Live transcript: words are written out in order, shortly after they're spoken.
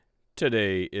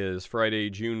Today is Friday,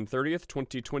 June 30th,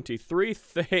 2023.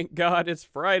 Thank God it's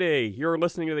Friday. You're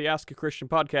listening to the Ask a Christian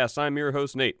podcast. I'm your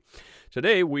host, Nate.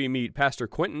 Today we meet Pastor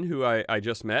Quinton, who I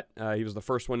just met. He was the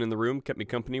first one in the room, kept me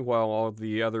company while all of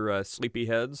the other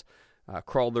sleepyheads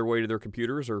crawled their way to their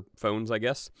computers or phones, I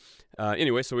guess.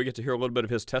 Anyway, so we get to hear a little bit of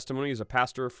his testimony. He's a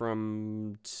pastor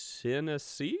from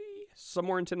Tennessee,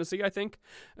 somewhere in Tennessee, I think.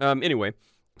 Anyway.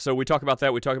 So we talk about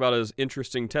that. We talk about his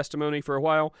interesting testimony for a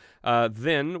while.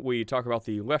 Then we talk about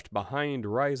the Left Behind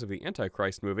Rise of the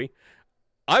Antichrist movie.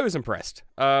 I was impressed.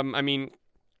 I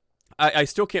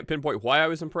still can't pinpoint why I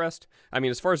was impressed. I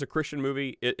mean, as far as a Christian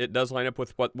movie, it does line up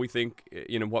with what we think,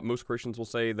 what most Christians will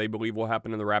say they believe will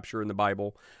happen in the rapture in the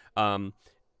Bible. Putting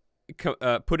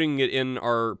it in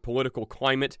our political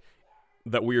climate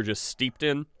that we are just steeped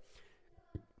in.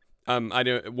 I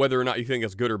don't, whether or not you think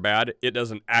it's good or bad, it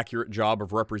does an accurate job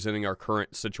of representing our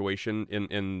current situation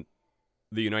in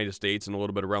the United States and a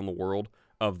little bit around the world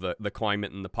of the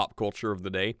climate and the pop culture of the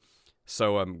day.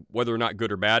 So whether or not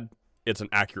good or bad, it's an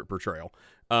accurate portrayal.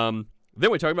 Then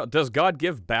we talk about, does God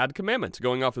give bad commandments?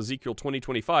 Going off Ezekiel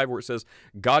 20:25, where it says,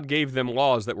 God gave them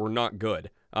laws that were not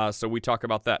good. So we talk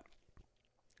about that.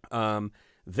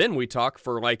 Then we talk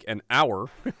for like an hour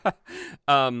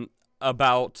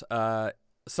about...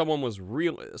 someone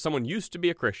used to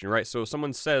be a Christian, right? So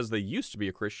someone says they used to be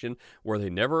a Christian. Were they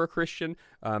never a Christian?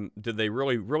 Did they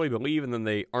really believe and then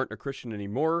they aren't a Christian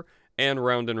anymore? And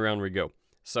round we go.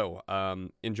 So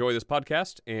enjoy this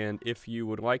podcast. And if you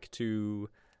would like to,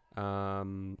 I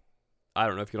don't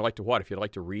know if you'd like to what? If you'd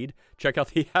like to read, check out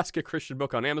the Ask a Christian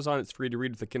book on Amazon. It's free to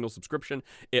read with a Kindle subscription.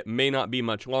 It may not be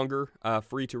much longer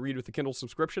free to read with the Kindle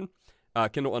subscription.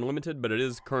 Kindle Unlimited, but it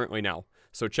is currently now.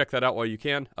 So check that out while you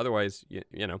can. Otherwise,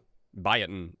 buy it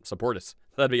and support us.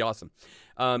 That'd be awesome.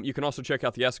 You can also check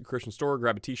out the Ask a Christian store,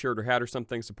 grab a t-shirt or hat or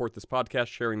something, support this podcast,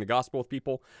 sharing the gospel with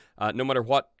people. No matter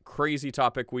what crazy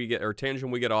topic we get or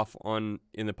tangent we get off on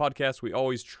in the podcast, we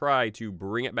always try to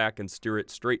bring it back and steer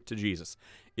it straight to Jesus.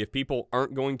 If people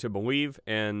aren't going to believe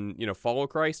and, follow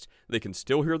Christ, they can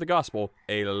still hear the gospel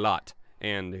a lot.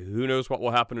 And who knows what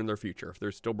will happen in their future. If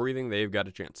they're still breathing, they've got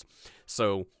a chance.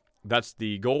 So that's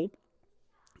the goal.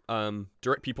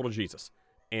 Direct people to Jesus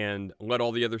and let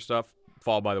all the other stuff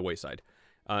fall by the wayside.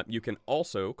 You can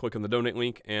also click on the donate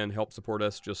link and help support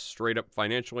us just straight up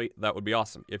financially. That would be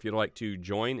awesome. If you'd like to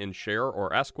join and share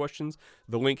or ask questions,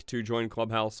 the link to join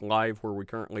Clubhouse Live, where we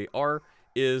currently are,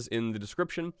 is in the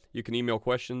description. You can email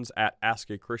questions at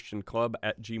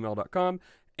askachristianclub@gmail.com.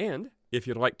 And if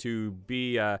you'd like to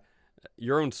be...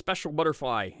 your own special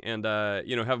butterfly and,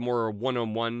 have more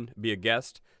one-on-one, be a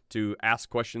guest to ask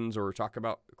questions or talk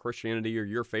about Christianity or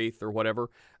your faith or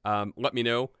whatever, let me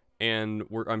know. And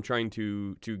I'm trying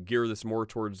to gear this more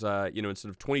towards, instead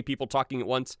of 20 people talking at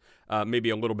once, maybe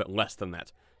a little bit less than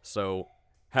that. So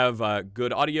have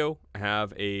good audio,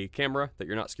 have a camera that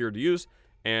you're not scared to use,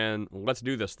 and let's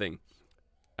do this thing.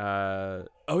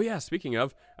 Speaking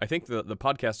of, I think the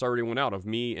podcast already went out of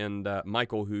me and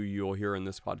Michael, who you'll hear in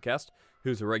this podcast,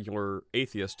 who's a regular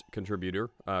atheist contributor,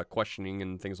 questioning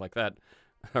and things like that,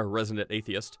 a resident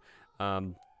atheist.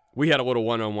 We had a little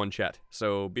one-on-one chat,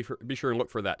 so be sure and look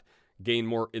for that. Gain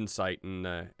more insight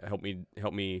and help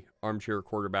me armchair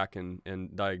quarterback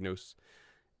and diagnose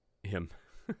him.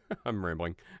 I'm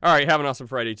rambling. All right, have an awesome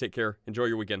Friday. Take care. Enjoy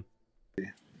your weekend.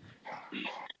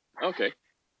 Okay.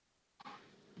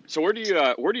 So where do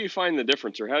you find the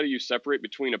difference, or how do you separate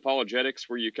between apologetics,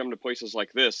 where you come to places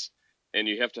like this and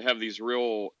you have to have these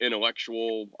real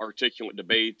intellectual, articulate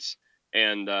debates,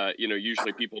 and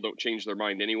usually people don't change their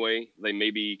mind anyway. They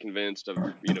may be convinced of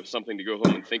something to go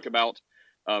home and think about,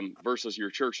 versus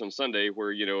your church on Sunday,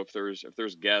 where if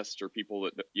there's guests or people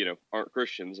that aren't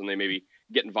Christians and they maybe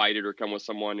get invited or come with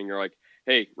someone and you're like,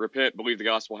 hey, repent, believe the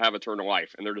gospel, have eternal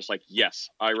life, and they're just like, yes,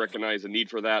 I recognize the need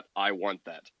for that, I want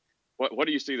that. What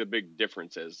do you see the big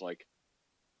difference is, like,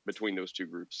 between those two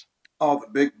groups? Oh, the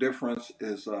big difference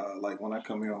is, like when I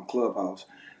come here on Clubhouse,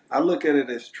 I look at it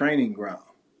as training ground.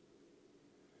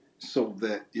 So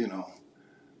that,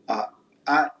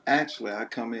 I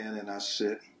come in and I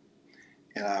sit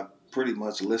and I pretty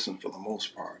much listen for the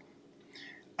most part.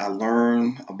 I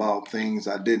learn about things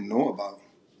I didn't know about,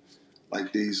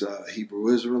 like these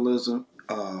Hebrew Israelism,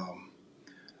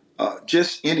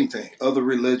 just anything, other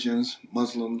religions,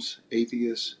 Muslims,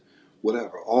 atheists,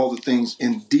 whatever, all the things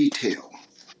in detail,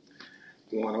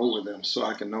 going over them so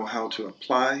I can know how to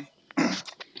apply,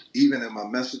 even in my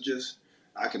messages,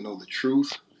 I can know the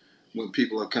truth when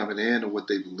people are coming in and what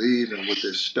they believe and what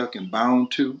they're stuck and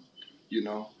bound to,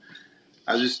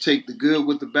 I just take the good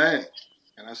with the bad,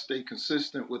 and I stay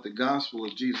consistent with the gospel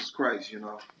of Jesus Christ,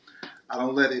 I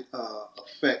don't let it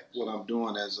affect what I'm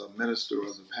doing as a minister or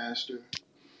as a pastor,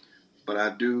 but I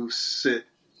do sit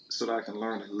so that I can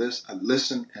learn and listen. I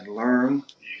listen and learn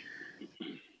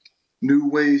new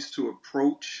ways to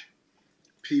approach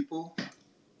people,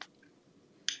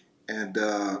 and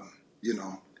you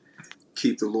know,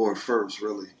 keep the Lord first,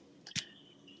 really.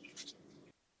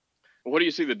 What do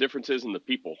you see the differences in the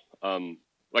people?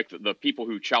 Like the people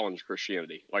who challenge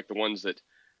Christianity, like the ones that,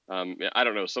 I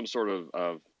don't know, some sort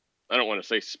of I don't want to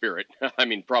say spirit. I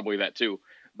mean, probably that too.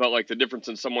 But like the difference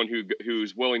in someone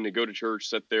who's willing to go to church,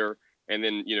 sit there, and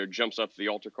then jumps up to the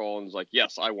altar call and is like,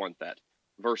 "Yes, I want that,"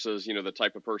 versus the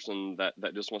type of person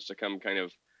that just wants to come kind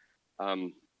of,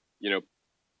 um, you know,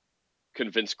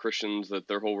 convince Christians that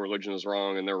their whole religion is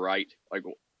wrong and they're right. Like,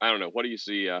 I don't know. What do you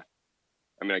see? I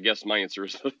mean, I guess my answer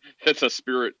is it's a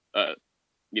spirit.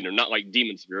 Not like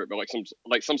demon spirit, but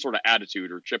like some sort of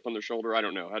attitude or chip on their shoulder. I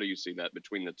don't know. How do you see that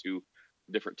between the two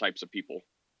different types of people?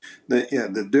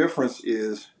 The difference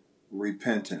is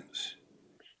repentance.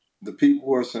 The people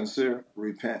who are sincere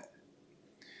repent,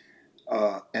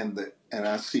 and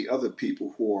I see other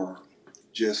people who are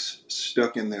just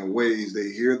stuck in their ways. They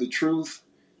hear the truth,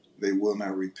 they will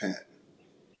not repent.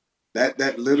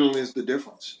 That literally is the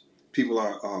difference. People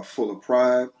are full of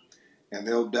pride, and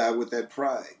they'll die with that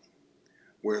pride.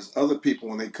 Whereas other people,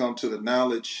 when they come to the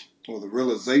knowledge or the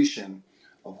realization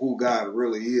of who God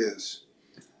really is,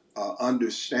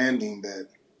 understanding that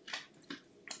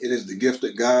it is the gift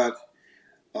of God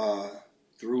uh,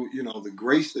 through the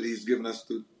grace that He's given us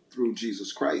through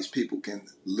Jesus Christ, people can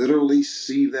literally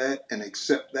see that and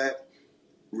accept that,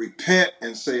 repent,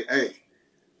 and say, "Hey,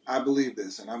 I believe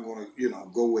this, and I'm going to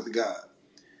go with God."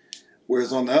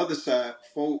 Whereas on the other side,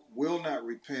 folk will not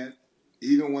repent,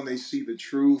 even when they see the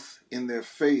truth in their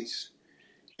face,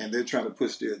 and they're trying to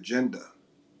push their agenda.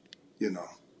 You know,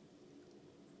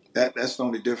 that's the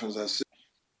only difference I see.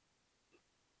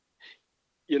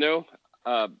 You know,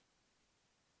 uh,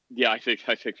 yeah, I think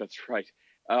that's right.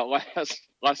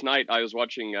 Last night I was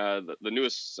watching the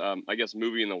newest, I guess,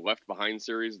 movie in the Left Behind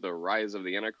series, The Rise of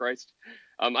the Antichrist.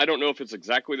 I don't know if it's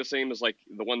exactly the same as like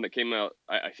the one that came out,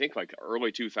 I think like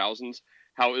early 2000s.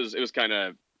 How it was kind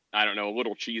of, I don't know, a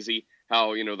little cheesy.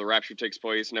 How the rapture takes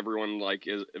place and everyone like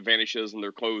vanishes and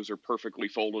their clothes are perfectly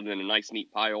folded in a nice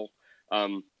neat pile.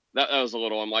 That was a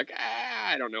little. I'm like,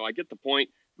 I don't know. I get the point.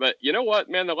 But you know what,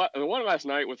 man? The one last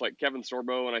night with like Kevin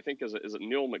Sorbo and I think is it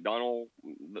Neil McDonald,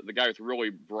 the guy with really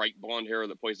bright blonde hair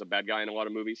that plays a bad guy in a lot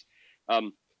of movies.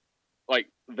 Um, like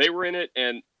they were in it,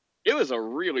 and it was a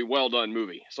really well done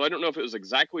movie. So I don't know if it was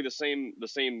exactly the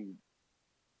same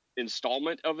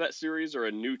installment of that series or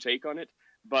a new take on it,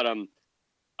 but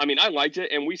I mean, I liked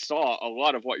it, and we saw a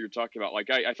lot of what you're talking about. Like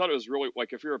I thought it was really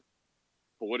like if you're a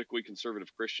politically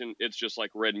conservative Christian, it's just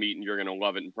like red meat, and you're gonna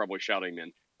love it and probably shout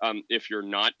amen. If you're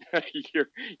not, you're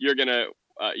you're gonna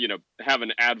have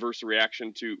an adverse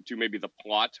reaction to maybe the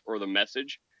plot or the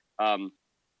message. Um,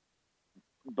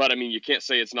 but I mean, you can't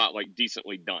say it's not like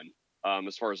decently done.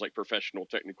 As far as like professional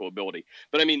technical ability,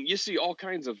 but I mean, you see all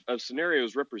kinds of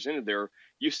scenarios represented there.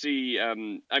 You see,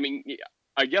 I mean,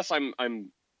 I guess I'm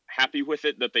happy with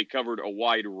it that they covered a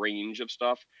wide range of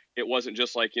stuff. It wasn't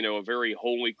just like a very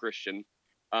holy Christian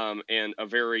and a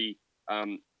very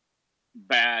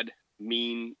bad,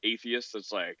 mean atheist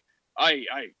that's like,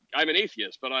 I'm an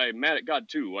atheist, but I'm mad at God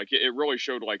too. Like it really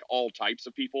showed like all types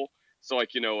of people. So like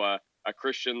a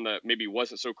Christian that maybe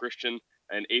wasn't so Christian,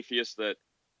 an atheist that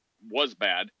was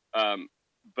bad,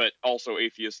 but also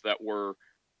atheists that were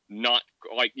not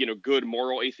like good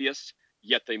moral atheists,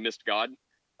 yet they missed God.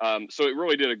 So it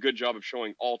really did a good job of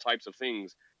showing all types of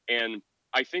things. And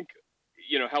I think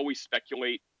how we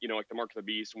speculate, like the mark of the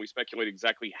beast, and we speculate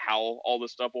exactly how all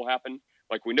this stuff will happen.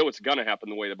 Like we know it's gonna happen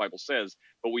the way the Bible says,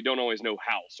 but we don't always know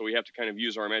how. So we have to kind of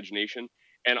use our imagination.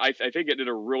 And I think it did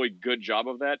a really good job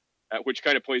of that, which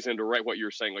kind of plays into right what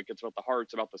you're saying. Like it's about the heart,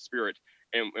 it's about the spirit,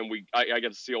 and I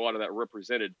get to see a lot of that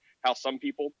represented. How some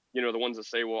people, the ones that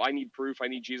say, well, I need proof, I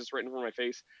need Jesus right in front of my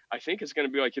face. I think it's going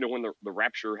to be like when the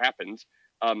rapture happens,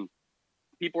 um,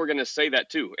 people are going to say that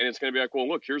too, and it's going to be like, well,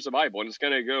 look, here's the Bible, and it's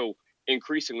going to go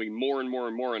increasingly more and more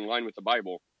and more in line with the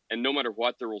Bible. And no matter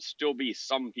what, there will still be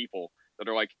some people that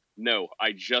are like, no,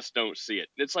 I just don't see it.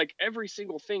 It's like every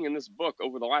single thing in this book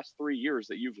over the last 3 years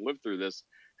that you've lived through this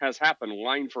has happened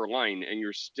line for line, and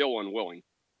you're still unwilling.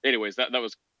 Anyways, that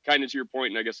was kind of to your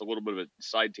point, and I guess a little bit of a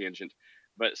side tangent.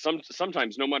 But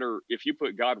sometimes, no matter if you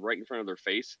put God right in front of their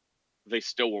face, they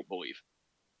still won't believe.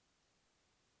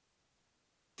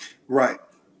 Right.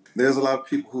 There's a lot of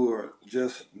people who are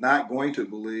just not going to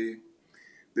believe.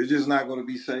 They're just not going to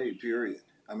be saved, period.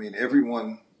 I mean,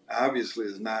 everyone obviously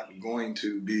is not going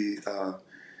to be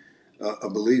a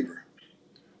believer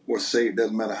or saved.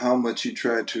 Doesn't matter how much you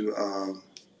try to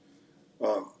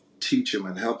teach them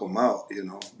and help them out,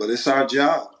 But it's our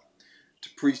job to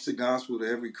preach the gospel to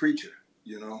every creature,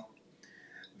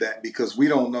 that because we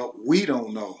don't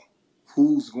know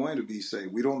who's going to be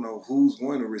saved. We don't know who's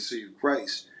going to receive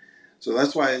Christ. So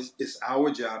that's why it's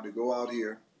our job to go out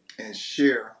here and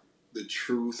share the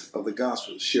truth of the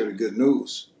gospel, share the good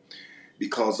news,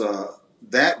 because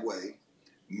that way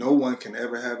no one can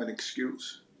ever have an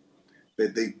excuse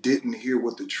that they didn't hear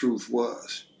what the truth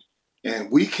was.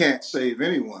 And we can't save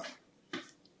anyone.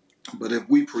 But if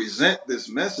we present this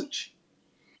message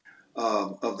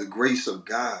of the grace of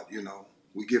God,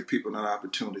 we give people an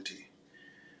opportunity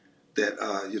that,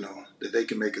 that they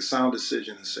can make a sound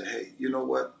decision and say, hey, you know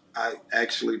what? I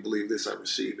actually believe this. I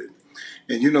received it.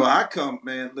 And, I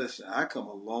come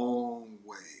a long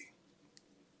way.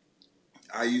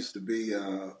 I used to be,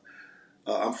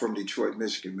 I'm from Detroit,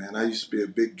 Michigan, man. I used to be a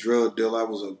big drug dealer. I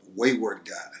was a wayward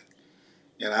guy.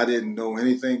 And I didn't know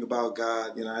anything about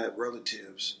God. I had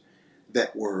relatives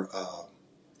that were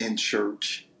in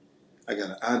church. I got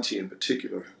an auntie in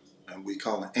particular, and we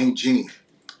call her Aunt Jean.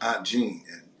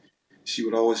 And she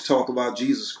would always talk about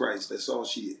Jesus Christ. That's all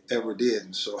she ever did.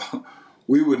 And so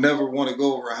we would never want to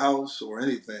go over her house or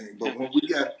anything. But when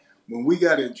we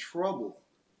got in trouble,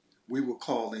 we would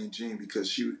call Aunt Jean because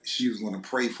she was going to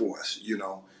pray for us,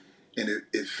 And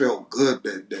it felt good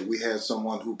that we had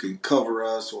someone who can cover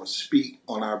us or speak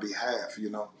on our behalf,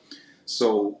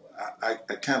 So I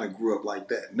kind of grew up like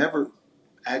that. Never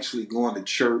actually going to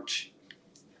church.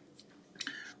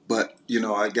 But,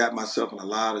 I got myself in a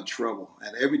lot of trouble.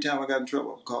 And every time I got in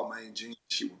trouble, I would call my Aunt Jean.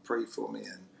 She would pray for me.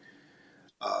 And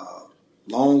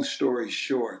long story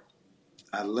short,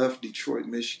 I left Detroit,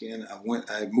 Michigan.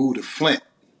 I moved to Flint,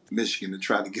 Michigan to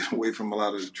try to get away from a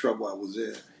lot of the trouble I was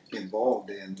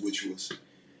involved in, which was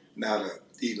not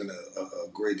even a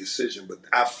great decision. But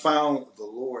I found the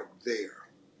Lord there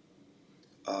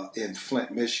in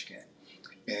Flint, Michigan.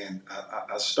 And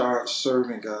I started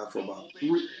serving God for about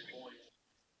 3.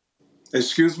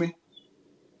 Excuse me?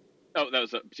 Oh, that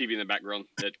was a TV in the background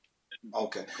that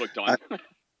clicked on.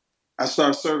 I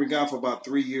started serving God for about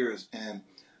 3 years. And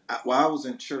while I was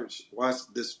in church,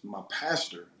 my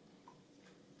pastor,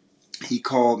 he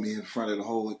called me in front of the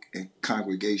whole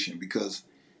congregation because,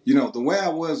 the way I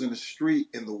was in the street,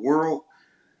 in the world,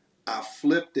 I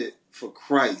flipped it for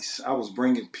Christ. I was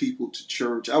bringing people to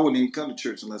church. I wouldn't even come to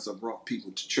church unless I brought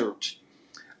people to church.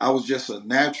 I was just a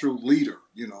natural leader,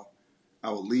 I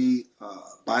would lead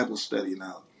Bible study and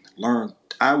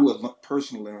I would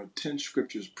personally learn 10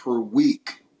 scriptures per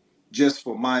week just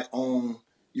for my own,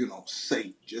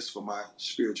 sake, just for my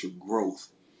spiritual growth.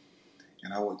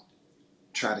 And I would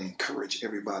try to encourage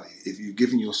everybody. If you're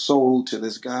giving your soul to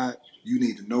this God, you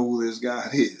need to know who this God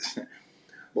is.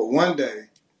 But one day,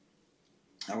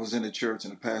 I was in a church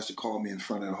and the pastor called me in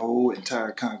front of the whole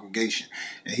entire congregation.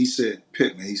 And he said,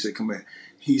 Pittman, he said, come here.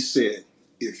 He said,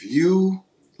 if you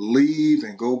leave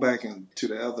and go back into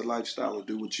the other lifestyle or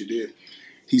do what you did,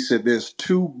 he said, there's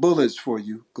 2 bullets for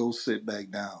you. Go sit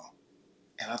back down.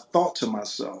 And I thought to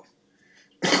myself,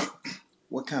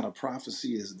 what kind of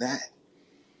prophecy is that?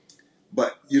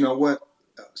 But you know what?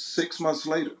 6 months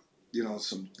later,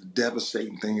 some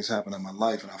devastating things happened in my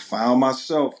life. And I found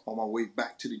myself on my way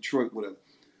back to Detroit with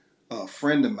a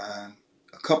friend of mine,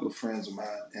 a couple of friends of mine,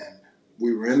 and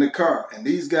we were in the car. And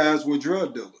these guys were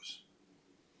drug dealers.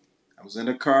 I was in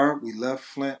the car. We left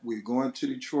Flint. We were going to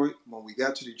Detroit. When we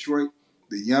got to Detroit,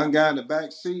 the young guy in the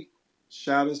back seat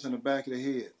shot us in the back of the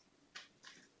head.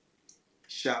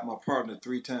 Shot my partner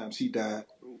 3 times. He died.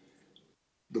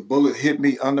 The bullet hit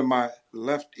me under my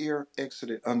left ear,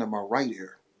 exited under my right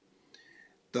ear.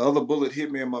 The other bullet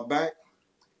hit me in my back.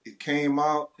 It came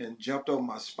out and jumped over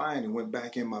my spine and went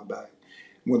back in my back.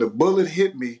 When the bullet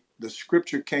hit me, the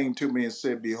scripture came to me and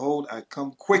said, behold, I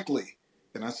come quickly.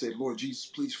 And I said, Lord Jesus,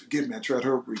 please forgive me. I tried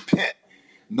to repent.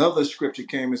 Another scripture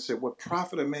came and said, what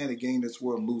profit a man to gain this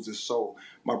world and lose his soul?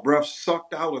 My breath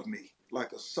sucked out of me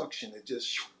like a suction. It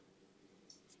just,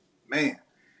 man.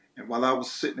 And while I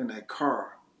was sitting in that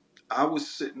car, I was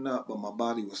sitting up, but my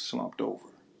body was slumped over.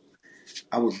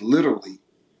 I was literally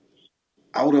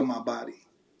out of my body.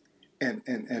 And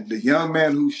the young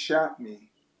man who shot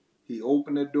me, he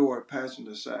opened the door,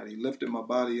 passenger side. He lifted my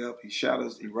body up. He shot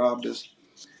us. He robbed us.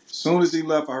 As soon as he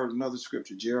left, I heard another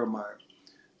scripture, Jeremiah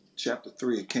chapter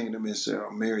 3. It came to me and said,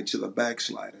 I'm married to the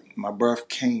backslider. My breath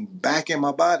came back in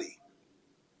my body.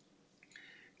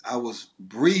 I was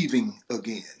breathing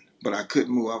again, but I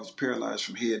couldn't move. I was paralyzed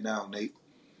from head down, Nate.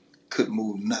 Couldn't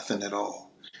move nothing at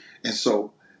all. And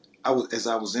so as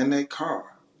I was in that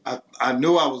car, I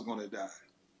knew I was going to die.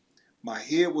 My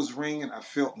head was ringing. I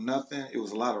felt nothing. It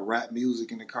was a lot of rap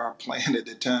music in the car playing at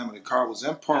the time, and the car was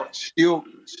in park, still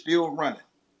running.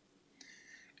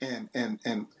 And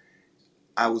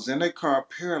I was in that car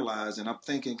paralyzed, and I'm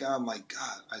thinking, God, I'm like,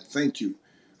 God, I thank you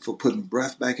for putting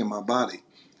breath back in my body.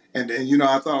 And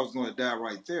I thought I was going to die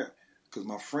right there because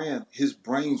my friend, his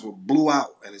brains were blew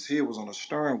out, and his head was on the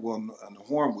steering wheel, and the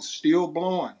horn was still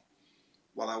blowing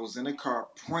while I was in the car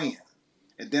praying.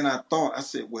 And then I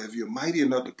said, well, if you're mighty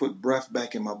enough to put breath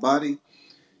back in my body,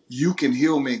 you can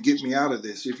heal me and get me out of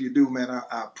this. If you do, man,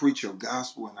 I preach your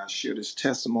gospel and I share this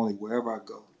testimony wherever I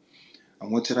go. I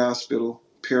went to the hospital,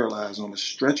 paralyzed on a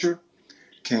stretcher,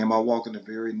 came out walking the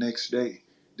very next day,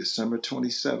 December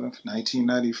 27th,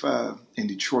 1995, in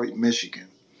Detroit, Michigan.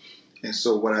 And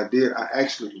so what I did, I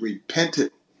actually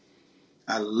repented.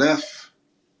 I left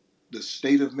the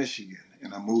state of Michigan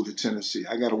and I moved to Tennessee.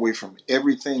 I got away from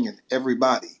everything and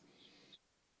everybody.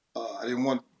 I didn't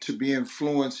want to be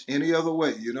influenced any other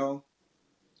way,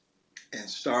 and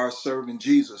start serving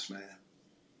Jesus, man.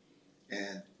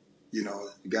 And,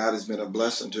 God has been a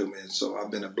blessing to me. And so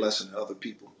I've been a blessing to other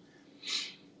people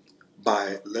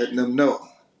by letting them know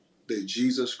that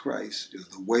Jesus Christ is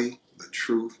the way, the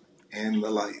truth, and the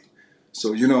life.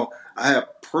 So, I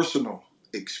have personal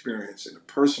experience and a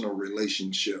personal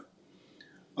relationship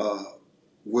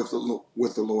with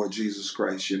the Lord Jesus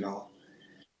Christ,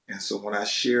 And so when I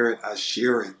share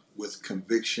it with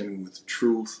conviction, with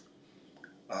truth,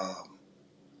 um,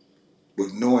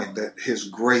 with knowing that His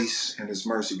grace and His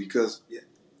mercy, because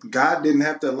God didn't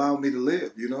have to allow me to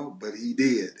live, but He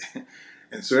did.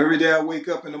 And so every day I wake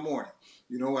up in the morning,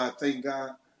 I thank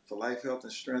God for life, health,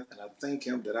 and strength, and I thank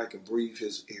Him that I can breathe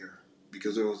His air,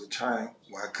 because there was a time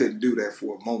where I couldn't do that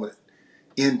for a moment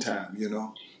in time,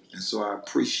 And so I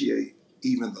appreciate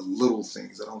even the little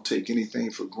things. I don't take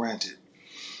anything for granted.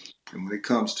 And when it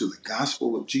comes to the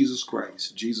gospel of Jesus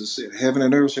Christ, Jesus said, heaven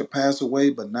and earth shall pass away,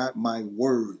 but not my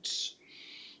words.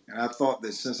 And I thought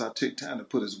that since I took time to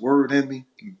put His word in me,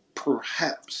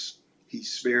 perhaps He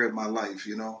spared my life,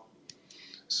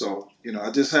 So,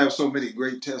 I just have so many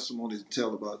great testimonies to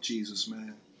tell about Jesus,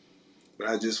 man. But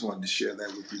I just wanted to share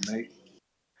that with you, Nate.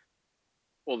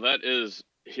 Well, that is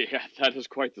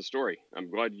quite the story. I'm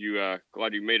glad you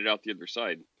made it out the other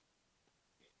side.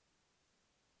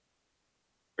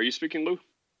 Are you speaking, Lou?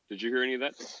 Did you hear any of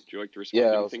that? Would you like to respond to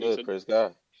Yeah, I was anything he good. said? Praise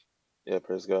God. Yeah,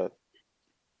 praise God.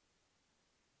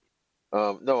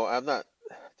 No, I'm not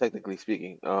technically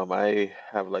speaking. I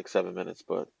have like 7 minutes,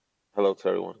 but hello to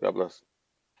everyone. God bless.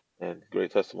 And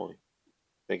great testimony.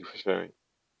 Thank you for sharing.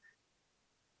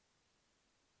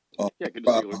 No Yeah, good to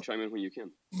see you, Lou. problem. Chime in when you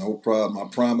can. No problem. I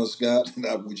promised God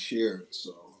that I would share it.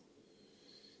 So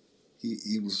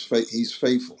he's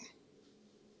faithful.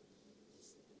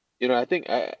 I think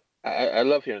I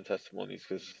love hearing testimonies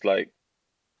because it's like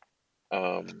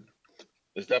um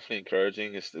it's definitely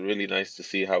encouraging. It's really nice to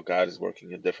see how God is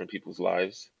working in different people's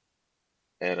lives.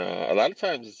 And a lot of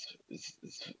times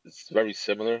it's very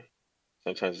similar.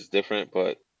 Sometimes it's different,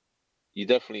 but you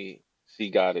definitely see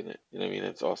God in it. You know what I mean?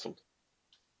 It's awesome.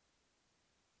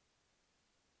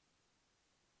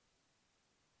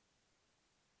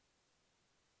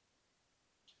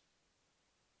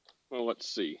 Well, let's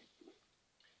see.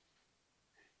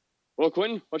 Well,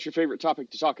 Quinton, what's your favorite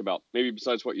topic to talk about? Maybe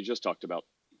besides what you just talked about.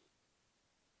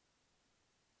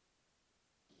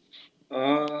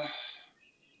 Uh,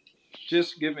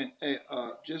 just giving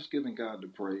God the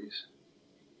praise.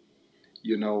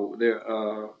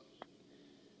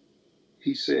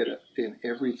 He said, in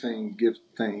everything give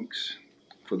thanks,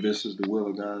 for this is the will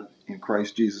of God in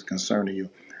Christ Jesus concerning you.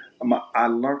 I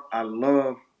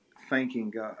love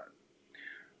thanking God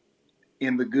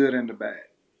in the good and the bad,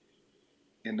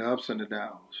 in the ups and the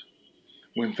downs.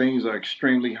 When things are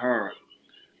extremely hard,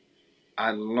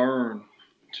 I learn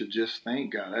to just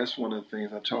thank God. That's one of the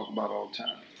things I talk about all the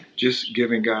time. Just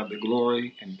giving God the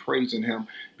glory and praising Him,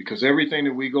 because everything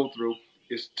that we go through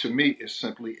to me, is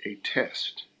simply a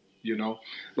test.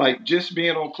 Like just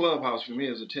being on Clubhouse for me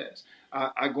is a test.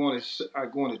 I go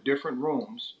into different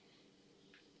rooms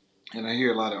and I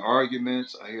hear a lot of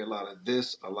arguments. I hear a lot of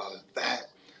this, a lot of that,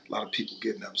 a lot of people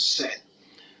getting upset.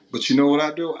 But you know what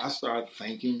I do? I start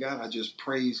thanking God. I just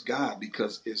praise God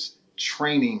because it's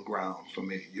training ground for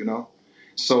me,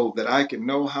 so that I can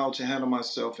know how to handle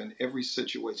myself in every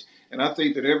situation. And I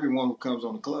think that everyone who comes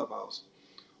on the Clubhouse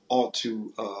ought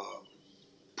to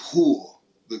pull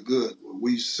the good.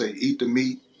 We say eat the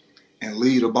meat and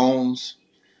leave the bones.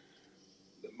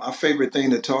 My favorite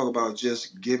thing to talk about is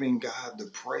just giving God the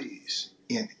praise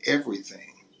in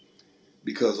everything,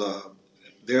 because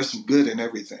there's some good in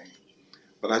everything.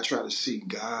 But I try to see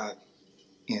God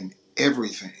in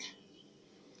everything.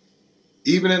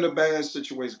 Even in a bad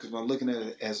situation, because I'm looking at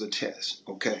it as a test.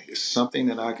 Okay, it's something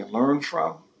that I can learn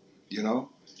from. You know,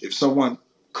 if someone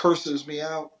curses me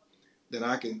out, then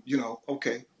I can,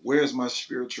 okay, where's my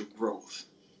spiritual growth?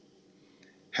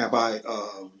 Have I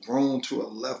grown to a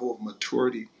level of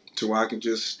maturity to where I can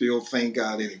just still thank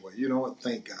God anyway? You know what?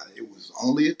 Thank God. It was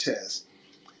only a test,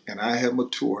 and I have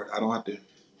matured. I don't have to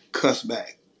cuss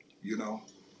back, you know?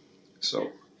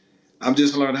 So I'm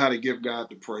just learning how to give God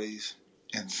the praise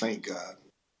and thank God.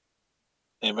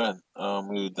 Amen.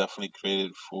 We were definitely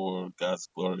created for God's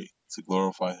glory, to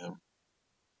glorify Him.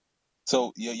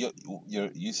 So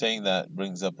you saying that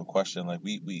brings up a question. Like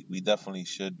we definitely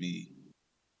should be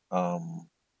um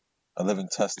a living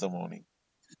testimony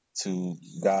to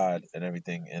God and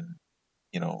everything. And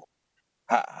you know,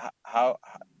 how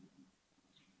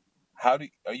are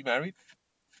you married?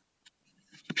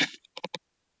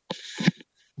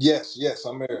 Yes,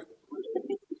 I'm married.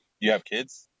 You have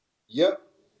kids? Yep.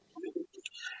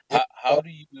 Yep. How do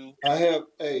you? I have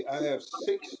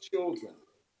 6 children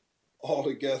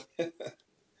altogether.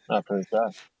 Praise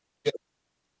God.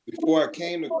 Before I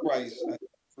came to Christ, I had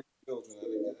 3 children that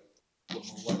I got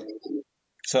with my wife.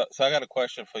 So I got a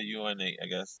question for you and Nate, I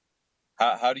guess.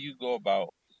 How do you go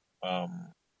about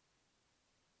um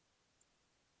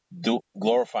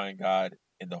glorifying God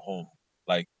in the home?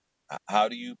 Like, how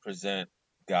do you present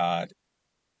God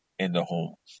in the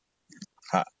home?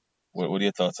 How, what are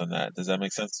your thoughts on that? Does that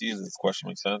make sense to you? Does this question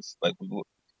make sense? Like,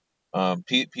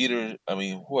 Peter, I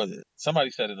mean, who was it?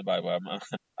 Somebody said in the Bible,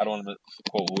 I don't want to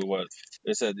quote who it was.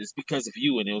 It said, it's because of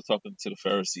you, and they were talking to the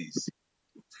Pharisees,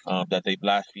 that they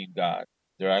blaspheme God.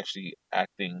 They're actually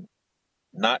acting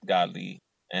not godly,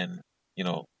 and, you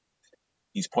know,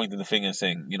 he's pointing the finger and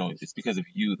saying, it's because of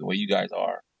you, the way you guys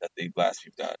are, that they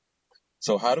blaspheme God.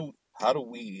 So how do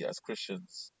we as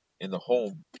Christians in the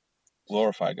home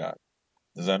glorify God?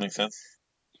 Does that make sense?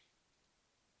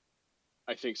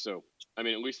 I think so. I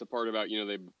mean, at least the part about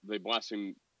they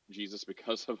blaspheme Jesus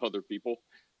because of other people.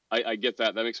 I get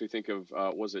that. That makes me think of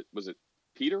was it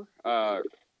Peter?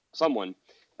 Someone,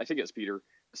 I think it's Peter,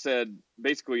 said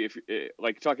basically if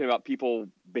like talking about people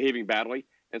behaving badly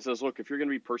and says, look, if you're going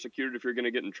to be persecuted, if you're going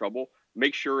to get in trouble,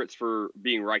 make sure it's for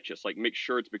being righteous. Like make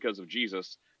sure it's because of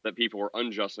Jesus that people are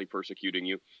unjustly persecuting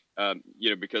you.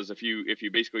 Because if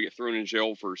you basically get thrown in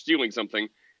jail for stealing something,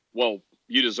 well,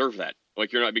 you deserve that.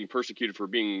 Like you're not being persecuted for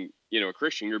being, a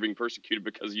Christian. You're being persecuted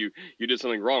because you did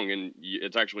something wrong, and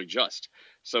it's actually just.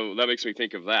 So that makes me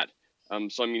think of that.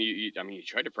 So I mean, you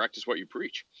try to practice what you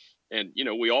preach, and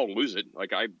we all lose it.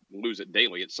 Like I lose it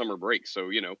daily. It's summer break, so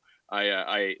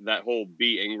I that whole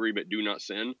be angry but do not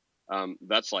sin.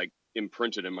 That's like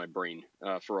imprinted in my brain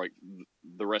for like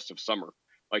the rest of summer,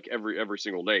 like every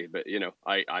single day. But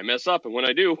I mess up, and when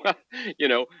I do,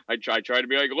 I try to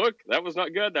be like, look, that was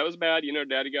not good, that was bad.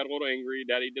 Daddy got a little angry,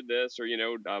 Daddy did this, or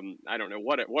I don't know,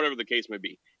 whatever the case may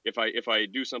be. If I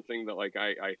do something that like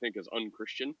I think is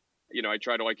unchristian, I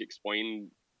try to like explain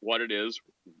what it is,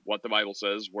 what the Bible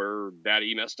says, where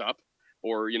Daddy messed up,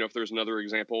 or if there's another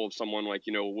example of someone like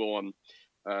we'll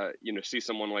see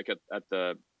someone like at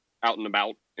the out and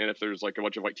about, and if there's like a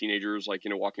bunch of like teenagers like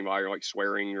walking by or like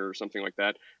swearing or something like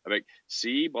that, I'm like,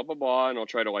 see, blah blah blah, and I'll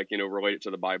try to like relate it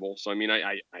to the Bible. So I mean,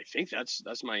 I think that's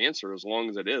my answer, as long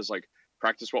as it is like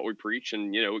practice what we preach,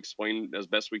 and explain as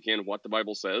best we can what the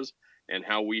Bible says and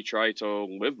how we try to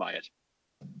live by it.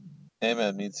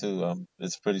 Amen. Me too.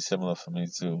 It's pretty similar for me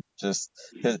too. Just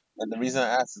and the reason I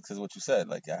asked is because what you said,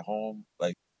 like at home,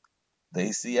 like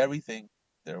they see everything.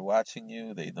 They're watching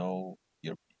you. They know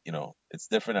you're. It's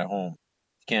different at home.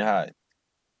 You can't hide.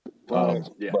 Right,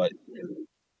 Yeah. But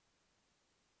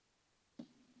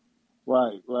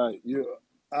right.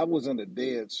 I was in a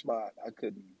dead spot. I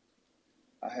couldn't.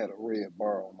 I had a red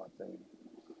bar on my thing.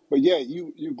 But yeah,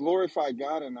 you glorify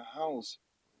God in the house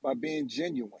by being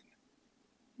genuine,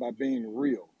 by being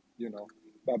real,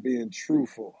 by being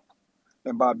truthful,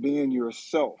 and by being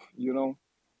yourself.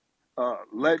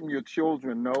 Letting your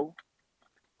children know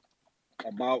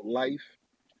about life,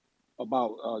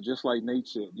 about just like Nate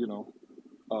said,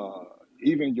 uh,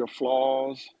 even your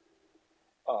flaws.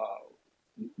 Uh,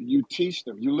 you teach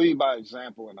them. You lead by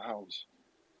example in the house.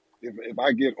 If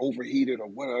I get overheated or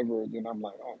whatever, then I'm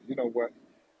like, oh, you know what?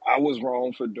 I was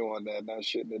wrong for doing that, and I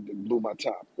shouldn't have blew my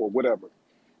top or whatever.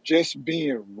 Just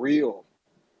being real,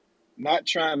 not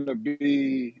trying to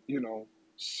be,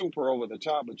 super over the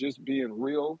top, but just being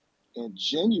real and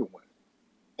genuine,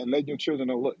 and letting your children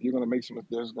know, look, you're going to make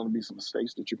there's going to be some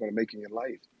mistakes that you're going to make in your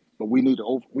life, but we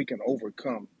can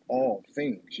overcome all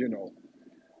things.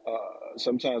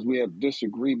 Sometimes we have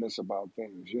disagreements about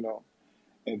things,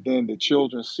 and then the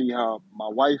children see how my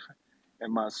wife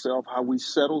and myself, how we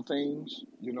settle things,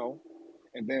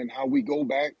 and then how we go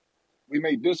back. We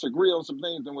may disagree on some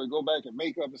things, and we go back and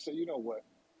make up and say, you know what,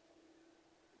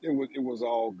 it was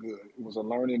all good. It was a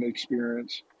learning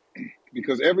experience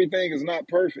because everything is not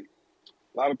perfect.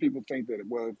 A lot of people think that,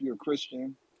 well, if you're a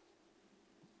Christian,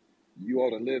 you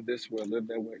ought to live this way, live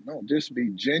that way. No, just be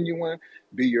genuine,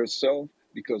 be yourself,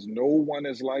 because no one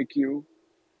is like you.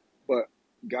 But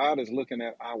God is looking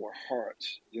at our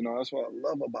hearts. That's what I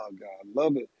love about God. I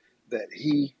love it that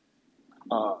He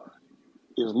uh,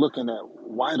 is looking at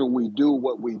why do we do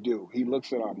what we do. He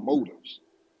looks at our motives.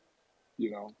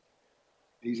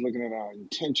 He's looking at our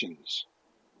intentions.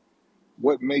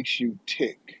 What makes you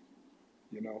tick?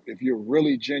 If you're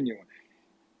really genuine,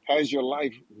 has your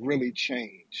life really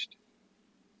changed?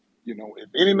 If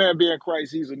any man be in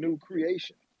Christ, he's a new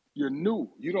creation. You're new.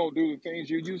 You don't do the things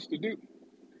you used to do.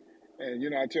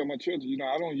 And, I tell my children,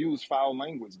 I don't use foul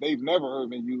language. They've never heard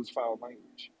me use foul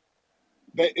language.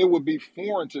 It would be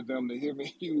foreign to them to hear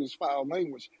me use foul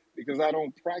language because I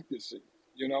don't practice it.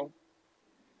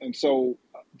 And so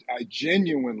I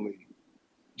genuinely,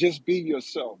 just be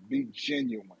yourself, be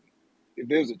genuine. If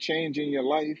there's a change in your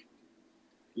life,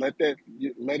 let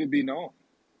it be known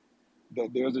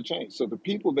that there's a change. So the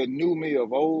people that knew me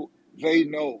of old, they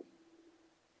know,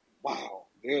 wow,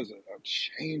 there's a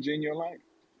change in your life.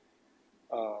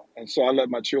 And so I let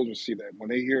my children see that. When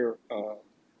they hear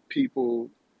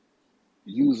people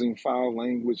using foul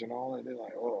language and all that, they're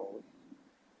like, oh,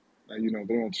 now,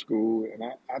 they're in school. And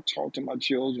I talk to my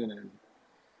children, and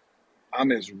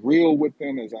I'm as real with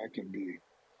them as I can be.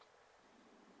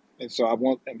 And so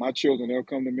and my children, they'll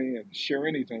come to me and share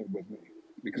anything with me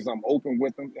because I'm open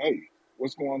with them. Hey,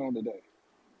 what's going on today?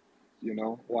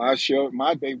 Well, I share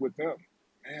my day with them.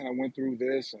 Man, I went through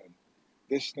this and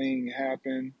this thing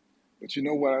happened. But you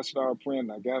know what? I started praying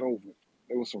and I got over it.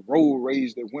 There was some road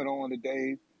rage that went on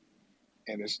today.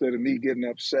 And instead of me getting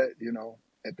upset,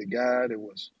 at the guy that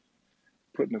was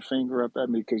putting a finger up at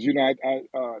me, because, I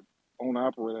own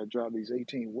operator, I drive these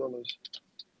 18-wheelers.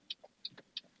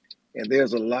 And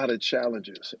there's a lot of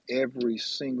challenges every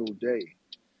single day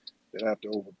that I have to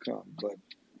overcome. But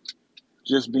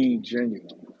just being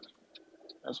genuine.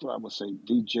 That's what I would say.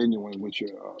 Be genuine with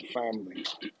your family.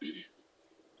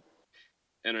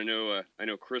 And I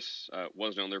know Chris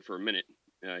was down there for a minute.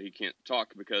 He can't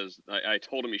talk because I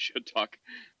told him he should talk,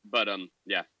 but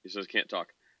yeah, he says can't talk.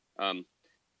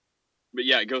 But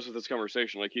yeah, it goes with this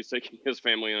conversation. Like, he's taking his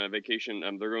family on a vacation.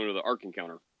 They're going to the Ark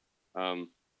Encounter.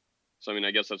 So I mean,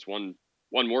 I guess that's one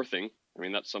more thing. I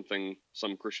mean, that's something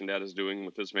some Christian dad is doing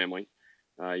with his family.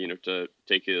 To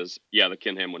take the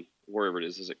Ken Ham one, wherever it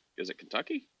is. Is it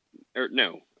Kentucky? Or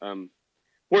no,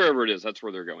 wherever it is, that's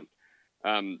where they're going.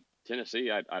 Tennessee,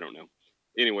 I don't know.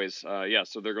 Anyways,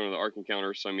 so they're going to the Ark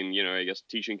Encounter. So I mean, I guess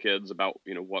teaching kids about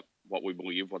what we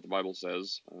believe, what the Bible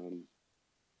says.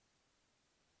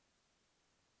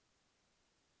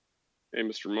 Hey,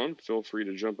 Mr. Munn, feel free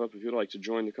to jump up if you'd like to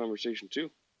join the conversation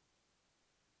too.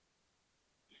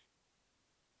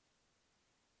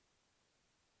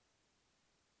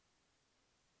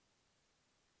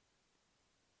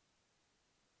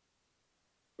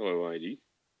 Hello, ID.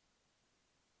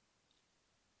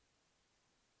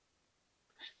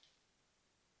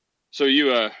 So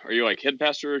you are you like head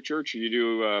pastor of church? Or you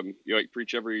do you like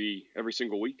preach every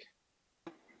single week?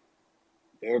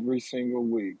 Every single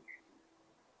week.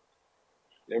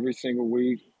 Every single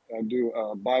week, I do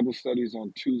Bible studies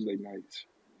on Tuesday nights.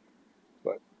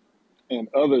 And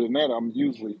other than that, I'm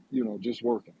usually, just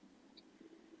working.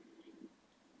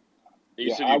 And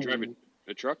you said you drive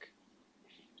a truck?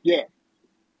 Yeah.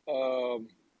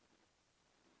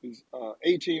 These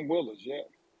 18-wheelers, yeah.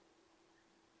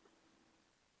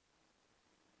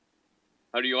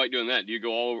 How do you like doing that? Do you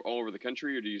go all over the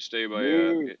country, or do you stay by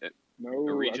No,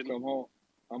 a region? I come home.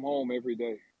 I'm home every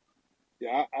day.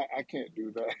 Yeah, I can't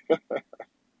do that.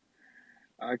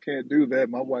 I can't do that.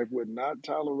 My wife would not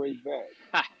tolerate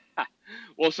that.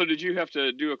 Well, so did you have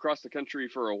to do across the country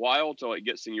for a while to like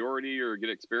get seniority or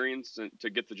get experience and to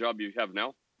get the job you have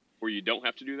now, where you don't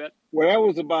have to do that? Well, that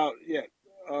was about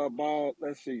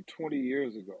 20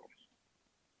 years ago.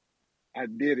 I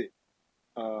did it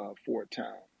for a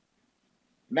time.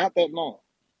 Not that long.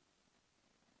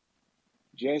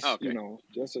 Just Okay.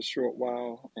 Just a short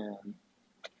while, and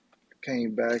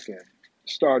came back and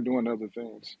started doing other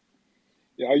things.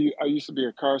 Yeah, I used to be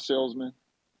a car salesman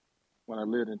when I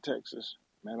lived in Texas.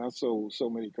 Man, I sold so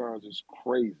many cars, it's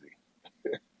crazy.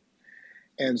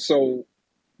 And so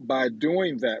by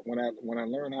doing that, when I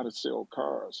learned how to sell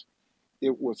cars,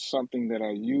 it was something that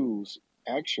I used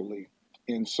actually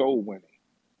in soul winning.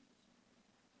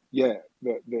 Yeah,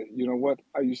 you know what?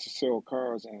 I used to sell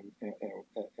cars, and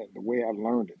the way I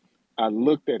learned it, I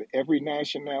looked at every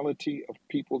nationality of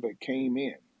people that came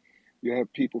in. You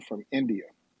have people from India.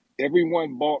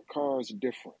 Everyone bought cars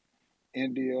different.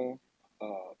 India,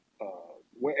 uh,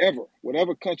 wherever,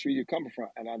 whatever country you're coming from.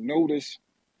 And I noticed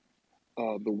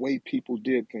the way people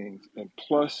did things, and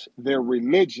plus their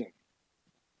religion.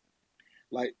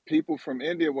 Like people from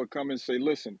India would come and say,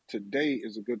 listen, today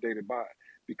is a good day to buy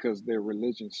because their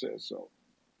religion says so.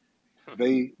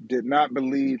 They did not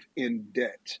believe in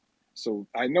debt. So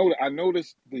I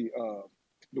noticed the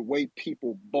way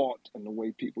people bought and the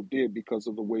way people did because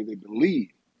of the way they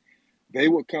believed. They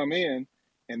would come in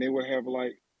and they would have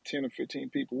like 10 or 15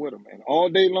 people with them. And all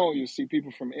day long, you see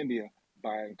people from India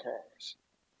buying cars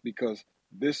because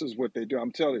this is what they do.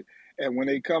 I'm telling you. And when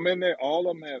they come in there, all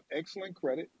of them have excellent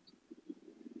credit.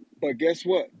 But guess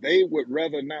what? They would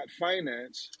rather not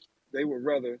finance. They would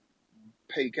rather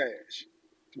pay cash.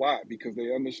 Why? Because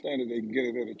they understand that they can get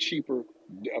it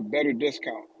at a better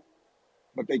discount.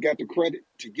 But they got the credit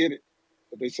to get it.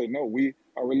 But they say, no,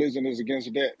 our religion is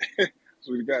against that.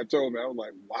 So the guy told me, I was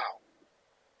like, wow.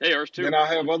 Hey, ours too. Then I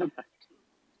have other.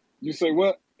 You say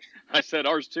what? I said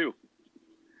ours too.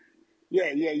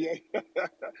 Yeah.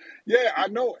 Yeah, I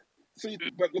know it. See,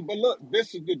 but look,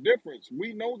 this is the difference.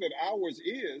 We know that ours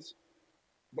is,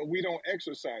 but we don't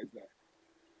exercise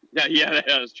that. Yeah,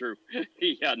 that is true.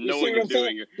 Yeah, You see knowing what I'm and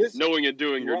saying?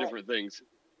 doing are Right, different things.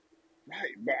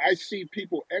 right. But I see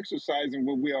people exercising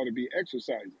what we ought to be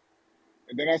exercising.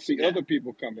 And then I see Yeah. other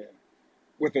people come in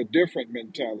with a different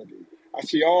mentality. I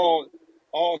see all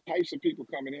types of people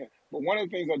coming in. But one of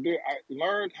the things I did, I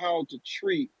learned how to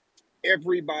treat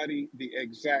everybody the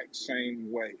exact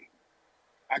same way.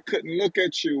 I couldn't look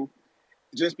at you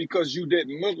just because you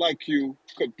didn't look like you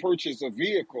could purchase a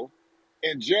vehicle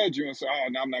and judge you and say, oh,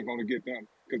 no, I'm not going to get them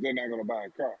because they're not going to buy a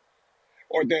car.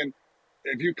 Or then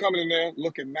if you coming in there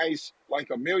looking nice like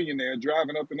a millionaire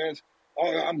driving up in there,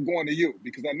 oh, I'm going to you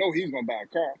because I know he's going to buy a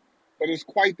car. But it's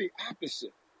quite the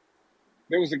opposite.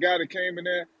 There was a guy that came in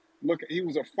there, he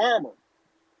was a farmer,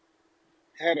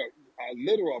 had a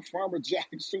literal farmer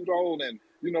jacket suit on and,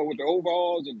 with the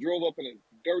overalls and drove up in a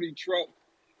dirty truck.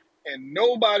 And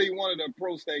nobody wanted to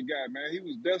approach that guy, man. He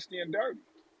was dusty and dirty.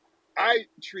 I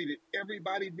treated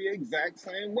everybody the exact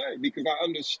same way because I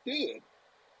understood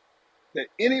that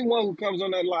anyone who comes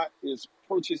on that lot is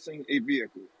purchasing a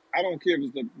vehicle. I don't care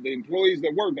if it's the employees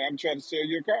that work there. I'm trying to sell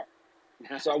you a car.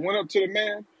 So I went up to the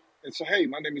man and said, hey,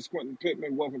 my name is Quinton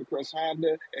Pittman. Welcome to Crest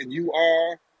Honda. And you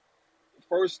are,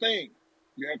 first thing,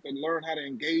 you have to learn how to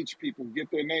engage people,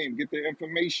 get their name, get their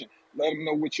information, let them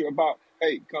know what you're about.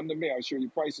 Hey, come to me. I'll show you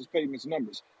prices, payments,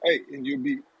 numbers. Hey, and you'll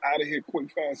be out of here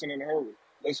quick, fast, and in a hurry.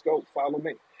 Let's go. Follow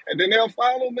me. And then they'll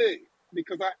follow me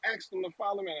because I asked them to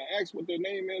follow me. And I asked what their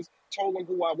name is, told them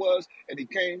who I was, and he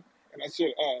came. And I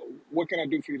said, what can I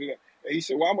do for you today? And he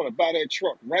said, well, I'm going to buy that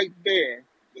truck right there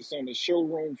that's on the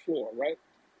showroom floor, right?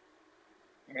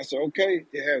 And I said, okay,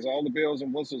 it has all the bells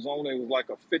and whistles on it. It was like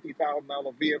a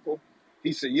 $50,000 vehicle.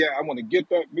 He said, yeah, I want to get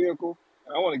that vehicle,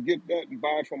 and I want to get that and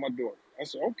buy it for my daughter. I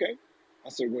said, okay. I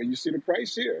said, well, you see the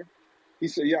price here? He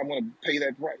said, yeah, I'm going to pay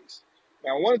that price.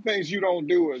 Now, one of the things you don't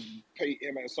do is pay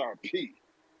MSRP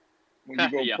when you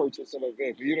go Yeah. purchase a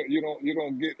vehicle. You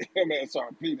don't get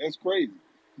MSRP. That's crazy.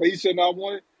 But he said, no, I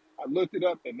want it. I looked it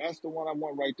up, and that's the one I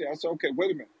want right there. I said, okay,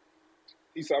 wait a minute.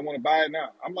 He said, I want to buy it now.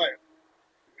 I'm like,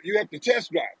 you have to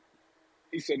test drive.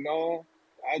 He said, no,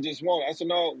 I just want it. I said,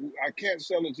 no, I can't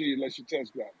sell it to you unless you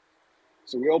test drive it.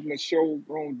 So we opened the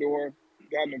showroom door,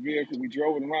 got in the vehicle, we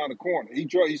drove it around the corner. He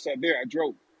said, there, I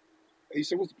drove it. He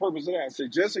said, what's the purpose of that? I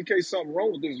said, just in case something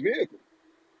wrong with this vehicle.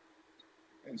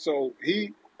 And so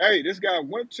this guy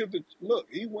went to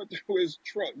his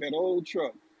truck, that old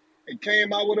truck, and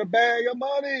came out with a bag of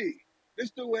money.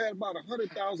 This dude had about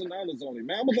 $100,000 on him,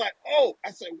 man. I was like, oh,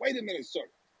 I said, wait a minute, sir.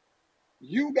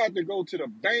 You got to go to the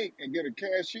bank and get a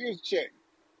cashier's check.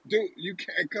 Dude, you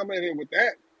can't come in here with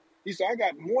that. He said, I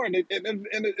got more in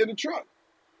the truck.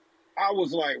 I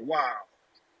was like, wow.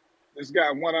 This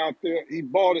guy went out there. He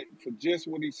bought it for just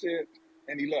what he said,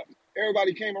 and he left.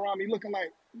 Everybody came around me looking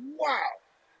like, wow.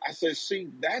 I said, see,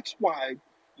 that's why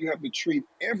you have to treat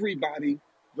everybody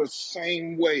the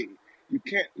same way. You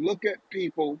can't look at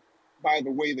people by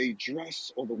the way they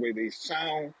dress or the way they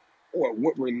sound or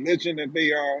what religion that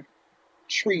they are.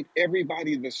 Treat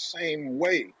everybody the same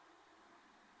way.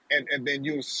 And then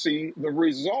you'll see the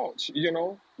results,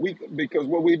 because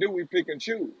what we do, we pick and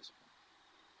choose.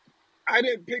 I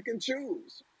didn't pick and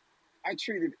choose. I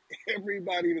treated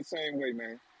everybody the same way,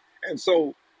 man. And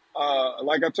so,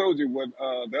 like I told you, when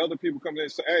the other people come in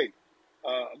and say, hey,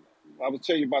 I was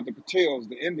telling you about the Patels,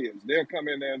 the Indians. They'll come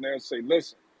in there and they'll say,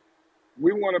 listen,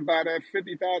 we want to buy that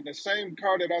 50,000, the same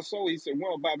car that I sold. He said, we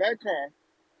don't buy that car.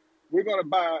 We're going to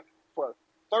buy it for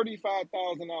 $35,000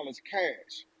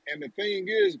 cash. And the thing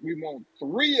is, we want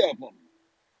 3 of them.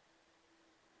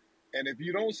 And if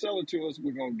you don't sell it to us,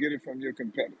 we're going to get it from your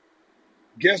competitor.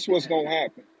 Guess what's going to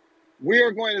happen? We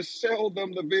are going to sell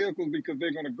them the vehicles because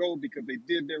they're going to go because they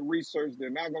did their research. They're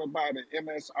not going to buy the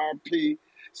MSRP.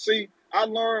 See, I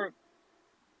learned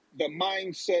the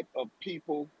mindset of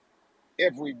people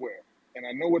everywhere, and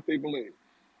I know what they believe.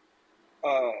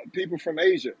 People from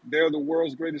Asia, they're the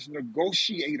world's greatest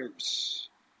negotiators.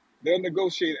 They'll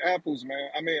negotiate apples, man.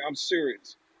 I mean, I'm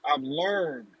serious. I've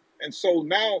learned. And so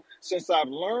now, since I've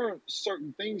learned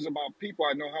certain things about people,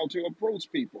 I know how to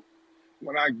approach people.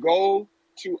 When I go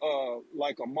to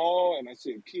like a mall and I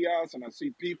see a kiosk and I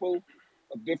see people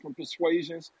of different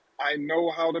persuasions, I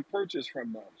know how to purchase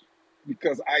from them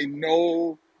because I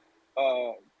know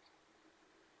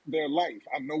their life.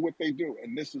 I know what they do,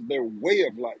 and this is their way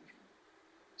of life.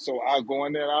 So I'll go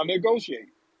in there and I'll negotiate.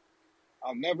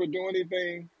 I'll never do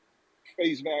anything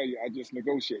face value. I just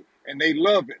negotiate, and they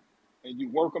love it. And you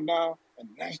work them down, and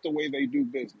that's the way they do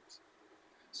business.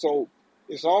 So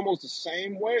it's almost the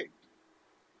same way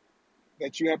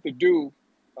that you have to do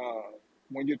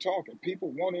when you're talking.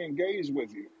 People want to engage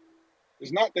with you.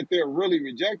 It's not that they're really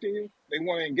rejecting you. They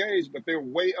want to engage, but their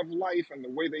way of life and the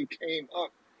way they came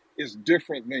up is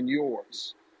different than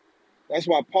yours. That's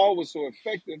why Paul was so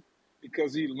effective,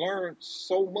 because he learned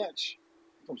so much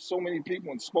from so many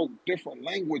people and spoke different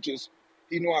languages.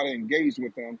 He knew how to engage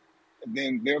with them, and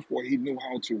then therefore he knew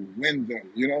how to win them,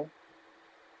 you know?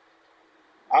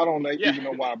 I don't Yeah. even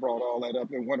know why I brought all that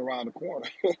up and went around the corner.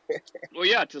 Well,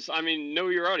 yeah. Know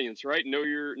your audience, right?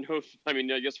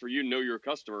 I guess for you, know your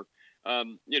customer.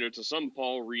 To some,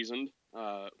 Paul reasoned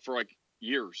for like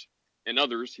years, and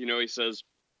others, he says,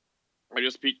 I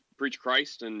just preach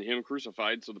Christ and Him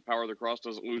crucified, so the power of the cross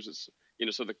doesn't lose its,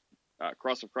 so the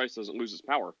cross of Christ doesn't lose its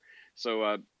power.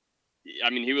 So,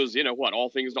 he was, all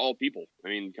things to all people.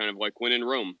 Kind of like when in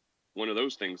Rome, one of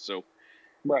those things. So,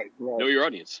 Right. know your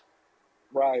audience.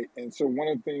 Right. And so one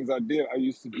of the things I did, I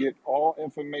used to get all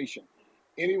information.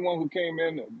 Anyone who came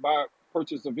in to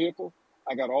purchase a vehicle,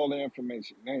 I got all the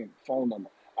information, name, phone number.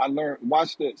 I learned,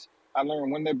 watch this. I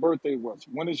learned when their birthday was.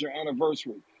 When is your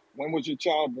anniversary? When was your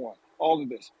child born? All of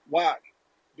this. Why?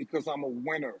 Because I'm a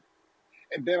winner.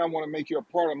 And then I want to make you a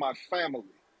part of my family,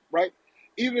 right?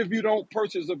 Even if you don't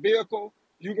purchase a vehicle,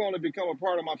 you're going to become a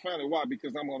part of my family. Why?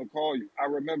 Because I'm going to call you. I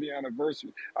remember your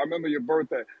anniversary. I remember your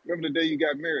birthday. Remember the day you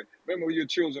got married. Remember who your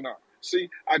children are. See,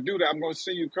 I do that. I'm going to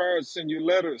send you cards, send you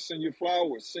letters, send you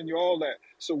flowers, send you all that.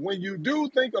 So when you do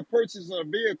think of purchasing a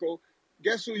vehicle,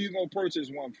 guess who you're going to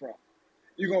purchase one from?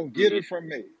 You're going to get it from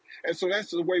me. And so that's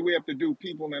the way we have to do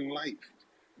people in life.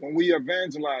 When we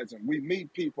evangelize them, we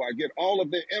meet people. I get all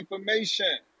of their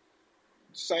information.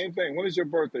 Same thing. When is your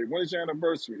birthday? When is your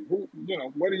anniversary?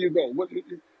 Where do you go?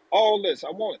 All this. I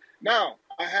want it. Now,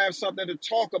 I have something to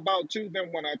talk about to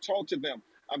them when I talk to them.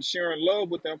 I'm sharing love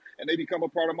with them, and they become a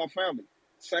part of my family.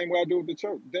 Same way I do with the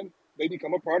church. Then they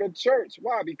become a part of the church.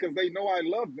 Why? Because they know I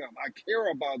love them. I care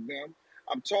about them.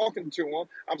 I'm talking to them.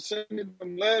 I'm sending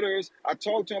them letters. I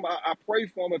talk to them. I pray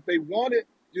for them if they want it.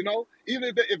 Even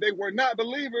if they were not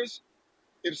believers,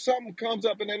 if something comes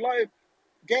up in their life,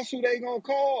 guess who they going to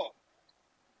call?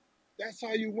 That's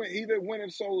how you win. He that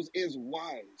winneth souls is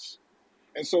wise.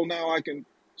 And so now I can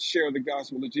share the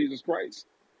gospel of Jesus Christ.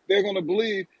 They're going to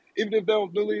believe, even if they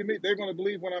don't believe me, they're going to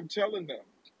believe what I'm telling them.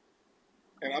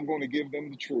 And I'm going to give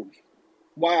them the truth.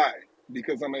 Why?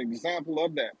 Because I'm an example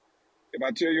of that. If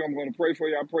I tell you I'm going to pray for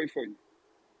you, I'll pray for you.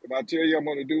 If I tell you I'm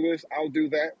going to do this, I'll do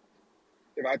that.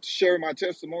 If I share my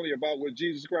testimony about what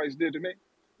Jesus Christ did to me,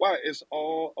 why? It's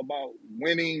all about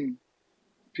winning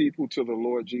people to the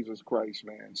Lord Jesus Christ,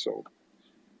 man. So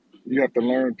you have to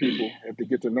learn people, have to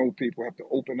get to know people, have to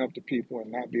open up to people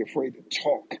and not be afraid to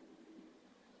talk.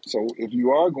 So if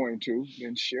you are going to,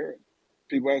 then share it.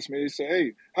 People ask me, they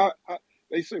say, hey,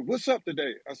 they say, what's up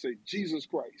today? I say, Jesus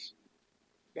Christ.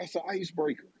 That's an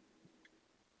icebreaker.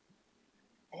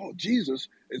 Oh, Jesus.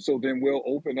 And so then we'll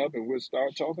open up and we'll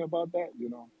start talking about that,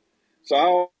 So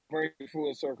I'll bring it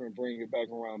full circle and bring it back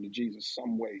around to Jesus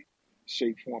some way,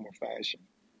 shape, form, or fashion.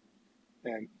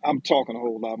 And I'm talking a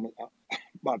whole lot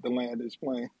about the land this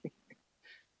plane.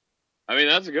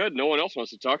 That's good. No one else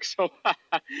wants to talk. So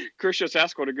Chris just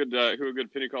asked who a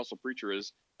good Pentecostal preacher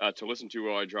is to listen to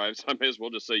while I drive. So I may as well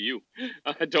just say you.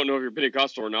 I don't know if you're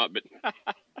Pentecostal or not, but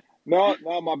No,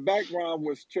 my background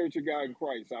was Church of God in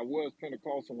Christ. I was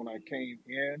Pentecostal when I came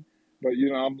in, but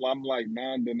I'm like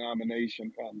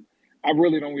non-denomination. I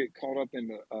really don't get caught up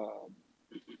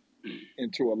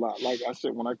into a lot. Like I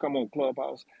said, when I come on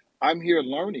Clubhouse, I'm here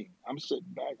learning. I'm sitting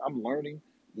back. I'm learning,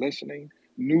 listening,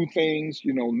 new things.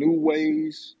 New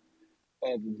ways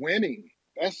of winning.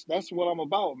 That's what I'm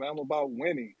about, man. I'm about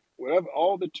winning. Whatever,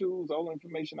 all the tools, all the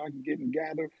information I can get and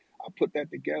gather, I put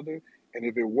that together. And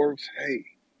if it works, hey,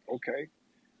 okay,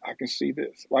 I can see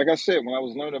this. Like I said, when I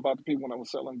was learning about the people when I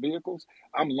was selling vehicles,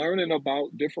 I'm learning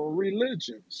about different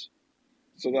religions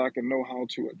so that I can know how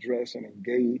to address and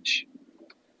engage,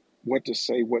 what to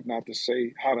say, what not to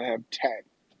say, how to have tact.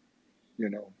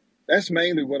 That's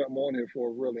mainly what I'm on here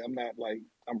for. Really, I'm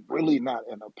really not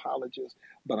an apologist,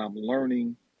 but I'm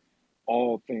learning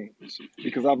all things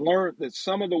because I've learned that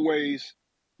some of the ways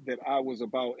that I was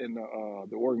about in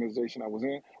the organization I was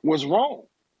in was wrong.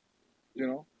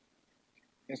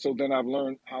 And so then I've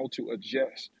learned how to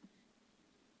adjust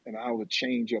and how to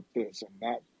change up this and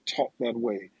not talk that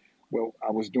way. Well,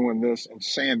 I was doing this and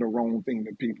saying the wrong thing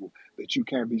to people, that you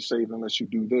can't be saved unless you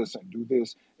do this and do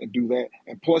this and do that.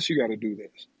 And plus you got to do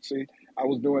this. See, I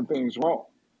was doing things wrong.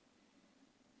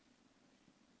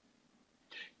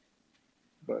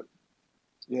 But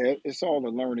yeah, it's all a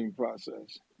learning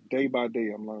process. Day by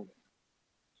day, I'm learning.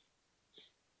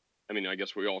 I mean, I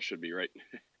guess we all should be, right?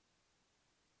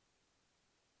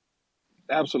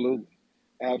 Absolutely.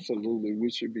 Absolutely.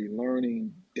 We should be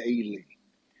learning daily.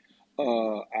 I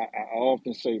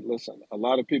often say, listen, a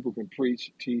lot of people can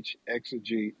preach, teach,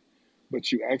 exegete,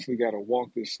 but you actually got to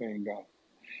walk this thing out.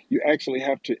 You actually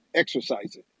have to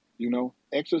exercise it,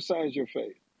 exercise your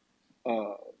faith.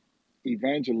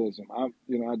 Evangelism. I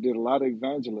did a lot of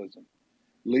evangelism,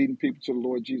 leading people to the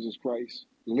Lord Jesus Christ,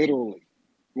 literally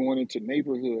going into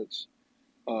neighborhoods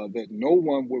that no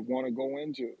one would want to go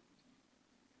into.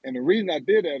 And the reason I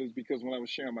did that is because when I was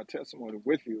sharing my testimony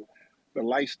with you, the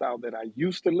lifestyle that I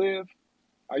used to live,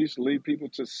 I used to lead people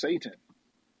to Satan,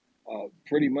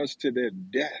 pretty much to their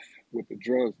death with the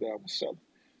drugs that I was selling.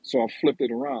 So I flipped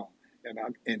it around and I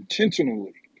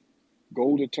intentionally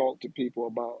go to talk to people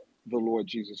about the Lord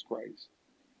Jesus Christ.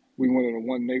 We went into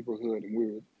one neighborhood and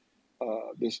we were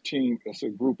this team, it's a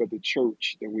group at the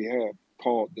church that we have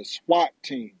called the SWAT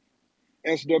team,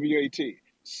 SWAT,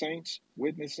 Saints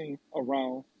Witnessing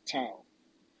Around Town.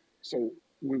 So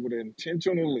we would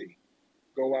intentionally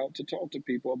go out to talk to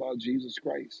people about Jesus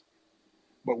Christ.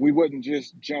 But we wouldn't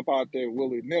just jump out there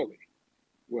willy-nilly.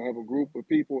 We'll have a group of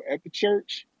people at the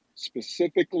church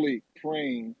specifically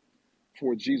praying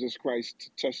for Jesus Christ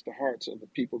to touch the hearts of the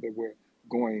people that we're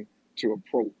going to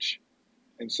approach.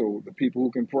 And so the people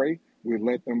who can pray, we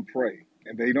let them pray.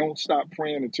 And they don't stop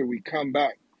praying until we come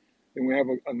back. Then we have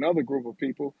another group of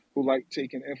people who like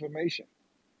taking information.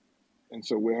 And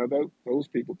so we have those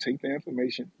people take the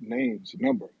information, names,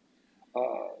 number,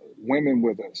 women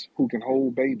with us who can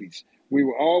hold babies. We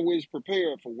were always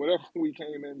prepared for whatever we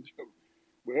came into,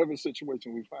 whatever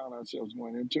situation we found ourselves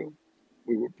going into,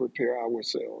 we would prepare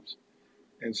ourselves.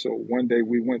 And so one day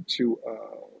we went to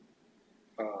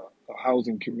a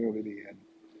housing community and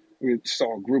we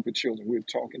saw a group of children. We were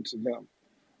talking to them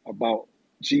about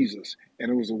Jesus.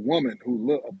 And it was a woman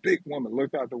a big woman,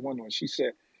 looked out the window and she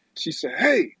said,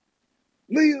 "Hey,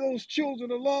 leave those children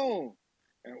alone."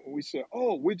 And we said,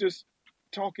 "Oh, we're just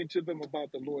talking to them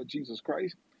about the Lord Jesus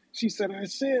Christ." She said, "I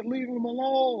said, leave them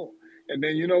alone." And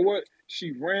then you know what?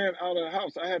 She ran out of the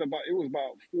house. It was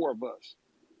about 4 of us.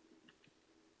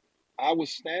 I was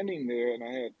standing there and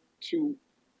I had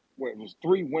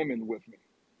 3 women with me.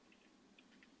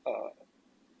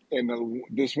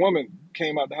 This woman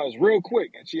came out the house real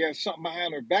quick and she had something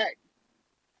behind her back.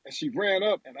 And she ran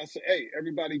up and I said, "Hey,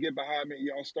 everybody get behind me.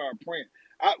 Y'all start praying."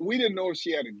 We didn't know if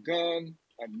she had a gun,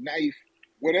 a knife,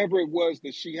 whatever it was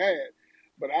that she had.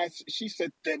 But she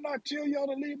said, "Didn't I tell y'all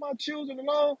to leave my children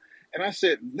alone?" And I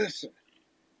said, "Listen,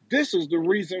 this is the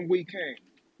reason we came.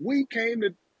 We came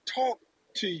to talk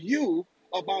to you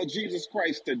about Jesus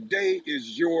Christ. Today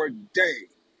is your day.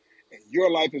 And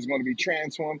your life is going to be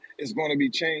transformed. It's going to be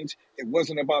changed. It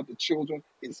wasn't about the children.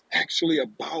 It's actually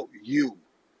about you."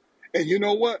 And you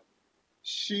know what?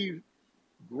 She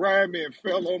grabbed me and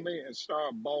fell on me and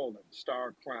started bawling,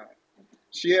 started crying.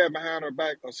 She had behind her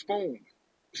back a spoon.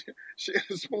 She had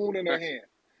a spoon in her hand.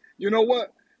 You know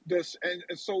what?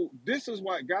 So this is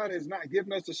why God has not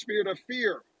given us the spirit of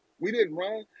fear. We didn't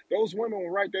run. Those women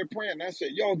were right there praying. And I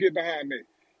said, "Y'all get behind me.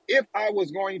 If I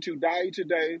was going to die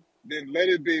today, then let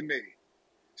it be me.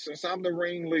 Since I'm the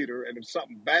ringleader and if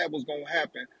something bad was going to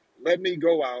happen, let me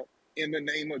go out in the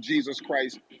name of Jesus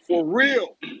Christ for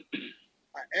real."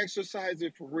 I exercised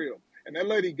it for real. And that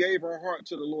lady gave her heart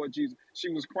to the Lord Jesus. She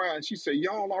was crying. She said,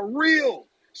 "Y'all are real."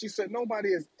 She said,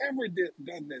 "Nobody has ever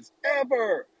done this,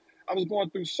 ever." I was going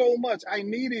through so much. I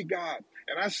needed God,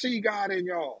 and I see God in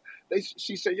y'all.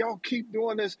 She said, y'all keep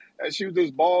doing this. And she was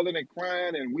just bawling and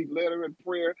crying, and we led her in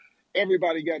prayer.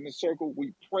 Everybody got in a circle.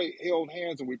 We prayed, held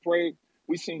hands, and we prayed.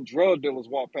 We seen drug dealers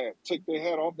walk past, take their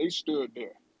hat off. They stood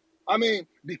there. I mean,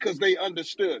 because they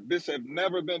understood this had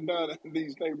never been done in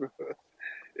these neighborhoods.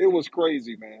 It was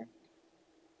crazy, man.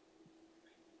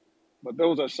 But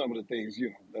those are some of the things,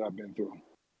 that I've been through.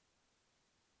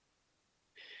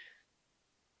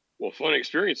 Well, fun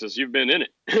experiences. You've been in it.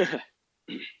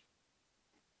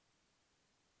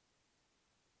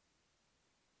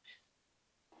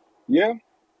 Yeah.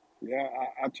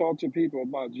 I talk to people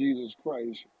about Jesus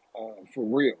Christ for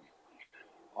real,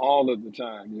 all of the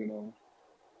time.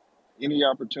 Any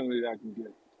opportunity I can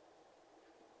get.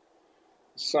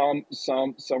 Some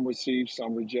receive,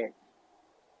 some reject.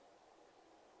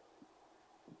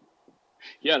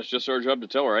 Yeah, it's just our job to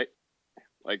tell, right?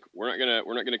 Like we're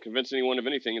not gonna convince anyone of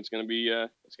anything. It's gonna be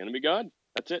God.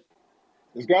 That's it.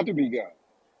 It's got to be God.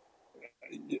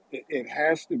 It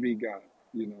has to be God.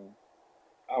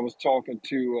 I was talking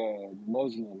to a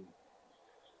Muslim,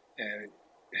 and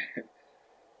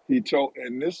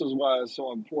and this is why it's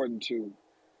so important to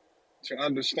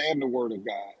understand the Word of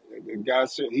God. And God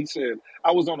said, He said,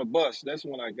 I was on a bus. That's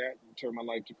when I turned my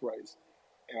life to Christ.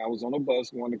 And I was on a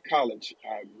bus going to college.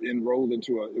 I enrolled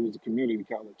into it was a community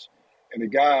college. And the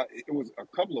guy, it was a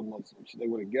couple of Muslims. They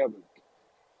were together.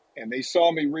 And they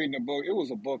saw me reading a book. It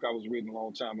was a book I was reading a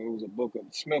long time. It was a book of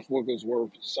Smith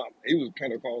Wigglesworth or something. He was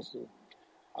Pentecostal.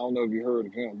 I don't know if you heard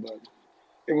of him, but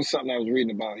it was something I was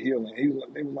reading about healing.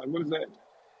 They was like, what is that?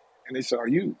 And they said, are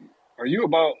you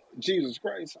about Jesus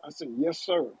Christ? I said, yes,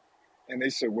 sir. And they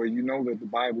said, well, you know that the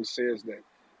Bible says that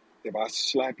if I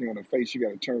slap you on the face, you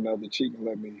got to turn the other cheek and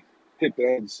let me hit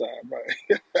the other side,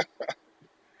 right?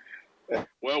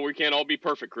 Well, we can't all be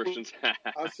perfect Christians.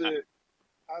 I said,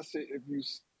 if you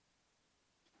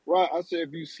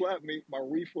slap me, my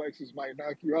reflexes might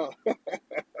knock you out.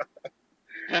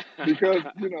 Because,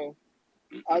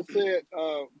 I said,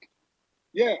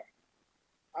 yeah.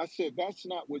 I said, that's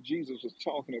not what Jesus was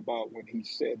talking about when he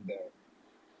said that.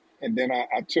 And then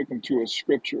I took him to a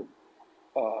scripture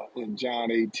in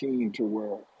John 18 to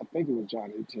where, I think it was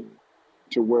John 18,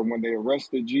 to where when they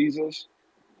arrested Jesus,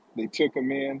 they took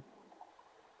him in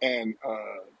and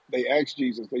they asked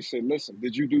Jesus, they said, listen,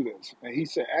 did you do this? And he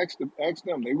said, ask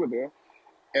them, they were there.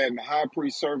 And the high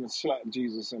priest servant slapped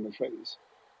Jesus in the face.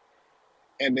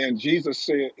 And then Jesus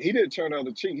said, he didn't turn the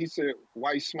other cheek. He said,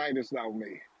 why smitest thou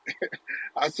me?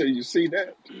 I said, you see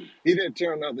that? He didn't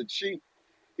turn the other cheek.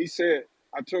 He said,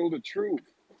 I told the truth.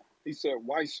 He said,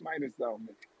 why smitest thou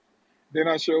me? Then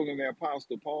I showed him the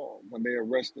Apostle Paul when they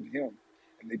arrested him.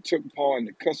 And they took Paul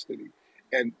into custody.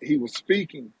 And he was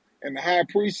speaking. And the high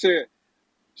priest said,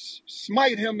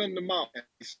 smite him in the mouth. And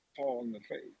he slapped Paul in the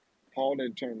face. Paul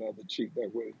didn't turn the other cheek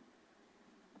that way.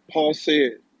 Paul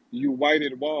said, you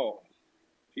whited wall.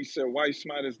 He said, why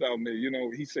smitest thou me?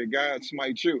 He said, God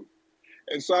smite you.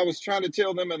 And so I was trying to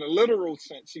tell them in a literal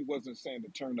sense, he wasn't saying to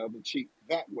turn the other cheek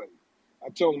that way. I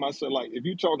told him, I said, like, if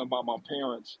you're talking about my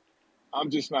parents, I'm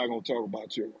just not going to talk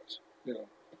about yours.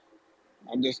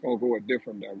 I'm just going to go a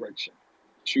different direction.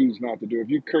 Choose not to do. If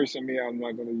you're cursing me, I'm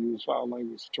not going to use foul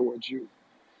language towards you.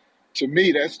 To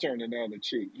me, that's turning the other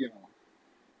cheek.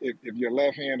 If your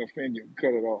left hand offend you,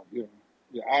 cut it off. Your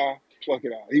eye, pluck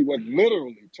it out. He wasn't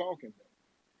literally talking.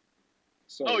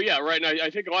 So, oh yeah, right. And I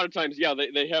think a lot of times, yeah,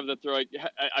 they have that. They're like,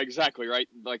 exactly right.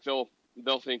 Like they'll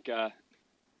think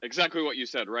exactly what you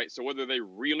said, right? So whether they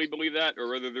really believe that or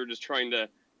whether they're just trying to,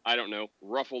 I don't know,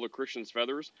 ruffle the Christian's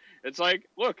feathers, it's like,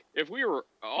 look, if we were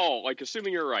all like,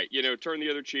 assuming you're right, turn the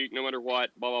other cheek, no matter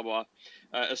what, blah blah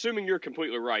blah. Assuming you're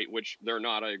completely right, which they're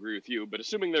not, I agree with you, but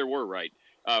assuming they were right,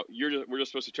 we're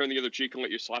just supposed to turn the other cheek and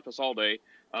let you slap us all day.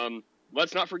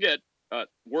 Let's not forget,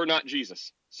 we're not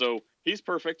Jesus, so he's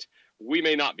perfect. We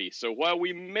may not be. So while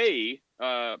we may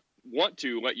want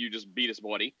to let you just beat us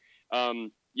bloody,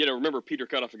 remember Peter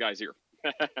cut off a guy's ear.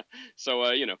 So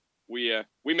we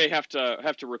may have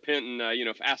to repent and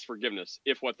ask forgiveness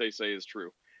if what they say is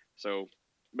true. So,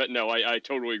 but no, I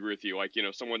totally agree with you. Like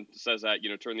someone says that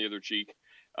turn the other cheek.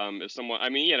 If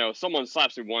someone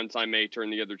slaps me once, I may turn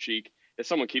the other cheek. If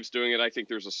someone keeps doing it, I think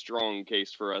there's a strong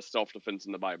case for self-defense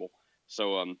in the Bible.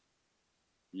 So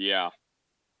yeah.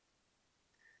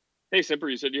 Hey, Semper,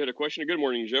 you said you had a question. Good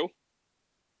morning, Joe.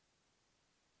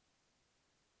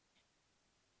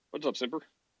 What's up, Semper?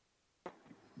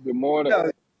 Good morning.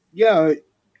 Yeah.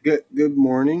 Good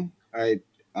morning. I'm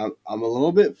a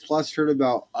little bit flustered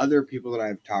about other people that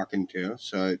I'm talking to,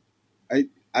 so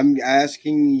I'm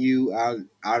asking you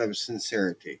out of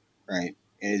sincerity, right?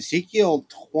 in Ezekiel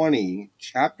 20,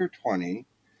 chapter 20,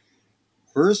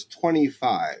 verse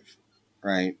 25,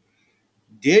 right?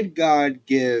 Did God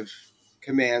give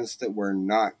commands that were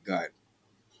not good?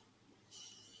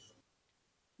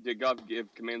 Did God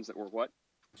give commands that were what?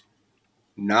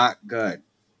 Not good.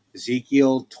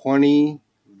 Ezekiel 20,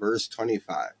 verse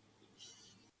 25.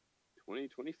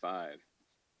 2025.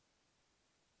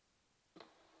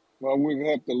 Well, we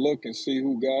have to look and see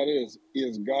who God is.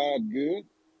 Is God good?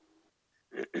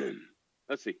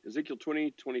 Let's see. Ezekiel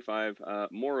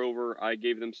 20:25. Moreover, I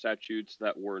gave them statutes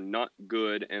that were not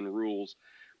good and rules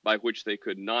by which they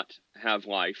could not have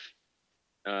life.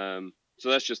 So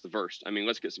that's just the verse. I mean,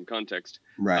 let's get some context.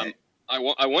 Right. I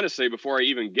want to say before I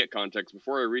even get context,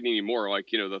 before I read any more, like,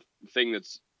 the thing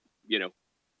that's,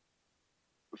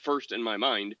 first in my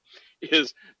mind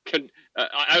is,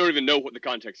 I don't even know what the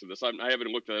context of this. I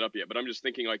haven't looked that up yet, but I'm just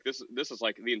thinking like this is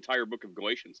like the entire book of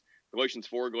Galatians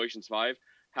 4, Galatians 5.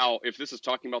 How, if this is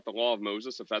talking about the law of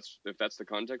Moses, if that's the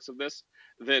context of this,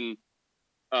 then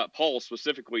Paul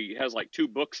specifically has like 2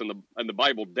 books in the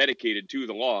Bible dedicated to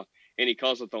the law, and he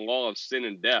calls it the law of sin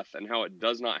and death, and how it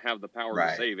does not have the power to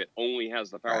Right. save; it only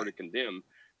has the power to condemn,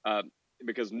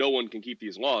 because no one can keep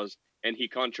these laws. And he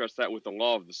contrasts that with the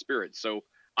law of the Spirit. So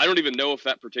I don't even know if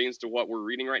that pertains to what we're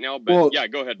reading right now. But yeah,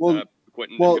 go ahead, Quinton,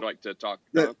 if you'd like to talk.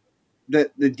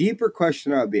 The deeper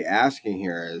question I would be asking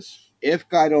here is, if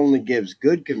God only gives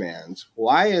good commands,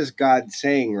 why is God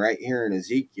saying right here in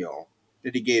Ezekiel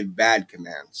that he gave bad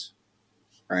commands?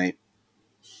 Right?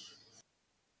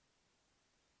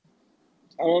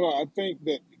 I don't know. I think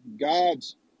that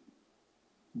God's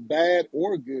bad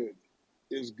or good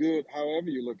is good however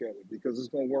you look at it, because it's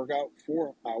going to work out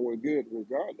for our good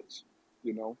regardless,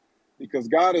 because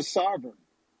God is sovereign.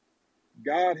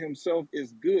 God himself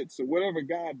is good. So whatever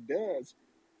God does,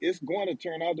 it's going to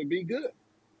turn out to be good.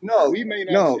 No, we may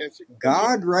not.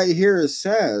 God right here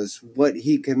says what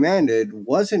he commanded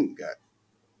wasn't good.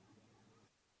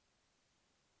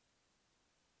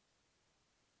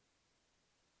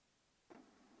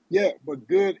 Yeah, but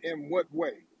good in what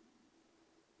way?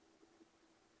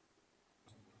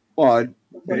 Well,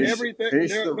 But finish there, the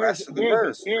there's rest of the there's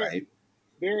verse, there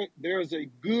right? there's a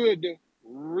good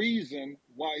reason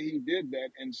why he did that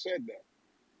and said that.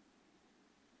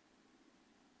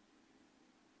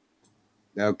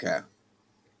 Okay.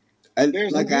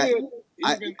 There's good.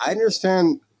 I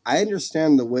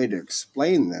understand the way to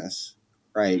explain this,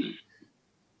 right?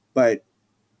 But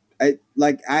I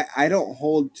don't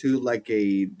hold to like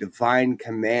a divine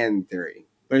command theory.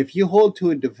 But if you hold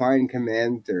to a divine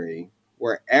command theory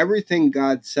where everything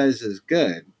God says is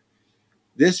good,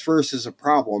 this verse is a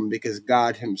problem because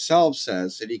God himself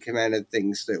says that he commanded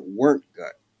things that weren't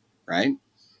good, right?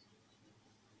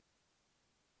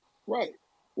 Right.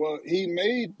 Well, he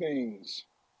made things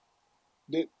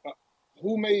that.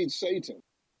 Who made Satan?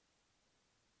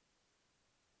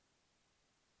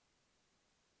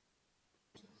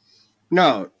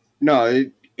 No.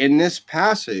 In this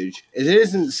passage, it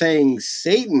isn't saying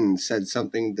Satan said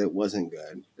something that wasn't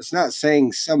good. It's not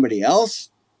saying somebody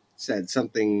else said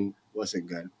something wasn't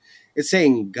good. It's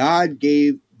saying God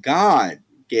gave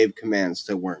commands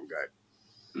that weren't good.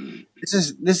 This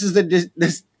is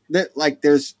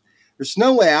there's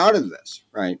no way out of this,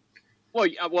 right? Well,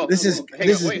 This is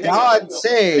hang God on.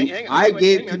 saying I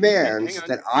gave commands hang on,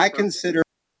 that I consider.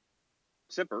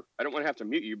 Sipper, I don't want to have to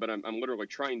mute you, but I'm literally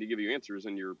trying to give you answers,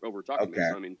 and you're over talking me.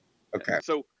 So I mean, Okay.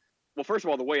 So, well, first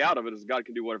of all, the way out of it is God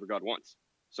can do whatever God wants.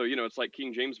 So it's like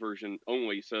King James Version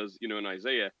only says, in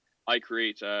Isaiah, I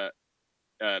create.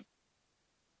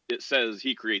 It says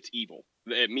He creates evil.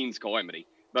 It means calamity.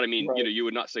 But I mean, Right. you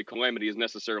would not say calamity is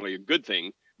necessarily a good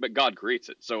thing, but God creates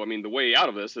it. So I mean, the way out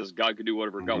of this is God can do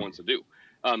whatever God wants to do.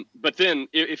 But then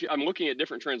if I'm looking at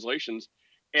different translations,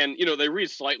 and they read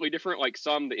slightly different. Like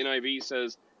some, the NIV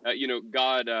says,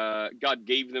 God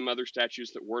gave them other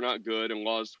statutes that were not good and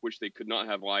laws which they could not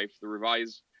have life. The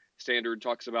Revised Standard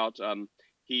talks about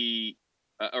he.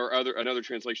 Or another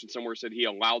translation somewhere said he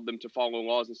allowed them to follow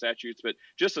laws and statutes. But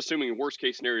just assuming worst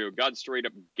case scenario, God straight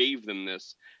up gave them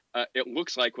this. It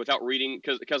looks like, without reading,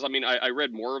 because I mean, I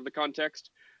read more of the context,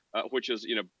 which is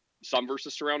some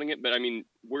verses surrounding it. But I mean,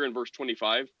 we're in verse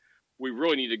 25. We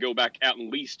really need to go back at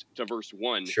least to verse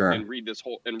 1 and read this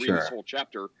whole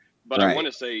chapter. But I want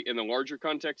to say, in the larger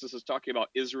context, this is talking about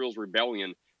Israel's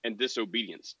rebellion and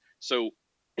disobedience. So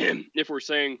if we're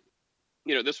saying,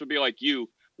 this would be like you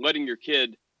letting your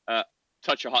kid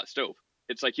touch a hot stove.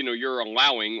 It's like, you're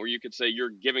allowing, or you could say you're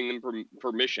giving them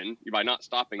permission by not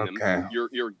stopping them. Okay.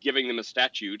 You're giving them a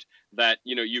statute that,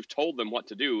 you've told them what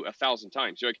to do 1,000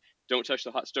 times. You're like, don't touch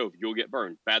the hot stove. You'll get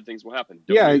burned. Bad things will happen.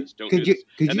 Don't do this. Don't do this.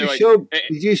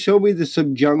 Could you show me the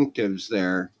subjunctives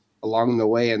there along the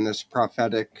way in this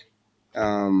prophetic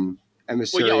emissarial?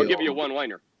 Well, yeah, I'll give you a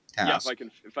one-liner. Task. Yeah,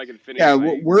 if I can finish. Yeah,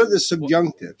 where are the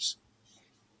subjunctives?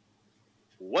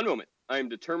 One moment. I am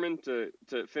determined to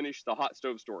finish the hot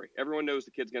stove story. Everyone knows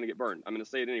the kid's going to get burned. I'm going to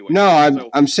say it anyway. No,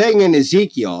 I'm saying in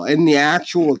Ezekiel, in the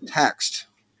actual text,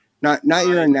 not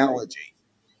your analogy.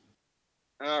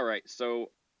 All right, so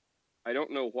I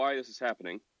don't know why this is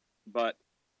happening, but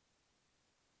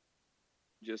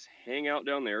just hang out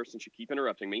down there since you keep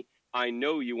interrupting me. I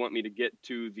know you want me to get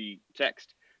to the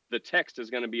text. The text is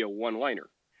going to be a one-liner.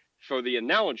 For the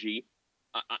analogy,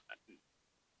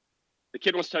 the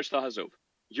kid wants to touch the Hazov.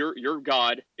 You're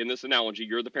God in this analogy.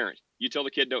 You're the parent. You tell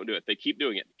the kid don't do it. They keep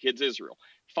doing it. The kid's Israel.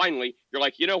 Finally, you're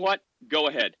like, you know what? Go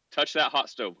ahead. Touch that hot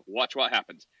stove. Watch what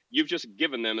happens. You've just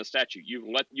given them a statute.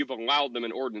 You've allowed them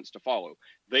an ordinance to follow.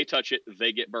 They touch it.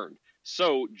 They get burned.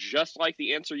 So just like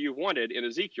the answer you wanted in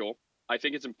Ezekiel, I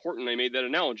think it's important I made that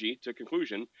analogy to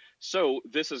conclusion. So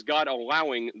this is God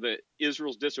allowing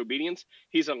Israel's disobedience.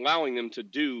 He's allowing them to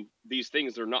do these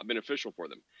things that are not beneficial for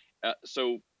them.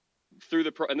 So through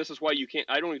and this is why you can't.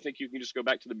 I don't even think you can just go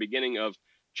back to the beginning of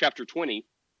chapter 20.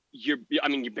 You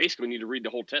basically need to read the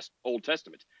whole Old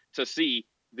Testament to see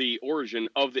the origin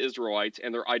of the Israelites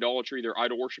and their idolatry, their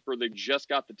idol worshiper. They just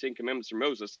got the 10 Commandments from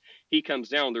Moses. He comes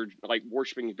down, they're like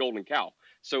worshiping a golden cow.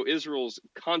 So Israel's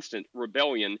constant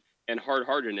rebellion and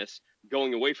hard-heartedness,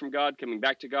 going away from God, coming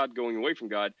back to God, going away from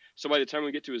God. So by the time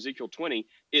we get to Ezekiel 20,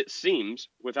 it seems,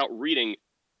 without reading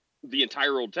the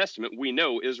entire Old Testament, we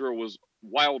know Israel was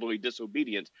wildly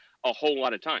disobedient a whole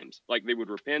lot of times. Like they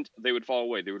would repent, they would fall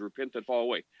away. They would repent, they'd fall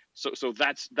away. So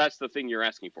that's the thing you're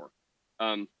asking for.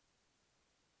 Hang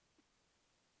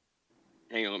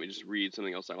on, let me just read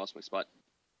something else. I lost my spot.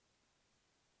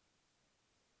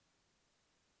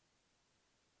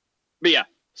 But yeah,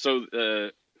 so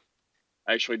I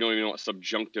actually don't even know what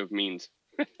subjunctive means.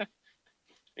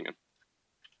 Hang on.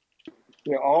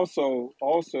 Yeah. Also,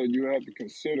 you have to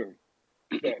consider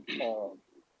that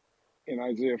in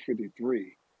Isaiah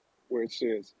 53, where it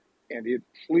says, "And it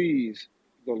pleased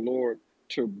the Lord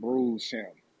to bruise him."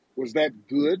 Was that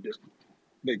good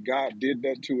that God did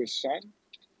that to His Son?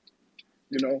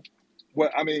 Well,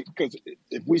 I mean, because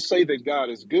if we say that God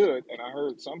is good, and I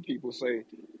heard some people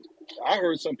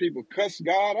cuss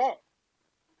God out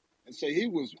and say He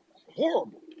was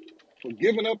horrible for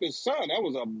giving up His Son. That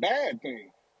was a bad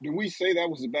thing. Do we say that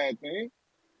was a bad thing?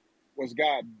 Was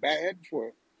God bad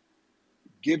for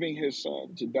giving His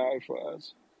Son to die for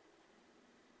us?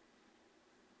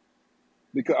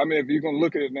 Because, I mean, if you're going to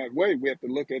look at it in that way, we have to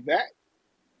look at that.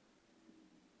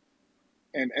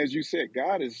 And as you said,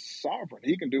 God is sovereign.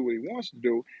 He can do what He wants to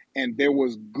do. And there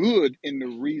was good in the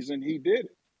reason He did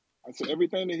it. I said,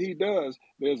 everything that He does,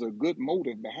 there's a good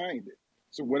motive behind it.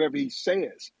 So whatever He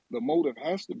says, the motive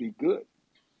has to be good.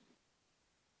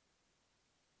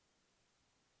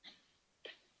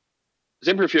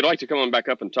 Zimper, if you'd like to come on back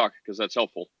up and talk, because that's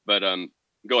helpful, but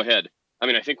go ahead. I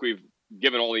mean, I think we've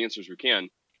given all the answers we can,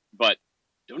 but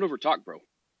don't overtalk, bro.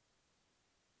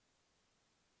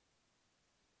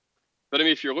 But I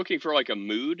mean, if you're looking for like a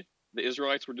mood, the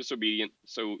Israelites were disobedient,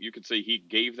 so you could say He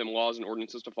gave them laws and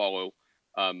ordinances to follow,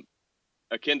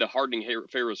 akin to hardening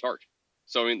Pharaoh's heart.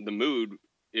 So I mean, the mood,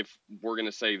 if we're going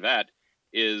to say that,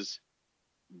 is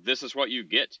this is what you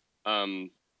get.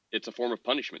 It's a form of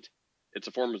punishment. It's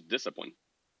a form of discipline.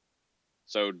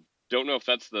 So don't know if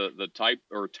that's the type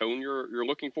or tone you're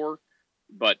looking for,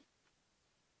 but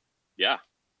yeah,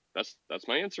 that's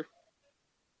my answer.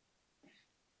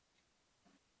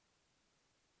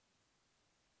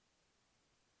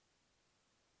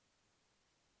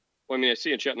 Well, I mean, I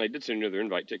see in chat, and I did send another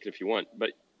invite ticket if you want,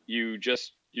 but you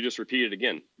just repeated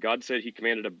again. God said He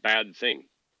commanded a bad thing.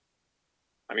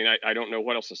 I mean, I don't know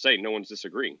what else to say. No one's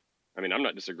disagreeing. I mean, I'm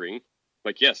not disagreeing.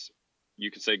 Like, yes,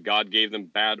 you could say God gave them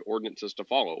bad ordinances to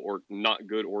follow or not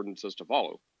good ordinances to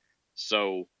follow.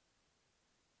 So.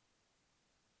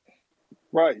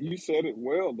 Right. You said it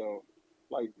well, though.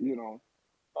 Like, it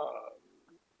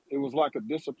was like a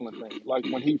discipline thing. Like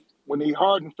when he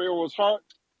hardened Pharaoh's heart,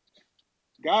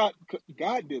 God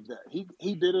did that.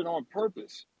 He did it on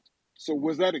purpose. So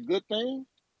was that a good thing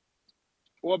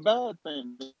or a bad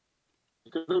thing?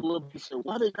 Because they will say,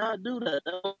 why did God do that?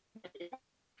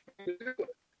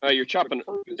 You're chopping,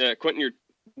 Quinton.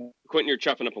 You're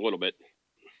chopping up a little bit.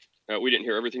 We didn't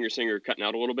hear everything you're saying. You're cutting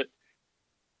out a little bit.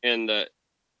 And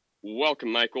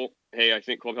welcome, Michael. Hey, I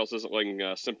think Clubhouse isn't letting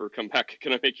Simper come back.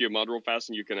 Can I make you a mod real fast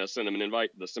and you can send him an invite,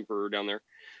 the Simper down there?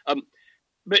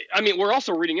 But I mean, we're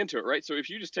also reading into it, right? So if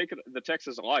you just take the text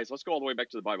as it lies, let's go all the way back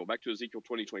to the Bible, back to Ezekiel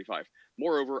 20:25.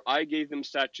 Moreover, I gave them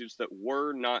statutes that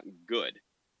were not good.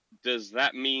 Does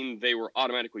that mean they were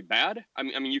automatically bad? I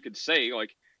mean, you could say,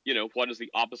 like, what is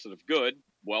the opposite of good?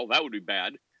 Well, that would be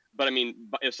bad. But I mean,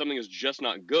 if something is just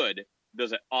not good,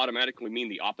 does it automatically mean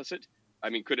the opposite? I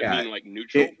mean, could it mean like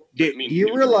neutral? Do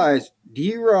you realize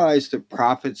the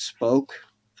prophets spoke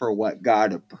for what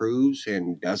God approves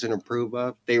and doesn't approve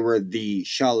of? They were the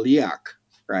shaliach,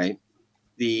 right?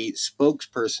 The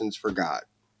spokespersons for God,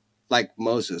 like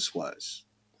Moses was.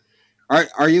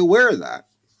 Are you aware of that?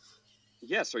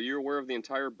 Yes. Are you aware of the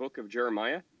entire book of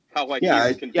Jeremiah? How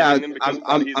he's condemning them because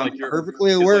I'm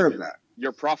perfectly aware of that.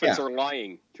 Your prophets are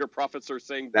lying. Your prophets are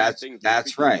saying bad things.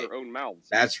 That's right. With their own mouths.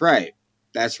 That's right.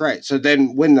 That's right. So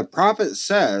then when the prophet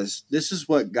says, this is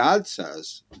what God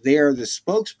says, they are the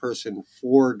spokesperson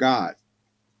for God.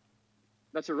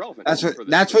 That's irrelevant.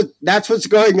 That's what's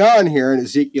going on here in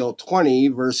Ezekiel 20,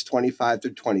 verse 25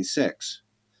 through 26.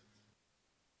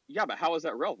 Yeah, but how is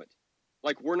that relevant?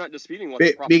 Like, we're not disputing what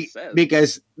the prophet says.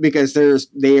 Because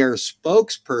they are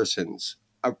spokespersons,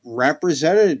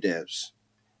 representatives,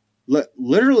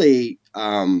 literally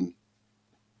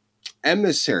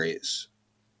emissaries.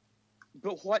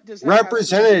 But what does that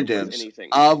representatives have to do with anything?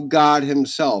 Of God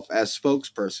himself as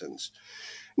spokespersons?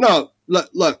 No,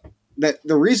 look.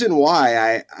 The reason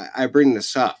why I bring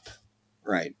this up,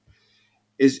 right,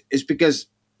 is because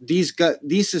these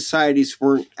societies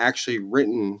weren't actually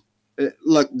written.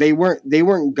 Look, they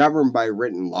weren't governed by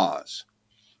written laws,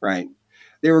 right?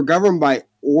 They were governed by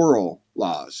oral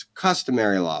laws,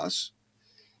 customary laws.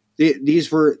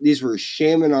 These were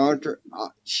shaman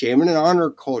and honor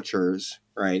cultures,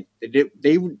 right? They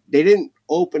didn't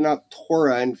open up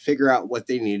Torah and figure out what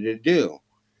they needed to do,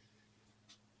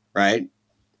 right?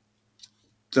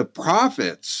 The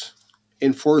prophets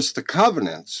enforced the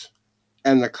covenants,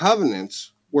 and the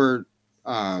covenants were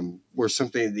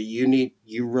something that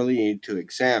you really need to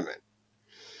examine.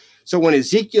 So when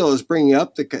Ezekiel is bringing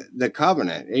up the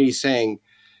covenant, and he's saying,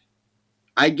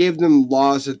 I gave them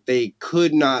laws that they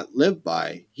could not live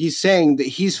by, he's saying that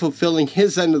he's fulfilling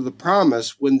his end of the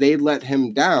promise when they let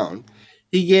him down.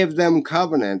 He gave them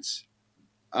covenants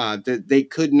that they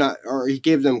could not, or he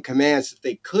gave them commands that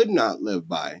they could not live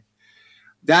by.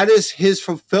 That is his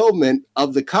fulfillment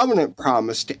of the covenant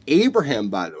promise to Abraham,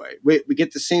 by the way. We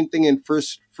get the same thing in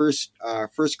First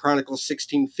Chronicles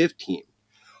 16:15.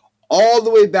 All the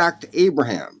way back to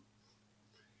Abraham.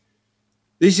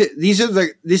 This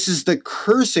is the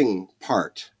cursing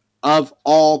part of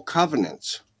all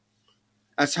covenants.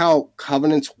 That's how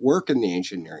covenants work in the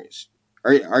ancient Near East.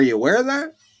 Are you aware of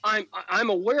that? I'm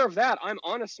aware of that. I'm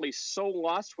honestly so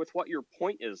lost with what your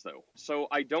point is, though. So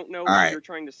I don't know what you're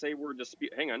trying to say. We're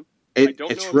disputing. Hang on. I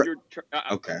don't know if you're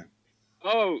okay.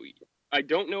 Oh, I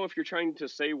don't know if you're trying to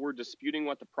say we're disputing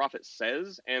what the prophet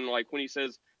says, and like when he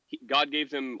says God gave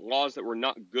them laws that were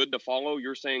not good to follow,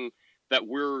 you're saying that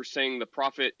we're saying the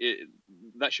prophet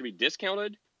that should be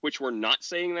discounted, which we're not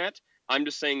saying that. I'm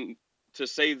just saying to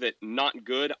say that not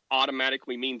good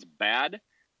automatically means bad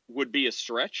would be a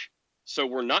stretch. So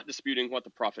we're not disputing what the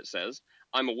prophet says.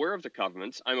 I'm aware of the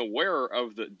covenants. I'm aware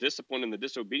of the discipline and the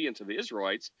disobedience of the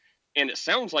Israelites. And it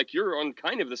sounds like you're on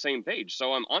kind of the same page.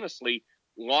 So I'm honestly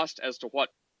lost as to what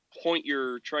point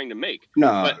you're trying to make.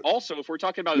 No. But also, if we're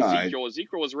talking about Ezekiel,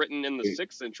 Ezekiel was written in the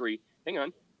 6th century. Hang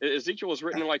on. Ezekiel was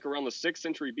written like around the 6th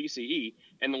century BCE.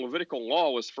 And the Levitical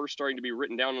law was first starting to be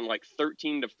written down in like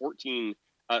 13 to 14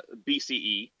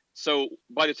 BCE. So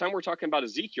by the time we're talking about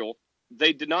Ezekiel,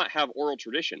 they did not have oral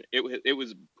tradition. It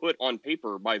was put on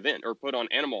paper by then, or put on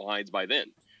animal hides by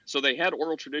then. So they had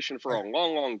oral tradition for a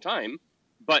long, long time.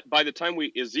 But by the time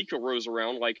Ezekiel rose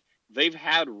around, like they've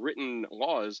had written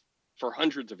laws for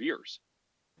hundreds of years.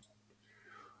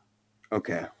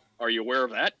 Okay. Are you aware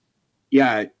of that?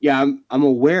 Yeah. I'm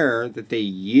aware that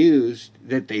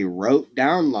they wrote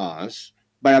down laws,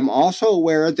 but I'm also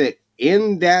aware that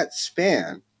in that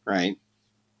span, right,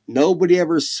 nobody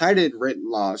ever cited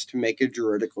written laws to make a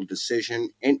juridical decision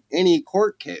in any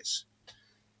court case.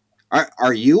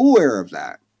 Are you aware of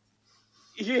that?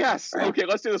 Yes. Okay,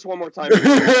 let's do this one more time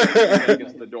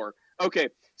against the door. Okay,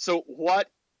 so what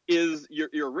is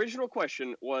your original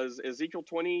question was Ezekiel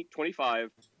 20:25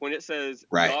 when it says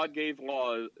God gave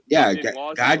laws. Yeah,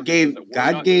 God gave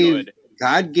not good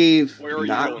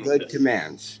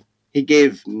commands. He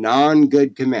gave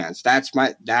non-good commands. That's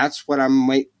what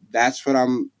I'm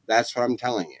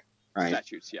telling you, right?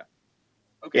 Statutes, yeah.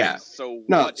 Okay. Yeah. So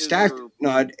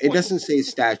it doesn't say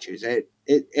statutes.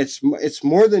 it's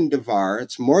more than Devar.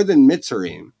 It's more than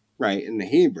Mitzarim, right, in the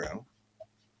Hebrew.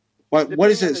 What Depending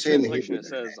does on it the say in the translation, Hebrew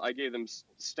it there? says, I gave them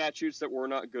statutes that were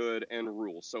not good and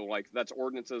rules. So, like, that's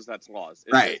ordinances, that's laws.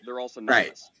 Right, They're all right.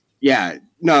 synonymous. Yeah,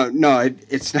 no,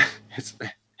 it's not.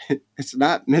 It's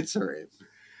not Mitzarim,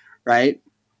 right?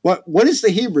 What is the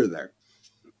Hebrew there?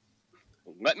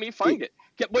 Let me find it.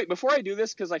 Wait, before I do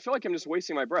this, because I feel like I'm just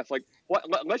wasting my breath. Like,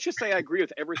 let's just say I agree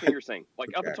with everything you're saying. Like,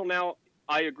 up Okay, until now,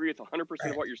 I agree with 100% right.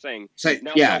 of what you're saying. So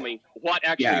Now yeah, tell me, what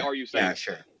actually are you saying?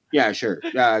 yeah, sure.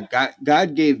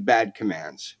 God gave bad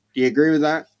commands. Do you agree with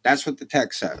that? That's what the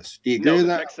text says. Do you agree No, with the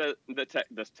that? text says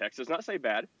the text does not say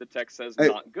bad. The text says Uh,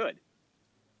 not good.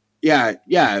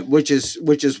 Yeah, which is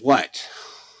what?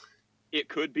 It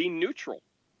could be neutral.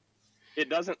 It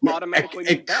doesn't No, automatically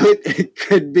mean bad. it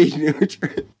could be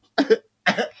neutral.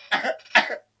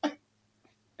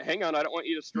 Hang on, I don't want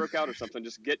you to stroke out or something.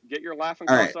 Just get your laughing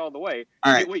All coughs right, out of the way.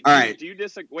 all right, Wait, all right. do you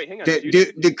disagree? Wait, hang on.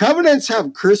 Do covenants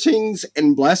have cursings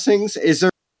and blessings? Is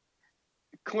there?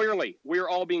 Clearly, we're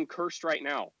all being cursed right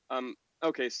now.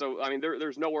 Okay, so I mean,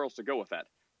 there's nowhere else to go with that.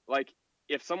 Like,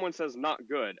 if someone says not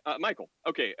good, Michael.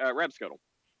 Okay, Rabscuttle,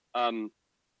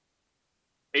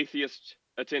 atheist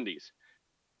attendees.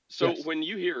 So Yes. when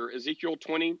you hear Ezekiel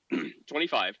 20,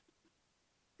 25,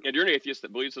 and you're an atheist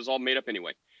that believes it's all made up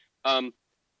anyway, and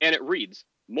it reads,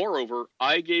 moreover,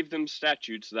 I gave them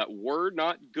statutes that were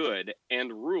not good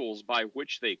and rules by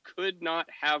which they could not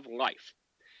have life.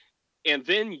 And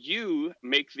then you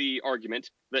make the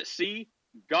argument that, see,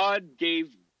 God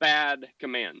gave bad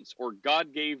commands or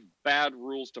God gave bad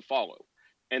rules to follow.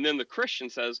 And then the Christian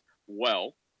says,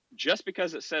 well, just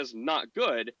because it says not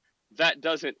good, that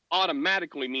doesn't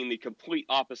automatically mean the complete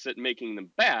opposite, making them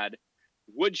bad.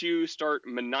 Would you start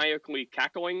maniacally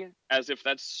cackling as if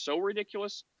that's so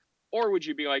ridiculous? Or would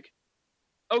you be like,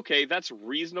 okay, that's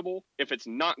reasonable. If it's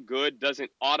not good,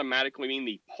 doesn't automatically mean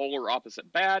the polar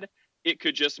opposite bad. It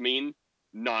could just mean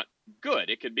not good.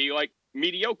 It could be like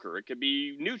mediocre. It could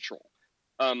be neutral.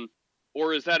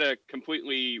 Or is that a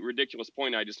completely ridiculous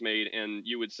point I just made? And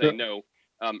you would say no,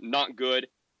 not good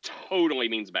totally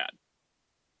means bad.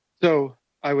 So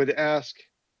I would ask,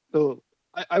 so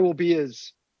I will be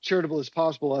as charitable as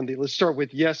possible on the, let's start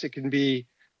with, yes, it can be,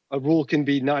 a rule can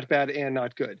be not bad and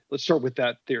not good. Let's start with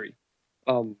that theory.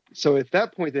 So at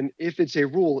that point, then, if it's a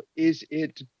rule, is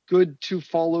it good to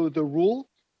follow the rule?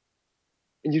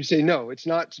 And you'd say, no, it's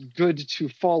not good to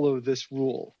follow this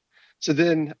rule. So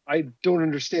then I don't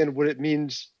understand what it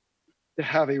means to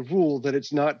have a rule that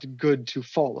it's not good to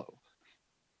follow.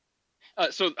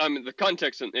 So the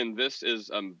context in this is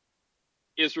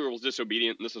Israel was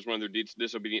disobedient, and this is one of their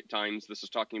disobedient times this is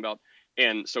talking about.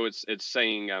 And so it's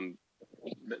saying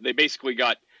they basically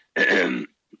got they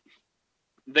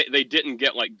didn't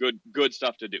get like good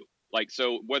stuff to do. Like,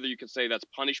 so whether you could say that's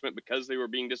punishment because they were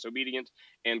being disobedient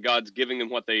and God's giving them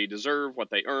what they deserve, what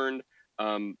they earned,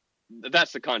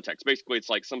 that's the context. Basically, it's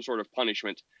like some sort of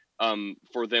punishment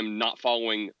for them not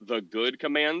following the good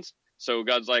commands. So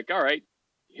God's like, all right,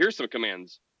 here's some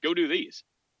commands. Go do these.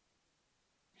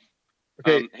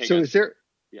 Okay, so on. is there...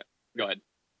 Yeah, go ahead.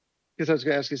 Because I was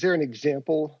going to ask, is there an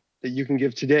example that you can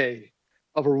give today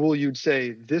of a rule you'd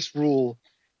say this rule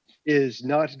is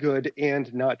not good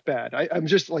and not bad? I'm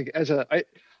just like, I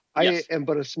am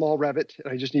but a small rabbit,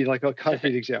 and I just need like a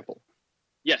concrete example.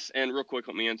 Yes, and real quick,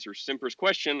 let me answer Simper's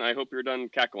question. I hope you're done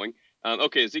cackling.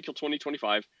 Okay, Ezekiel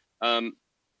 20:25.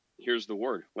 Here's the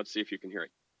word. Let's see if you can hear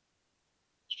it.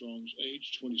 Strong's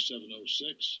H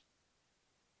 2706.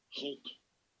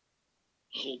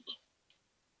 Hulk.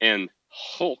 And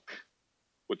Hulk,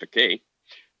 with the K,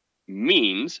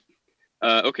 means,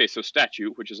 okay, so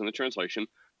statute, which is in the translation,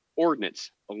 ordinance,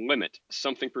 a limit,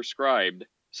 something prescribed,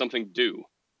 something due.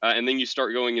 And then you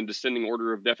start going in descending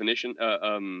order of definitions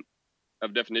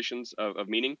of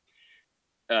meaning.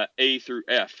 A through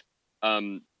F.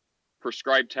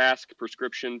 Prescribed task,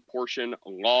 prescription, portion,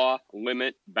 law,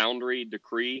 limit, boundary,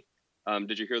 decree.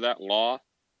 Did you hear that? Law,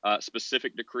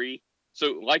 specific decree.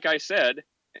 So like I said,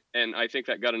 and I think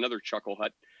that got another chuckle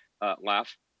hut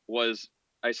laugh, was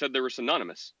I said they were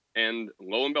synonymous. And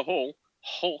lo and behold,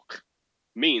 Hulk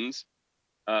means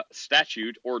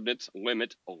statute, ordinance,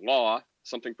 limit, law,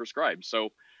 something prescribed. So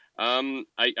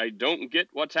I don't get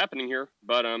what's happening here,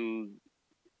 but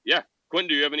yeah. Quinton,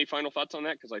 do you have any final thoughts on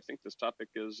that? Because I think this topic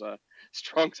is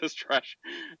strong as trash.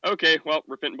 Okay, well,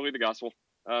 repent and believe the gospel.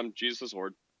 Jesus is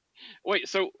Lord. Wait,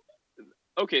 so,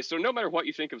 okay, so no matter what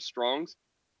you think of Strong's,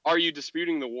 are you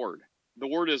disputing the word? The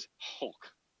word is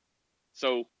Hulk.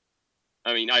 So,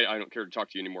 I mean, I don't care to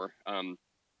talk to you anymore.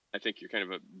 I think you're kind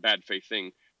of a bad faith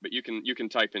thing, but you can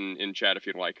type in chat if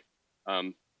you'd like.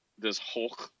 Does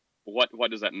Hulk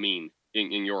what does that mean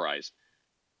in your eyes?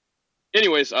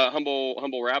 Anyways,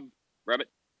 humble rabbit.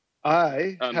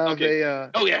 I have okay.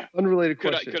 a Oh yeah. unrelated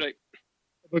Could question. I?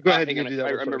 But go ahead Hang and on. do that I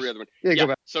one remember first. the other one. Yeah, go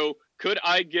back. So could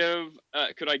I give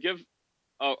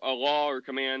a law or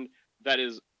command that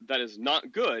is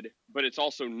not good, but it's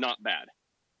also not bad?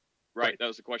 Right. That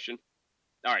was the question.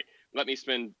 All right. Let me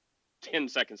spend 10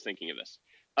 seconds thinking of this.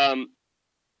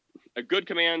 A good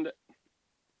command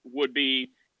would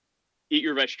be eat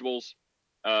your vegetables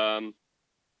for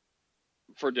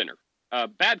dinner. A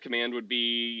bad command would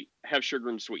be have sugar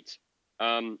and sweets.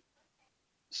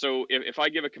 So if I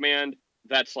give a command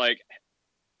that's like,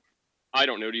 I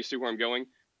don't know, do you see where I'm going?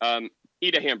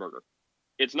 Eat a hamburger.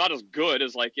 It's not as good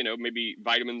as like, maybe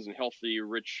vitamins and healthy,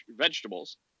 rich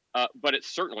vegetables, but it's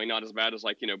certainly not as bad as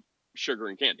like, sugar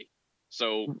and candy.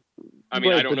 So, I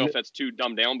mean, I don't know if that's too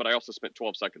dumbed down, but I also spent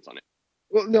 12 seconds on it.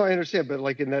 Well, no, I understand, but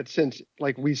like in that sense,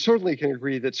 like we certainly can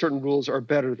agree that certain rules are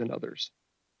better than others,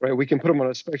 right? We can put them on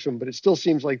a spectrum, but it still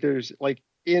seems like there's like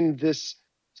in this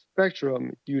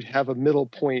spectrum, you'd have a middle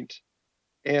point.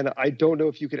 And I don't know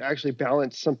if you could actually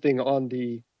balance something on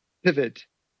the pivot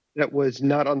that was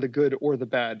not on the good or the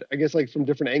bad. I guess like from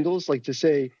different angles, like to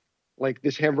say, like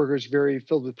this hamburger is very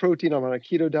filled with protein. I'm on a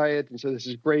keto diet, and so this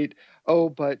is great. Oh,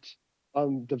 but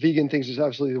the vegan things is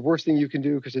absolutely the worst thing you can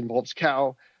do because it involves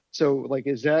cow. So like,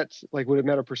 is that like, would it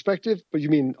matter perspective? But you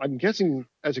mean, I'm guessing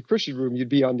as a Christian room, you'd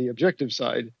be on the objective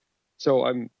side. So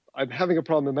I'm having a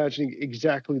problem imagining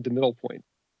exactly the middle point.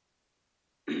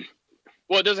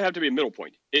 Well, it doesn't have to be a middle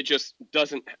point. It just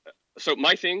doesn't. So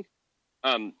my thing,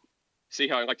 see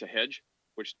how I like to hedge,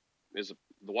 which is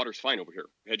the water's fine over here.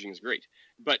 Hedging is great.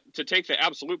 But to take the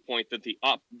absolute point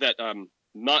that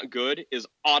not good is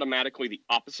automatically the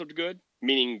opposite of good,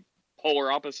 meaning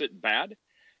polar opposite bad.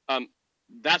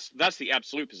 That's the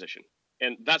absolute position,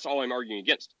 and that's all I'm arguing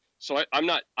against. So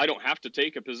I don't have to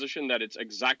take a position that it's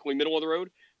exactly middle of the road.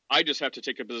 I just have to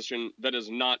take a position that is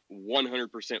not 100%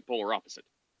 polar opposite,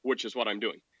 which is what I'm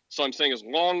doing. So I'm saying as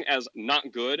long as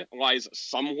not good lies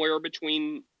somewhere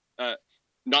between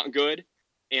not good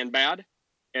and bad,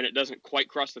 and it doesn't quite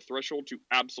cross the threshold to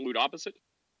absolute opposite,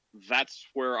 that's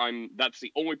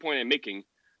the only point I'm making,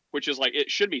 which is like,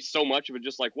 it should be so much of it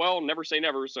just like, well, never say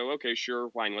never, so okay, sure,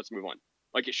 fine, let's move on.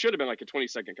 Like, it should have been like a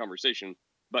 20-second conversation,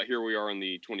 but here we are in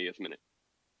the 20th minute.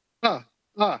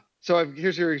 So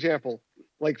here's your example.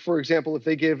 Like, for example, if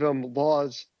they gave them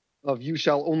laws of you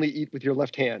shall only eat with your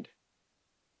left hand,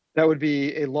 that would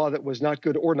be a law that was not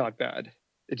good or not bad.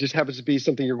 It just happens to be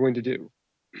something you're going to do.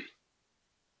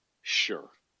 Sure.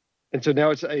 And so now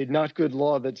it's a not good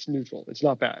law that's neutral. It's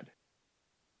not bad.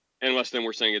 Unless then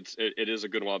we're saying it is a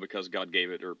good law because God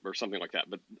gave it or something like that.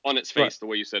 But on its face, the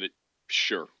way you said it,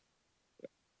 sure.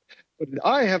 But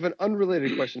I have an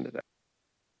unrelated question to that.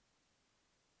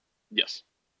 Yes.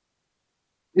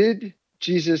 Did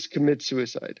Jesus commit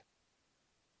suicide?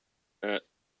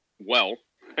 Well,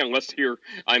 and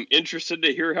I'm interested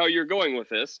to hear how you're going with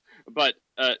this, but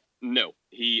no,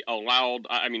 he allowed,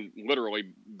 I mean,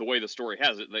 literally, the way the story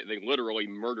has it, they literally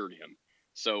murdered him.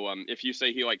 So if you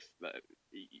say he like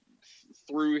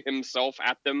threw himself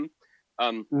at them,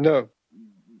 no.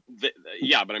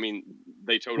 Yeah, but I mean,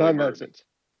 they totally not in that sense.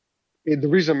 The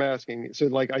reason I'm asking, so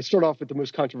like I start off with the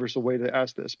most controversial way to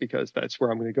ask this because that's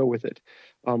where I'm going to go with it.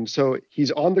 So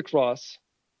he's on the cross,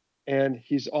 and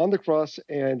he's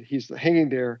hanging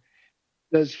there.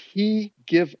 Does he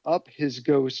give up his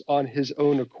ghost on his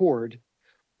own accord,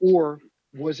 or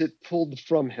was it pulled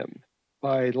from him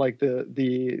by like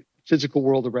the physical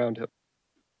world around him?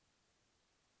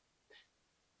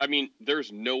 I mean,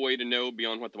 there's no way to know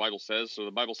beyond what the Bible says. So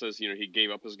the Bible says, he gave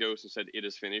up his ghost and said, "It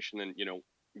is finished," and then,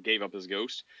 gave up his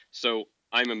ghost. So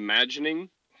I'm imagining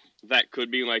that could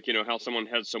be like, how someone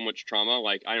had so much trauma,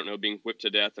 like, I don't know, being whipped to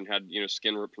death and had,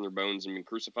 skin ripped from their bones and been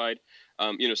crucified,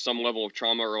 some level of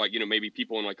trauma, or like, maybe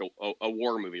people in like a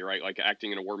war movie, right? Like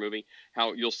acting in a war movie,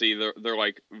 how you'll see they're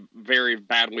like very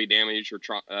badly damaged or,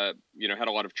 had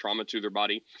a lot of trauma to their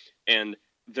body. And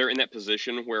they're in that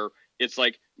position where it's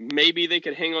like, maybe they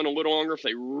could hang on a little longer if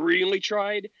they really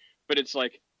tried, but it's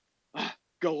like,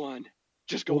 go on,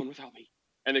 just go on without me.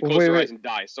 And they close their eyes and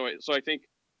die. So I think,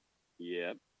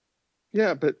 yeah.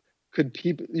 Yeah, but could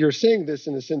people, you're saying this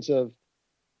in the sense of,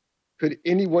 could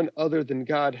anyone other than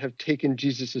God have taken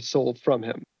Jesus' soul from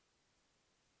him?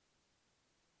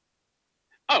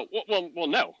 Oh, well,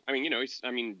 no. I mean,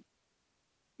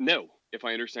 no, if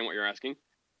I understand what you're asking.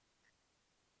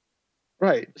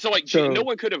 Right. So like, no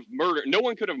one could have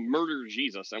murdered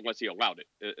Jesus unless he allowed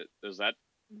it. Is that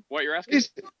what you're asking?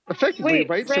 Effectively, Wait,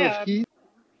 right? Reb, So if he...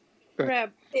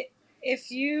 Reb,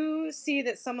 If you see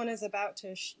that someone is about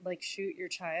to shoot your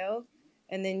child,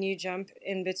 and then you jump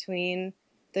in between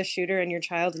the shooter and your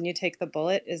child and you take the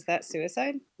bullet, is that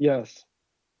suicide? Yes.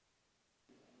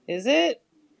 Is it?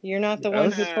 You're not the one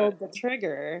Yes. who pulled the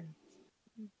trigger.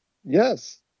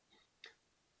 Yes.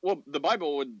 Well, the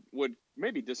Bible would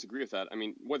maybe disagree with that. I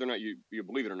mean, whether or not you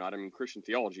believe it or not, I mean, Christian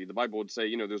theology, the Bible would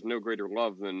say, there's no greater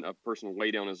love than a person will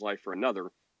lay down his life for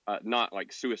another, not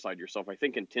like suicide yourself. I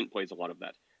think intent plays a lot of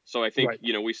that. So I think,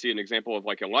 Right. we see an example of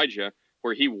like Elijah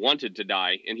where he wanted to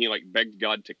die and he like begged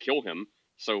God to kill him.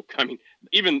 So, I mean,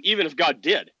 even if God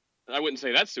did, I wouldn't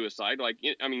say that's suicide. Like,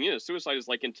 I mean, suicide is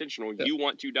like intentional. Yeah. You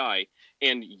want to die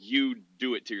and you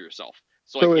do it to yourself.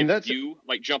 So So like in if that you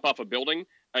like jump off a building,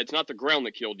 it's not the ground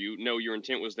that killed you. No, your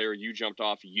intent was there. You jumped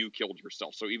off. You killed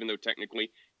yourself. So even though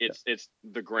technically it's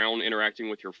the ground interacting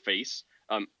with your face,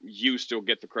 you still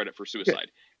get the credit for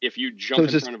suicide. If you jump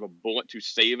in front of a bullet to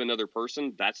save another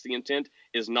person, that's the intent.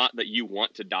 Is not that you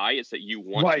want to die. It's that you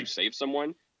want to save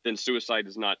someone. Then suicide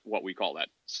is not what we call that.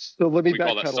 So let me we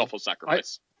call that backpedal. selfless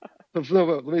sacrifice. No,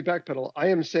 let me backpedal. I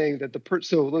am saying that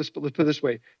so let's put it this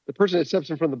way: the person that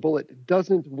steps in front of the bullet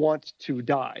doesn't want to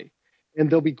die, and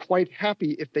they'll be quite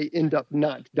happy if they end up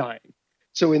not dying.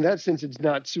 So in that sense, it's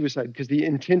not suicide because the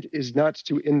intent is not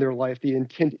to end their life. The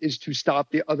intent is to stop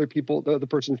the other people, the other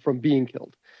person, from being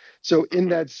killed. So in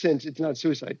that sense, it's not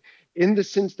suicide. In the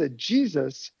sense that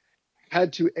Jesus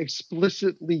had to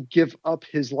explicitly give up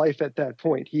his life at that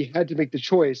point, he had to make the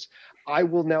choice: I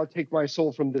will now take my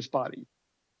soul from this body.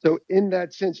 So in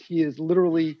that sense, he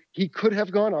could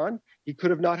have gone on. He could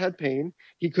have not had pain.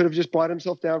 He could have just brought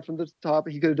himself down from the top.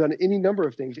 He could have done any number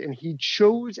of things. And he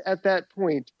chose at that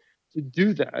point to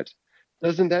do that.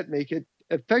 Doesn't that make it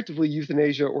effectively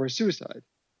euthanasia or a suicide?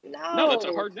 No, that's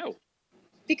a hard no.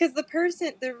 Because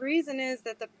the reason is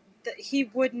that he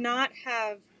would not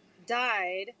have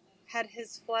died had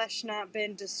his flesh not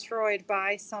been destroyed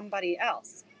by somebody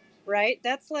else, right?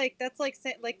 That's like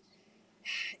saying, like,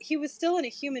 he was still in a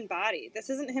human body. This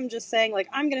isn't him just saying, like,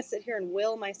 I'm going to sit here and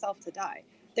will myself to die.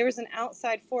 There was an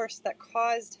outside force that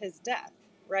caused his death,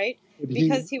 right?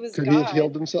 Because he was God. Could he have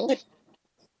healed himself?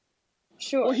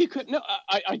 Sure. Well, he could. No,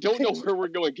 I don't know where we're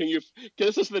going. Cause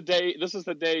this is the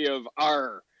day of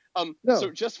our. No. So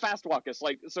just fast walk us.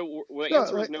 Like, so the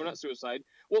answer is no, not suicide.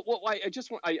 Well,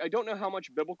 I don't know how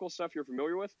much biblical stuff you're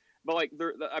familiar with, but like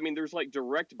there's like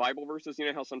direct Bible verses. You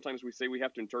know how sometimes we say we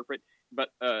have to interpret, but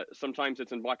sometimes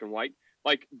it's in black and white.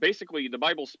 Like basically the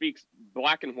Bible speaks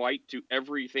black and white to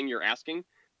everything you're asking.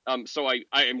 So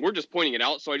and we're just pointing it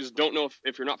out. So I just don't know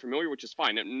if you're not familiar, which is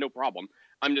fine, no problem.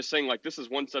 I'm just saying, like, this is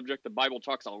one subject the Bible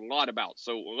talks a lot about.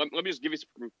 So let me just give you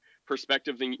some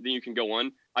perspective, then you can go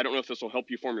on. I don't know if this will help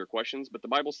you form your questions, but the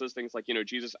Bible says things like,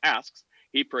 Jesus asks,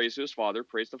 he prays to his Father,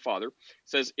 prays the Father,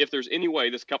 says, if there's any way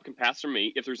this cup can pass from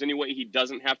me, if there's any way he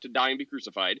doesn't have to die and be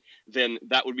crucified, then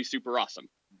that would be super awesome.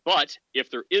 But if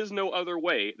there is no other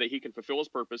way that he can fulfill his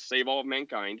purpose, save all of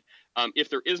mankind, if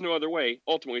there is no other way,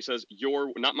 ultimately he says,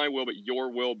 not my will, but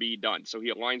your will be done. So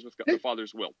he aligns with the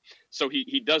Father's will. So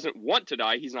he doesn't want to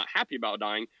die. He's not happy about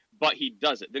dying, but he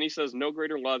does it. Then he says, no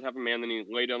greater love have a man than he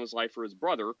lay down his life for his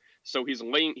brother. So he's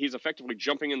effectively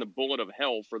jumping in the bullet of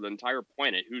hell for the entire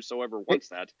planet, whosoever wants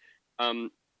that. Yeah,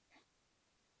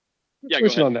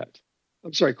 question go ahead. on that.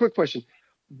 I'm sorry, quick question.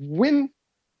 When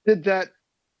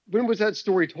was that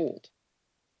story told?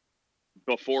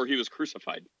 Before he was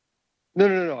crucified.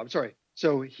 No. I'm sorry.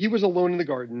 So he was alone in the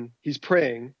garden. He's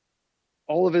praying.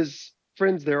 All of his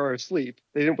friends there are asleep.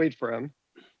 They didn't wait for him.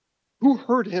 Who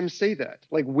heard him say that?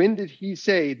 Like, when did he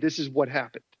say this is what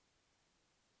happened?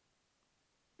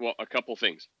 Well, a couple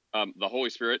things. The Holy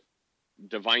Spirit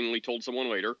divinely told someone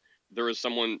later. There was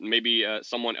someone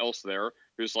else there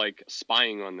who's like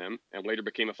spying on them and later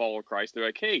became a follower of Christ. They're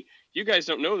like, hey, you guys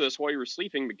don't know this while you were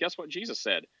sleeping, but guess what Jesus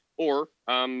said? Or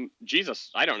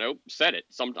Jesus, I don't know, said it.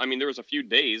 There was a few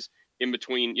days in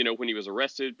between, when he was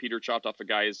arrested, Peter chopped off the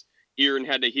guy's ear and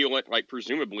had to heal it. Like,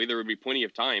 presumably there would be plenty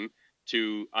of time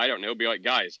to, I don't know, be like,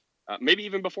 guys, maybe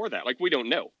even before that. Like, we don't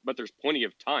know, but there's plenty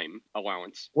of time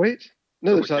allowance. Wait.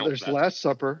 No, there's not. There's Last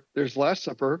Supper. There's Last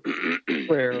Supper,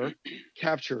 prayer,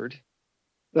 captured.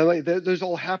 Those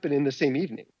all happen in the same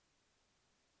evening.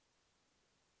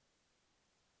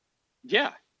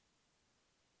 Yeah.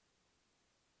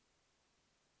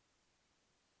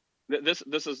 This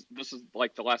is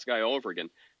like the last guy all over again.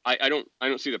 I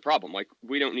don't see the problem. Like,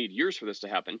 we don't need years for this to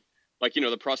happen. Like,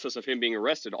 the process of him being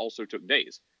arrested also took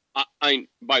days.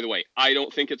 By the way, I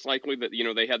don't think it's likely that,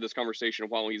 they had this conversation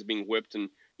while he's being whipped and,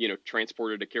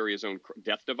 transported to carry his own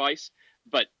death device.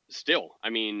 But still,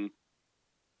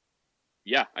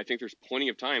 yeah, I think there's plenty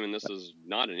of time and this is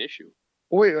not an issue.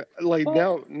 Wait, like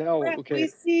Well, now, Brett, okay. we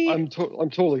see I'm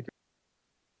totally.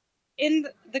 in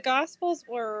the Gospels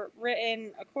were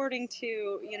written according to,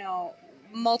 you know,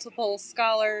 multiple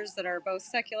scholars that are both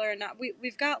secular and not.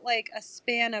 We've got like a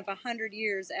span of 100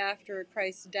 years after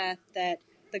Christ's death that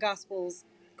the Gospels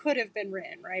could have been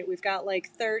written, right? We've got like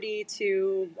 30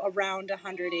 to around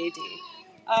 100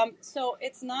 AD. So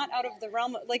it's not out of the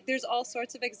realm. Like, there's all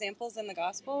sorts of examples in the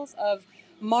Gospels of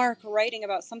Mark writing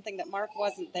about something that Mark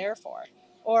wasn't there for,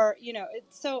 or you know.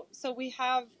 So we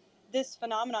have this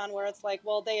phenomenon where it's like,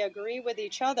 well, they agree with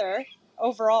each other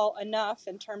overall enough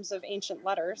in terms of ancient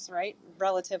letters, right?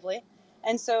 Relatively,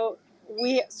 and so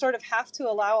we sort of have to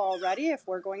allow already, if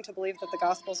we're going to believe that the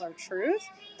Gospels are truth,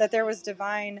 that there was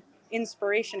divine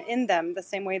inspiration in them, the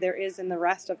same way there is in the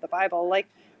rest of the Bible. Like,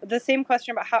 the same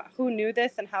question about who knew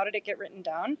this and how did it get written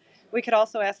down, we could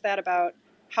also ask that about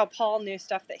how Paul knew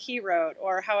stuff that he wrote,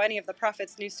 or how any of the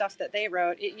prophets knew stuff that they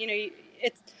wrote.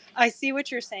 I see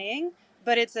what you're saying,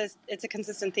 but it's a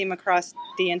consistent theme across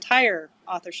the entire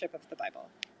authorship of the Bible.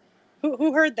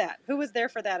 Who heard that? Who was there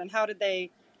for that? And how did they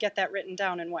get that written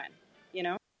down and when? You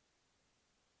know?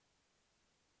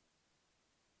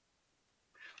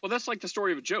 Well, that's like the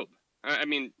story of Job. I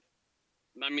mean,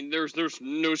 there's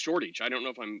no shortage. I don't know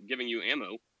if I'm giving you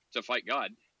ammo to fight God,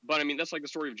 but I mean, that's like the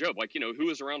story of Job. Like, you know, who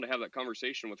was around to have that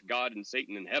conversation with God and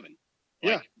Satan in heaven?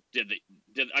 Like, Yeah.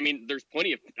 I mean, there's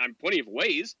plenty of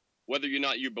ways, whether or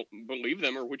not you believe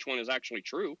them or which one is actually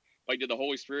true. Like, did the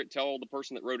Holy Spirit tell the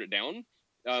person that wrote it down?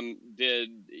 Did,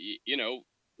 you know,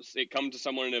 it come to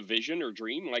someone in a vision or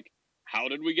dream? Like, how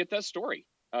did we get that story?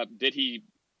 Did he,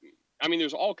 I mean,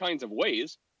 there's all kinds of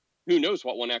ways. Who knows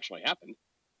what one actually happened?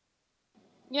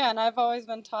 Yeah, and I've always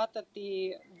been taught that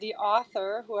the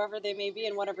author, whoever they may be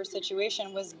in whatever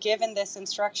situation, was given this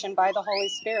instruction by the Holy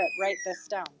Spirit. Write this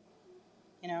down.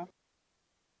 You know?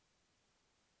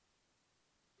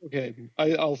 Okay,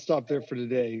 I'll stop there for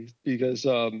today because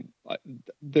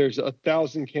there's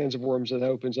 1,000 cans of worms that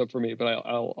opens up for me, but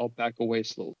I'll back away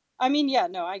slowly. I mean, yeah,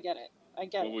 no, I get it.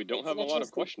 Well, we don't have a lot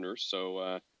of questioners, so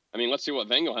I mean, let's see what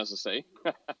Vangel has to say.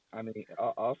 I mean,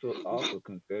 also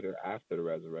consider after the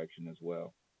resurrection as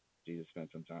well. Jesus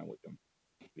spent some time with them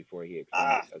before he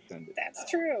ascended. That's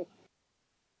true.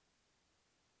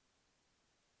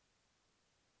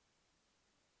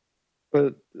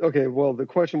 But okay, well, the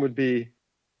question would be,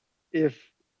 if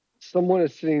someone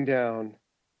is sitting down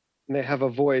and they have a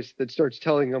voice that starts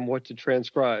telling them what to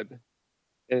transcribe,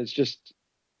 and it's just,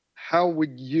 how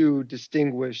would you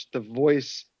distinguish the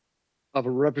voice of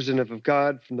a representative of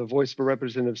God from the voice of a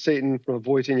representative of Satan from a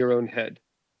voice in your own head?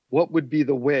 What would be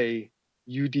the way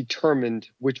you determined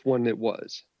which one it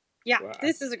was? Yeah,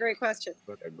 this is a great question.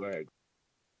 Go ahead.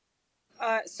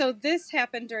 So this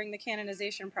happened during the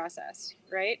canonization process,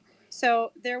 right?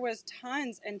 So there was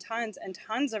tons and tons and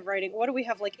tons of writing. What do we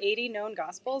have, like 80 known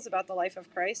gospels about the life of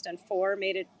Christ, and 4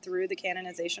 made it through the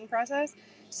canonization process?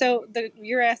 So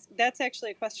that's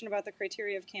actually a question about the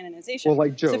criteria of canonization. Well,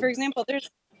 like Job. So for example, there's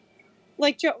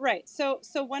like Job, right? So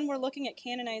when we're looking at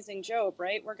canonizing Job,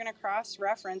 right, we're going to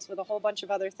cross-reference with a whole bunch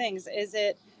of other things. Is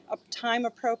it time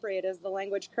appropriate? Is the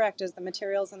language correct? Is the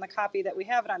materials in the copy that we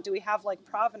have it on? Do we have like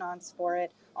provenance for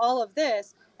it? All of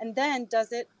this, and then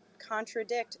does it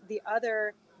contradict the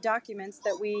other documents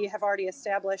that we have already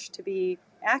established to be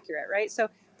accurate? Right. So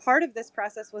part of this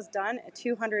process was done at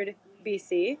 200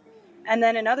 BC, and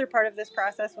then another part of this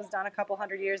process was done a couple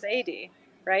hundred years AD.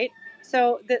 Right.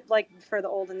 So that, like, for the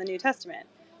Old and the New Testament.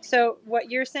 So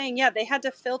what you're saying, yeah, they had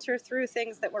to filter through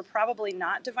things that were probably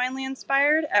not divinely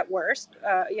inspired at worst,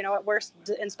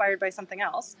 inspired by something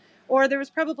else. Or there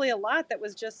was probably a lot that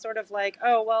was just sort of like,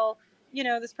 oh, well, you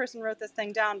know, this person wrote this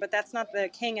thing down, but that's not the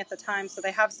king at the time, so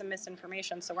they have some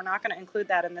misinformation, so we're not going to include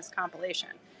that in this compilation.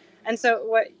 And so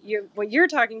what you're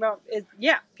talking about is,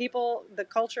 yeah, people, the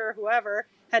culture, whoever,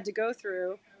 had to go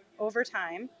through over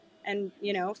time and,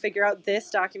 you know, figure out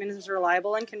this document is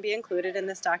reliable and can be included, and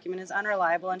this document is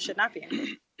unreliable and should not be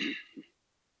included.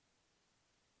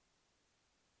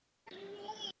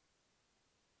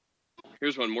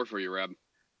 Here's one more for you, Rab.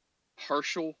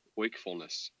 Partial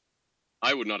wakefulness.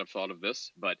 I would not have thought of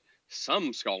this, but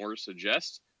some scholars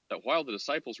suggest that while the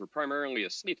disciples were primarily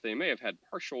asleep, they may have had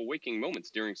partial waking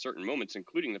moments during certain moments,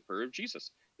 including the prayer of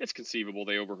Jesus. It's conceivable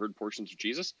they overheard portions of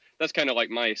Jesus. That's kind of like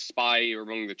my spy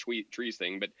among the trees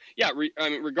thing. But yeah, I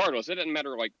mean, regardless, it doesn't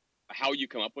matter like how you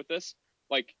come up with this.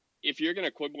 Like, if you're going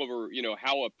to quibble over, you know,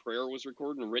 how a prayer was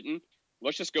recorded and written,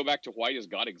 let's just go back to why does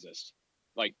God exist?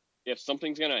 Like, if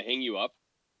something's going to hang you up,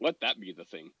 let that be the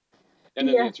thing. And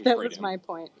then yeah, that was my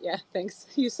point. Yeah, thanks.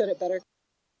 You said it better.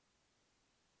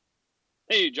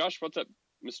 Hey, Josh, what's up,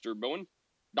 Mr. Bowen?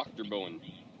 Dr. Bowen.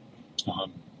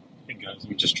 Hey guys,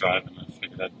 I'm just driving. I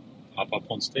figured I'd pop up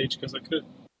on stage because I could.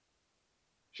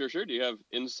 Sure. Do you have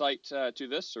insight to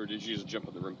this, or did you just jump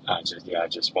in the room? I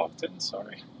just walked in.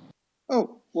 Sorry.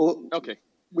 Oh, well, Okay.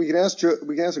 we can ask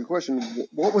a question.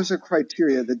 What was the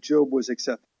criteria that Job was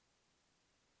accepted?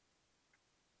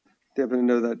 They happen to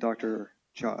know that, Dr.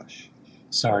 Josh.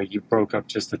 Sorry, you broke up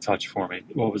just a touch for me.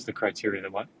 What was the criteria?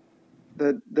 That what?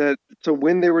 So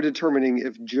when they were determining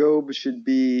if Job should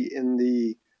be in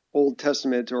the Old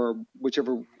Testament or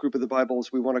whichever group of the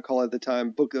Bibles we want to call it at the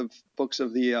time, books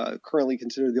of the currently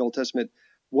considered the Old Testament,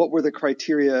 what were the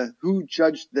criteria? Who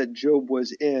judged that Job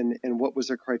was in, and what was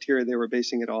the criteria they were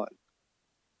basing it on?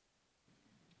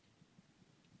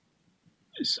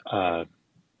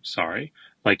 Sorry,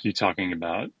 like you talking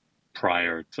about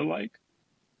prior to like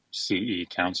CE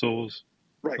councils,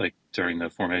 Right. like during the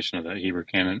formation of the Hebrew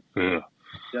canon. Ugh.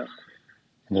 Yeah.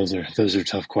 Those are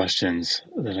tough questions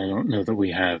that I don't know that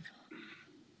we have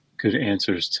good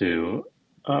answers to.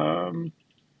 I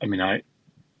mean, at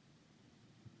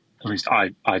least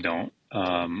I don't.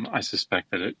 I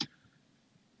suspect that it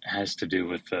has to do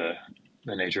with the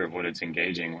nature of what it's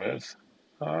engaging with.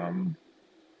 But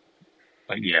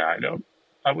yeah,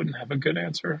 I wouldn't have a good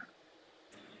answer.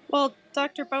 Well,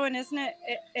 Dr. Bowen, isn't it?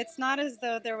 It's not as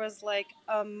though there was like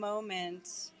a moment.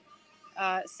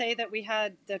 Say that we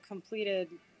had the completed,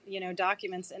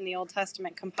 documents in the Old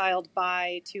Testament compiled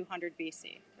by 200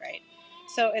 BC, right?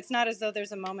 So it's not as though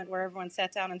there's a moment where everyone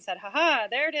sat down and said, "Ha,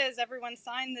 there it is. Everyone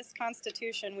signed this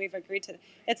Constitution. We've agreed to."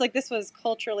 It's like this was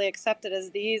culturally accepted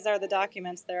as these are the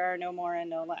documents. There are no more and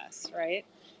no less, right?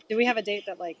 Do we have a date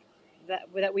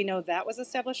that we know that was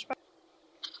established by?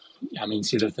 I mean,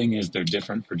 see, the thing is, they're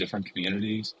different for different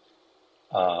communities,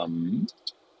 and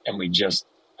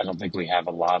I don't think we have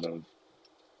a lot of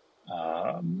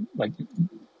like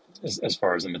as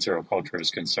far as the material culture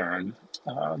is concerned,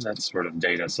 that sort of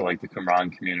data. So, like the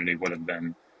Qumran community would have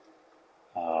been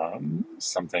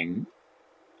something,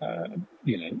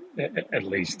 at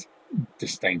least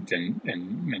distinct in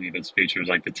many of its features,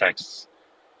 like the texts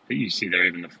that you see there,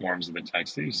 even the forms of the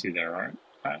text that you see there aren't.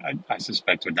 I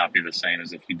suspect would not be the same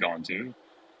as if you'd gone to,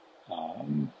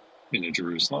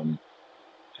 Jerusalem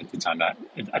at the time. I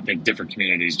think different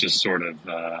communities just sort of.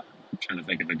 I'm trying to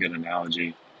think of a good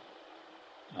analogy.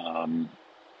 I'm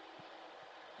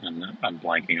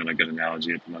blanking on a good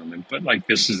analogy at the moment, but like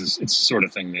it's the sort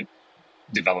of thing that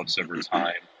develops over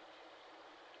time,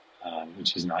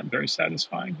 which is not very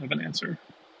satisfying of an answer.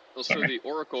 Well, so the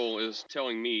oracle is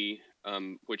telling me,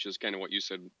 which is kind of what you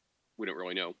said, we don't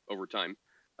really know over time,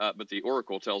 but the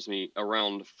oracle tells me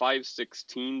around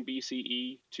 516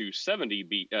 BCE to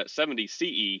 70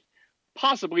 CE,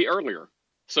 possibly earlier.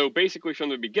 So basically from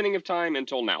the beginning of time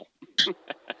until now.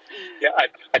 Yeah,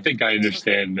 I think I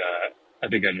understand. I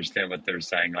think I understand what they're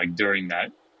saying. Like during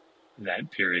that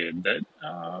period that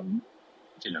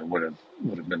would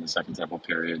have been the Second Temple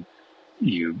period,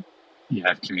 you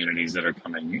have communities that are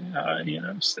coming,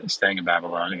 staying in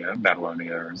Babylonia,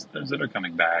 or those that are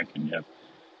coming back, and you have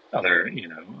other,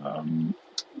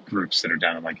 groups that are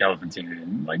down in like Elephantine,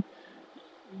 and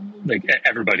like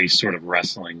everybody's sort of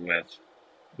wrestling with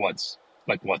what's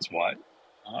what.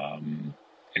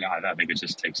 I think it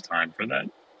just takes time for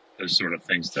those sort of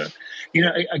things to,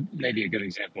 maybe a good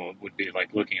example would be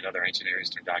like looking at other ancient Near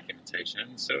Eastern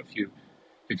documentation. So if you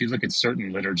look at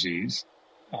certain liturgies,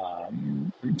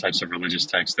 types of religious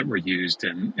texts that were used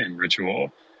in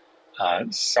ritual,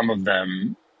 some of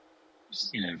them,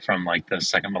 from like the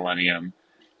second millennium,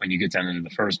 when you get down into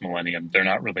the first millennium, they're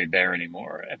not really there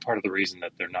anymore. And part of the reason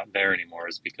that they're not there anymore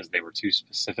is because they were too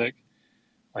specific.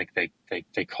 Like they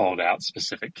called out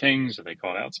specific kings, or they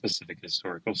called out specific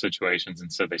historical situations,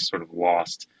 and so they sort of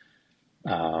lost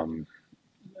enough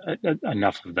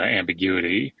of the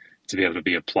ambiguity to be able to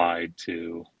be applied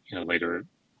to later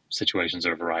situations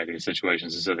or a variety of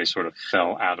situations, and so they sort of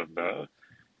fell out of the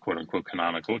quote unquote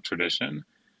canonical tradition.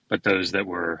 But those that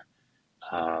were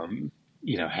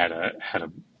had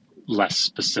a less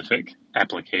specific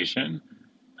application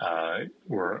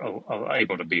were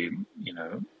able to be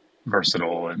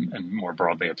versatile and more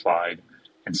broadly applied,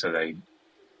 and so they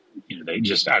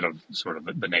just out of sort of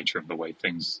the nature of the way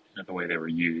things, the way they were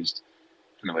used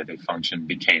and the way they functioned,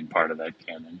 became part of that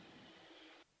canon.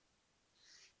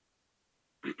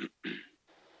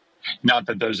 Not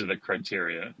that those are the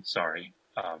criteria, sorry,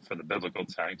 for the biblical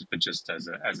text, but just as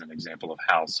an example of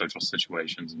how social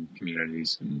situations and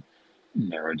communities can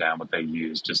narrow down what they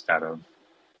use just out of.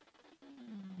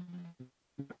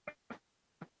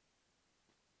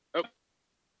 Oh,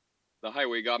 the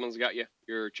highway goblins got you.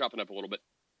 You're chopping up a little bit.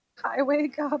 Highway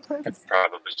goblins. I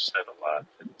probably said a lot.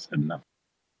 Didn't say enough.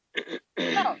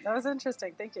 No, No, that was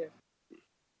interesting. Thank you.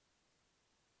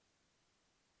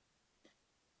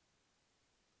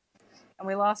 And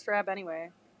we lost Rab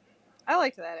anyway. I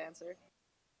liked that answer.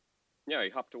 Yeah, he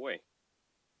hopped away.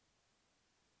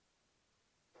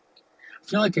 I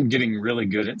feel like I'm getting really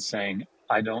good at saying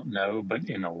I don't know, but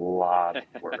in a lot of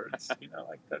words.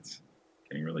 Like that's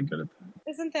getting really good at that.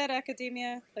 Isn't that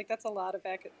academia? Like that's a lot of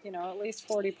at least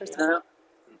 40%.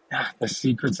 The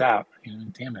secret's out.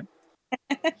 Damn it.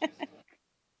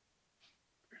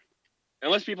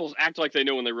 Unless people act like they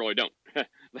know when they really don't.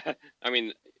 I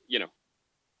mean,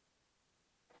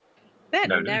 That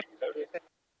Noted. never.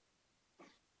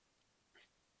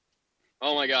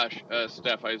 Oh my gosh,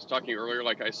 Steph, I was talking earlier,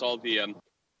 like I saw the,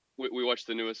 we watched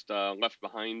the newest Left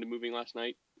Behind movie last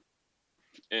night,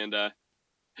 and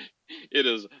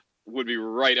it would be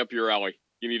right up your alley.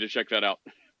 You need to check that out.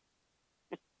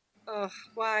 Ugh,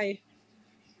 why?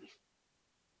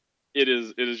 It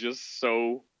is just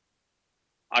so,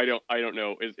 I don't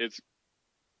know,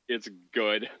 it's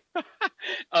good.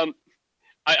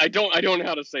 I don't know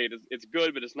how to say it. It's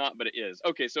good, but it's not, but it is.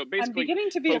 Okay, so basically, I'm beginning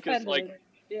to be focus, offended.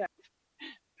 Yeah.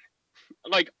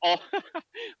 Like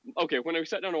okay, when I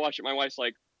sat down to watch it, my wife's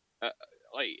like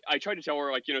I tried to tell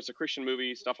her, like, it's a Christian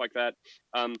movie, stuff like that.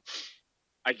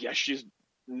 I guess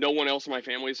no one else in my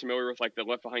family is familiar with like the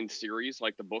Left Behind series,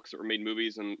 like the books that were made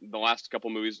movies, and the last couple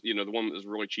movies, the one that was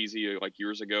really cheesy like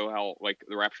years ago, how like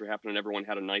the rapture happened and everyone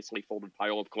had a nicely folded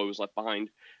pile of clothes left behind,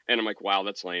 and I'm like, wow,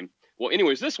 that's lame. Well,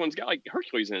 anyways, this one's got like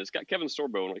Hercules in it. It's got Kevin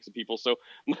Sorbo and like some people. So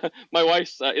my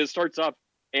wife's it starts up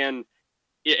and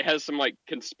it has some like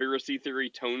conspiracy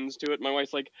theory tones to it. My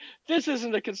wife's like, "This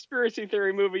isn't a conspiracy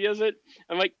theory movie, is it?"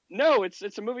 I'm like, "No, it's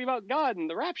a movie about God and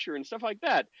the rapture and stuff like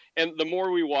that." And the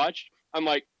more we watched, I'm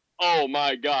like, "Oh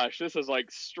my gosh, this is like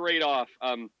straight off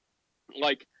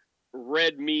like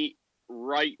red meat,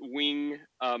 right wing,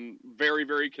 very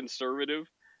very conservative."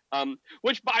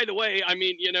 Which, by the way, I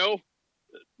mean,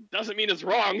 doesn't mean it's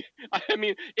wrong. I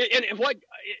mean, and what?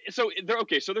 So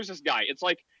okay. So there's this guy.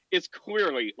 It's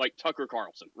clearly like Tucker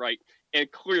Carlson, right? And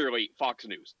clearly Fox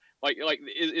News, like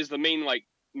is the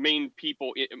main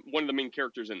people, one of the main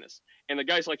characters in this. And the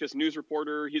guy's like this news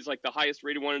reporter. He's like the highest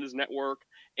rated one in his network,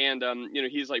 and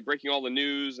he's like breaking all the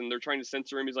news, and they're trying to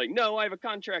censor him. He's like, "No, I have a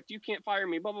contract. You can't fire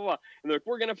me." Blah blah blah. And they're like,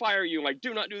 "We're gonna fire you." Like,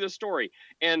 do not do this story.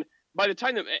 And by the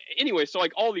time anyway, so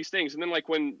like all these things, and then like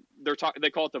when they're talking, they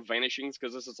call it the vanishings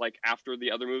because this is like after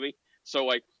the other movie. So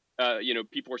like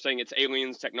people are saying it's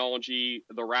aliens, technology,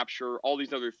 the rapture, all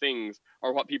these other things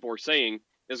are what people are saying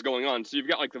is going on. So you've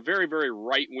got like the very very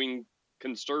right wing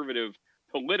conservative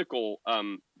political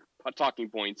talking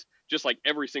points, just like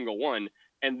every single one.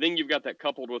 And then you've got that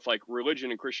coupled with like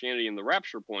religion and Christianity and the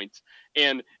rapture points.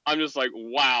 And I'm just like,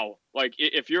 wow, like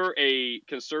if you're a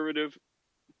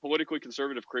politically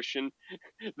conservative Christian,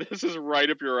 this is right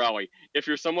up your alley. If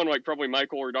you're someone like probably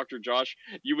Michael or Dr. Josh,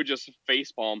 you would just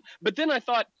facepalm. But then I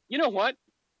thought, you know what?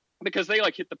 Because they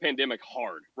like hit the pandemic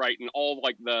hard, right? And all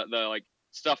like the like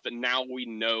stuff that now we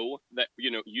know that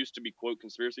used to be quote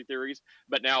conspiracy theories,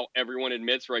 but now everyone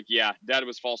admits, like, yeah, data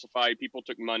was falsified. People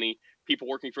took money. People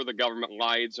working for the government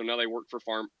lied, so now they work for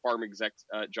farm exec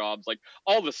jobs, like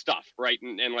all the stuff, right?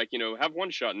 And like have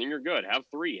one shot and then you're good. Have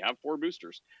 3, have 4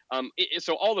 boosters.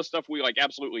 So all the stuff we like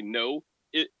absolutely know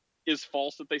it is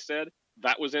false that they said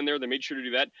that was in there. They made sure to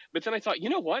do that. But then I thought, you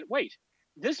know what? Wait,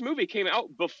 this movie came out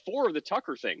before the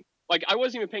Tucker thing. Like I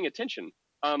wasn't even paying attention.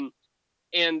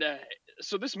 And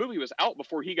so this movie was out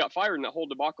before he got fired in that whole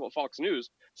debacle at Fox News.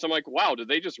 So I'm like, wow, did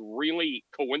they just really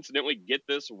coincidentally get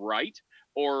this right?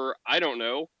 Or I don't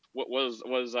know what was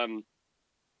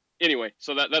anyway.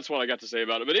 So that's what I got to say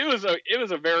about it. But it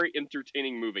was a very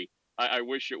entertaining movie. I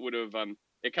wish it would have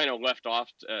it kind of left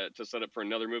off to set up for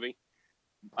another movie.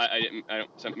 I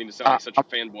don't mean to sound like such a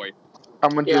fanboy.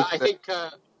 I'm gonna Yeah, just I think.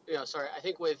 Sorry. I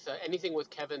think with anything with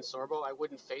Kevin Sorbo, I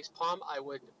wouldn't face palm. I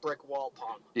would brick wall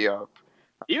palm. yeah.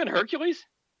 Even Hercules?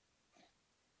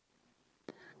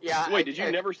 Yeah. Wait, did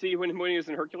you never see when he was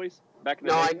in Hercules back in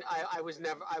the No, day? I was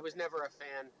never a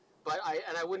fan. But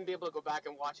I wouldn't be able to go back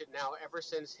and watch it now. Ever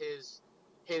since his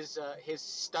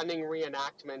stunning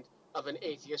reenactment of an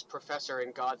atheist professor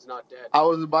in God's Not Dead. I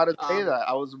was about to say that.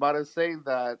 I was about to say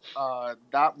that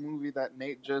that movie that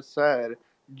Nate just said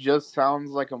just sounds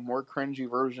like a more cringy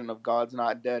version of God's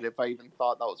Not Dead, if I even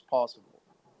thought that was possible.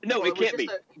 No, it can't be.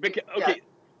 Okay.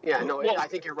 Yeah, no, well, I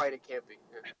think you're right. It can't be.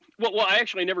 Yeah. Well, I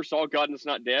actually never saw God and It's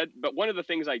Not Dead, but one of the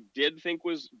things I did think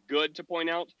was good to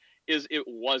point out is it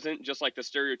wasn't just like the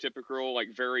stereotypical, like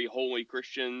very holy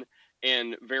Christian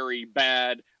and very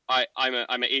bad I'm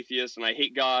an atheist and I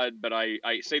hate God, but I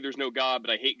say there's no God,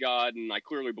 but I hate God and I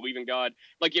clearly believe in God.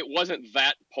 Like, it wasn't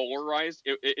that polarized.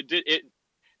 It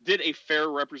did a fair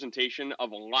representation of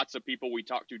lots of people we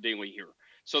talk to daily here.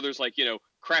 So there's like,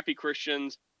 crappy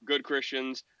Christians, good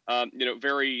Christians,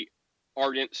 very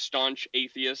ardent, staunch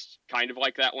atheists, kind of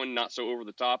like that one, not so over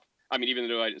the top. I mean, even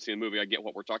though I didn't see the movie, I get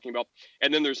what we're talking about.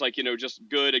 And then there's like, just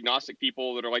good agnostic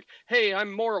people that are like, hey,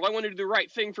 I'm moral. I want to do the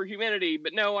right thing for humanity.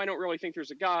 But no, I don't really think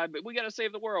there's a God, but we got to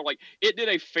save the world. Like, it did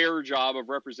a fair job of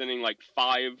representing like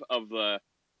 5 of the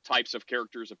types of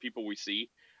characters of people we see.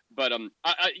 But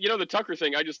the Tucker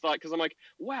thing, I just thought, because I'm like,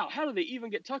 wow, how did they even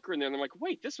get Tucker in there? And I'm like,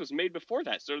 wait, this was made before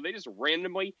that. So do they just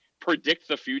randomly predict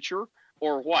the future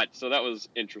or what? So that was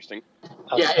interesting.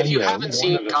 Yeah, if you Yeah, haven't one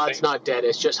seen of the God's things. Not Dead,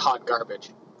 it's just hot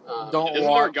garbage. Don't Isn't there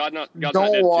a watch. God's Not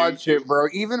Don't Dead watch too? it, bro.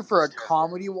 Even for a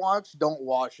comedy watch, don't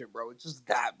watch it, bro. It's just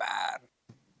that bad.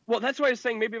 Well, that's why I was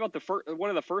saying maybe about one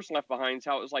of the first Left Behinds,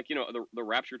 how it was like, the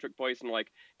rapture took place and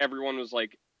like everyone was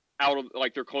like out of,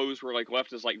 like, their clothes were like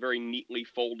left as like very neatly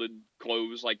folded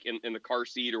clothes, like in the car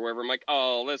seat or wherever. I'm like,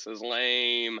 oh, this is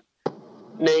lame.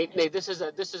 Nate, this is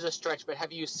a stretch, but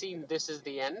have you seen This Is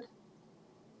the End?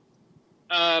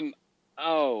 I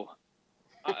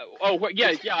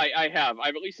have.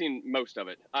 I've at least seen most of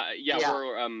it. Yeah.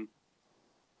 Where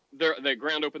the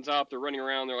ground opens up, they're running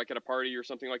around, they're like at a party or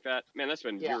something like that. Man, that's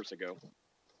been years ago.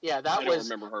 Yeah, I don't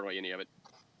remember hardly any of it.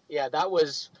 Yeah, that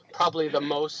was probably the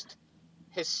most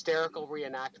hysterical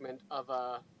reenactment of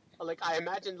I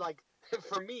imagine, like,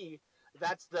 for me,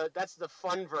 that's the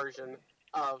fun version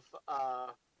of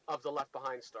the Left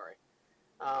Behind story.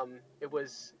 It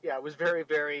was very,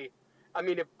 very, I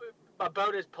mean,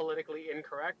 about as politically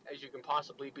incorrect as you can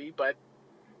possibly be, but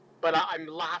I'm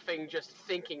laughing just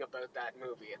thinking about that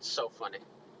movie. It's so funny.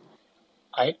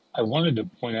 I wanted to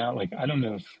point out, like, I don't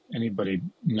know if anybody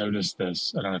noticed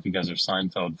this. I don't know if you guys are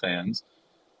Seinfeld fans,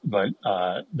 but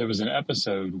there was an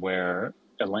episode where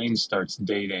Elaine starts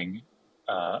dating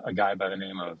a guy by the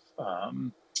name of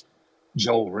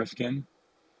Joel Rifkin,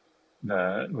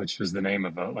 which was the name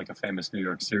of a famous New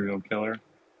York serial killer.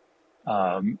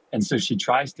 And so she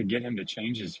tries to get him to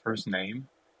change his first name.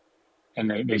 And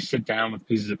they sit down with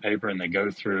pieces of paper and they go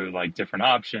through like different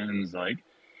options,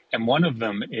 and one of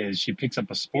them is she picks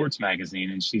up a sports magazine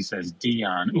and she says,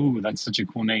 Dion, ooh, that's such a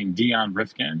cool name, Dion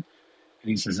Rifkin. And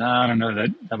he says, I don't know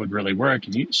that would really work.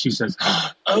 And she says,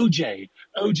 OJ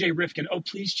Rifkin. Oh,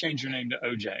 please change your name to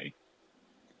OJ.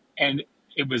 And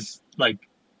it was like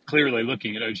clearly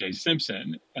looking at OJ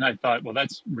Simpson. And I thought, well,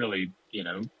 that's really,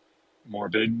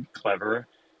 morbid, clever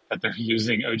that they're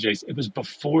using OJ. It was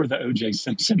before the OJ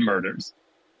Simpson murders,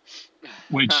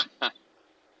 which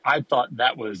I thought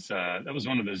that was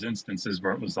one of those instances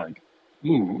where it was like,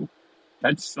 ooh,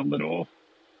 that's a little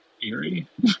eerie.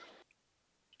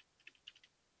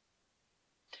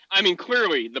 I mean,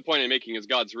 clearly the point I'm making is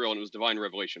God's real and it was divine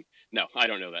revelation. No, I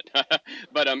don't know that.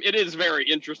 But it is very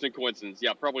interesting coincidence.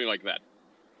 Yeah, probably like that.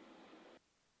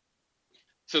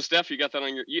 So, Steph, you got that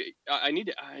on your... I need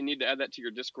to add that to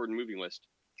your Discord movie list.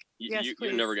 Yes, You're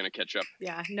please. never going to catch up.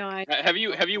 Yeah, no, Have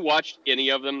you watched any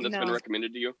of them that's been No.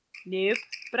 recommended to you? Nope,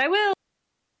 but I will.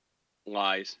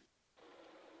 Lies.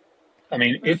 I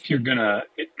mean, if you're gonna...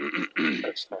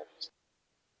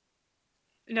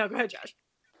 No, go ahead, Josh.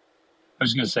 I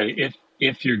was gonna say,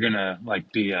 if you're gonna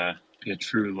be a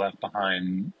true Left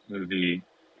Behind movie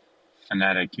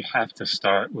fanatic, you have to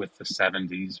start with the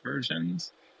 70s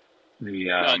versions.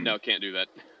 No, can't do that.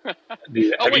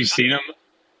 Have you seen them?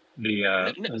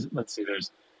 Let's see.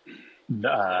 There's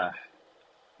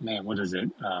man, what is it?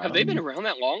 Have they been around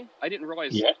that long? I didn't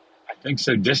realize. Yeah, I think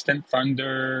so. Distant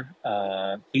Thunder,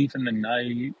 Thief in the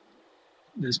Night,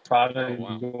 This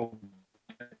Prodigal.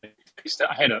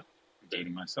 I had I'm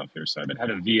dating myself here, so I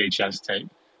had a VHS tape,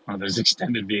 one of those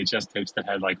extended VHS tapes that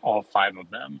had like all 5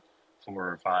 of them, 4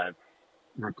 or 5,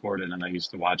 recorded, and I used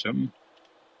to watch them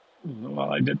while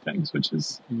I did things, which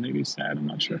is maybe sad. I'm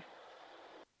not sure.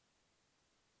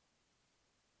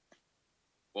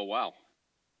 Well, wow.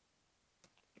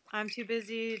 I'm too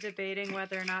busy debating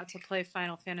whether or not to play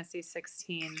Final Fantasy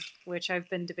 16, which I've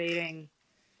been debating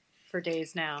for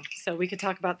days now. So we could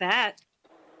talk about that.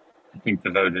 I think the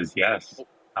vote is yes.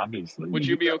 Obviously. Would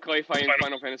you be okay playing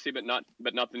Final Fantasy, but not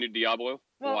the new Diablo?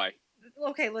 Well, Why?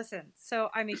 Okay, listen. So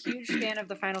I'm a huge fan of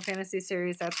the Final Fantasy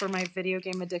series. That's where my video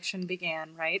game addiction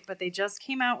began, right? But they just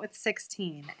came out with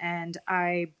 16, and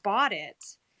I bought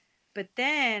it. But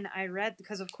then I read,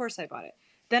 because of course I bought it.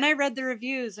 Then I read the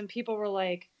reviews, and people were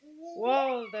like,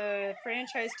 whoa, the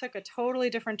franchise took a totally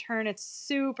different turn. It's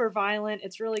super violent.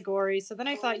 It's really gory. So then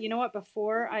I thought, you know what?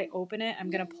 Before I open it, I'm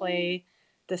going to play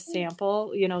the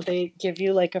sample. You know, they give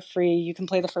you like a free, you can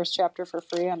play the first chapter for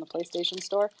free on the PlayStation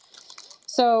Store.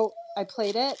 So I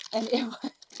played it, and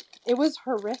it was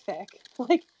horrific.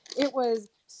 Like, it was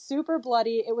super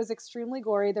bloody. It was extremely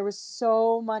gory. There was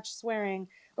so much swearing.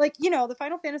 Like, you know, the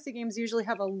Final Fantasy games usually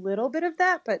have a little bit of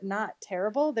that, but not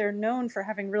terrible. They're known for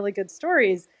having really good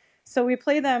stories. So we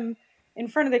play them in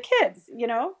front of the kids, you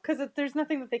know, because there's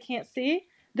nothing that they can't see.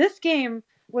 This game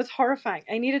was horrifying.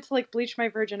 I needed to, like, bleach my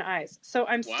virgin eyes. So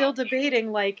I'm still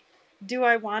debating, like, do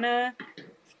I want to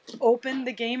open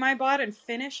the game I bought and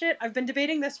finish it? I've been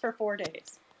debating this for 4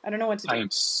 days. I don't know what to do. I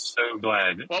am so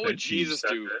glad. What would that Jesus you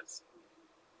said do? This.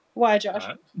 Why, Josh?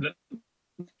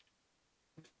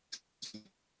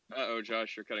 Uh-oh,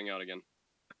 Josh, you're cutting out again.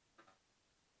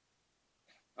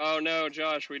 Oh, no,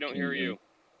 Josh, we don't hear you.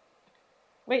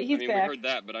 Wait, he's I mean, back. we heard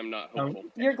that, but I'm not hopeful.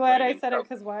 You're glad I said it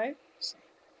because why?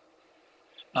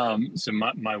 So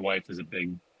my wife is a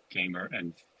big gamer,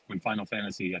 and when Final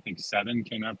Fantasy, I think 7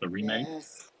 came out, the remake,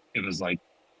 it was like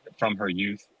from her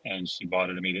youth, and she bought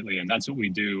it immediately. And that's what we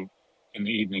do in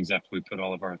the evenings after we put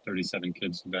all of our 37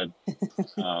 kids to bed.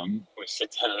 We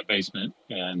sit down in the basement,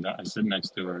 and I sit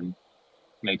next to her and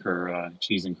make her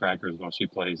cheese and crackers while she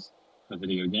plays the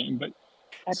video game. But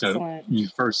Excellent. So you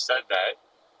first said that.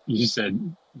 You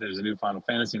said there's a new Final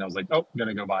Fantasy, and I was like, oh, I'm going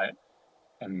to go buy it.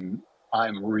 And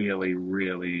I'm really,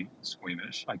 really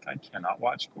squeamish. Like, I cannot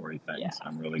watch gory things. Yeah.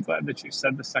 I'm really glad that you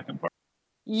said the second part.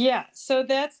 Yeah, so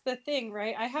that's the thing,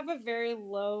 right? I have a very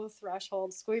low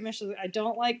threshold. Squeamish. I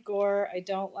don't like gore. I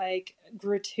don't like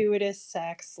gratuitous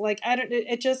sex. Like,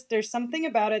 it just, there's something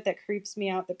about it that creeps me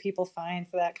out that people find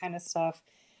for that kind of stuff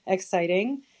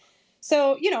exciting.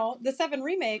 So, you know, the 7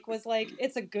 remake was like,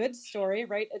 it's a good story,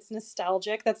 right? It's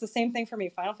nostalgic. That's the same thing for me.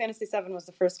 Final Fantasy 7 was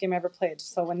the first game I ever played.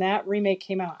 So when that remake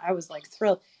came out, I was like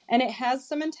thrilled. And it has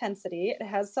some intensity. It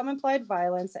has some implied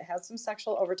violence. It has some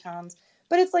sexual overtones.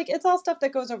 But it's like, it's all stuff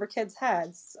that goes over kids'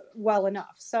 heads well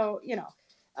enough. So, you know,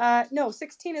 no,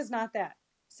 16 is not that.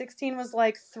 16 was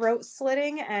like throat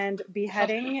slitting and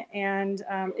beheading. And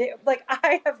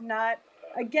I have not...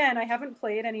 Again, I haven't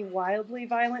played any wildly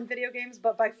violent video games,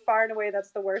 but by far and away,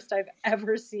 that's the worst I've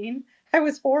ever seen. I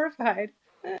was horrified.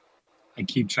 I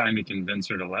keep trying to convince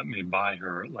her to let me buy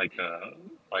her like a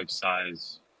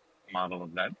life-size model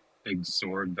of that big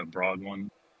sword, the broad one.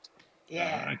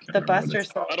 Yeah, the Buster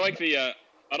Sword. I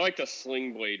like the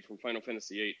sling blade from Final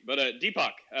Fantasy VIII. But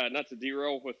Deepak, not to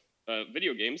derail with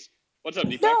video games. What's up,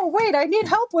 Deepak? No, wait, I need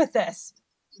help with this.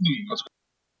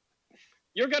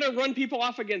 You're gonna run people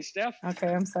off again, Steph.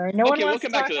 Okay, I'm sorry. No one wants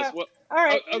we'll come back to this. Well, all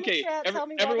right. Okay. Tell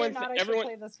me whether or not I should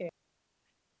play this game.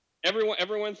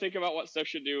 Everyone, think about what Steph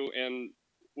should do, and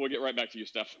we'll get right back to you,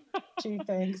 Steph. Gee,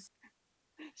 thanks.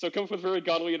 So come up with very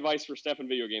godly advice for Steph in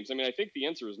video games. I mean, I think the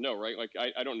answer is no, right? Like,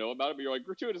 I don't know about it, but you're like,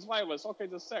 gratuitous violence, all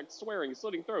kinds of sex, swearing,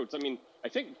 slitting throats. I mean, I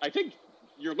think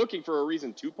you're looking for a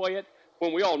reason to play it,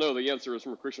 when we all know the answer is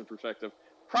from a Christian perspective.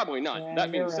 Probably not. Yeah,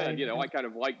 that being right, said, you know, I kind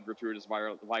of like gratuitous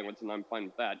violence, and I'm fine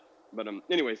with that. But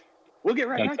anyways, we'll get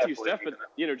right back to you, Steph. But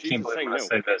you know, Jesus is saying no. I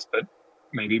say this, but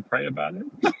maybe pray about it.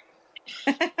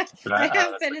 I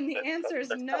have been, and the answer is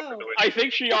no. I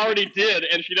think she already did,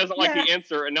 and she doesn't like the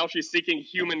answer, and now she's seeking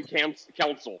human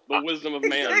counsel, the wisdom of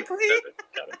man. Exactly.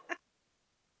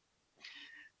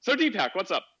 So Deepak,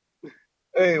 what's up?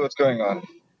 Hey, what's going on?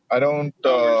 I don't.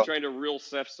 We're just trying to reel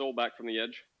Steph's soul back from the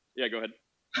edge. Yeah, go ahead.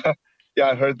 Yeah,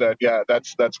 I heard that. Yeah,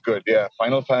 that's good. Yeah,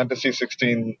 Final Fantasy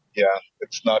 16. Yeah,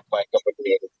 it's not my cup of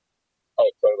tea. Oh,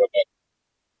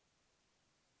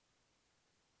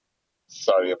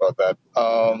 sorry about that.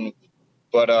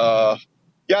 But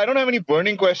yeah, I don't have any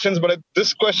burning questions, but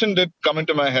this question did come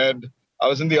into my head. I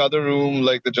was in the other room,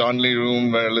 like the John Lee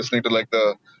room, where listening to like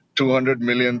the 200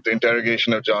 millionth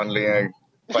interrogation of John Lee.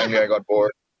 Finally, I got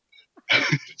bored.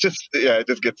 It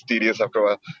just gets tedious after a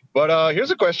while. But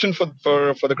here's a question for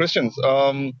the Christians.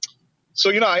 So,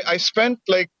 you know, I spent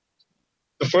like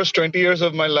the first 20 years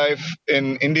of my life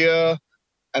in India,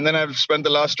 and then I've spent the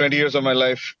last 20 years of my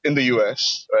life in the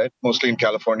US, right? Mostly in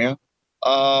California.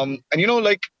 And, you know,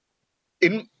 like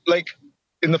in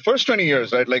the first 20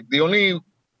 years, right? Like the only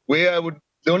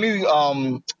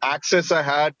access I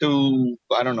had to,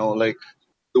 I don't know, like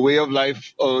the way of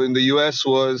life in the US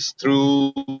was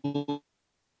through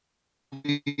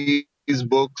these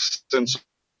books and so.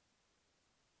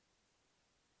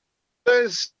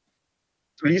 There's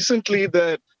recently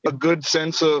that a good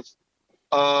sense of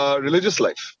religious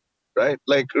life, right?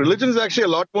 Like religion is actually a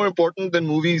lot more important than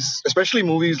movies, especially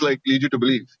movies like Lead You to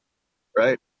Believe,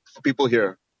 right? For people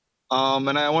here.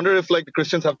 And I wonder if like the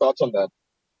Christians have thoughts on that.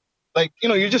 Like, you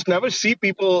know, you just never see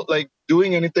people like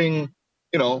doing anything,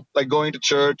 you know, like going to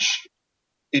church,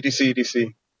 etc.,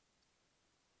 etc.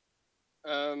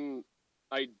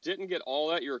 I didn't get all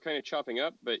that. You were kind of chopping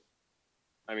up, but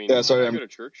I mean, Yeah, sorry. I go to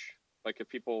church. Like, if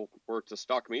people were to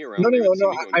stalk me around, No, they no, would see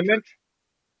no. me going I to meant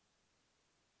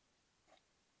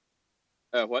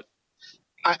church. What?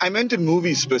 I meant in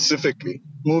movies specifically,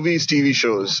 movies, TV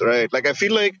shows, right? Like I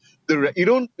feel like you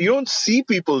don't see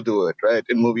people do it, right?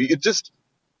 In movie, it just,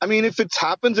 I mean, if it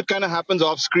happens, it kind of happens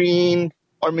off screen,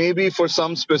 or maybe for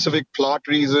some specific plot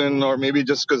reason, or maybe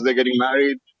just because they're getting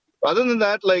married. Other than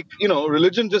that, like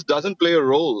religion just doesn't play a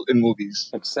role in movies.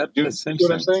 Except Do you The see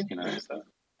what I'm Simpsons, saying? so.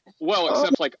 Well, Uh,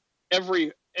 except like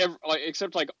every like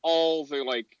except like all the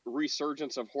like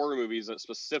resurgence of horror movies that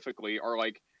specifically are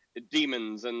like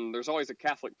demons, and there's always a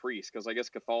Catholic priest because I guess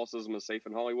Catholicism is safe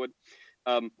in Hollywood.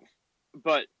 Um,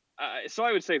 but so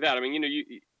I would say that. I mean,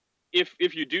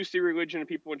 if you do see religion and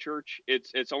people in church,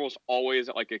 it's almost always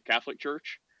at like a Catholic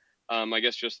church. I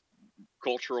guess just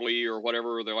culturally or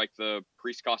whatever, they're like the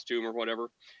priest costume or whatever.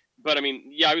 But I mean,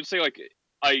 yeah, I would say like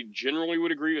I generally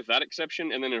would agree with that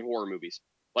exception. And then in horror movies,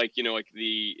 like like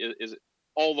is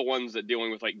all the ones that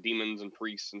dealing with like demons and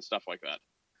priests and stuff like that.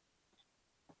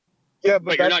 yeah, but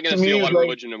But you're that not going to to see a me is lot of like,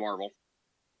 religion in Marvel.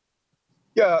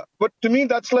 yeah, but to me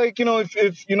that's like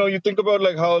if you think about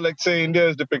like how like say India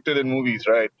is depicted in movies,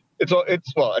 right? It's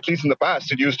well, at least in the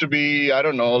past, it used to be, I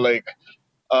don't know, like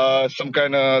some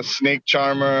kind of snake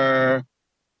charmer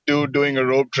dude doing a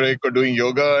rope trick or doing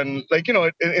yoga, and like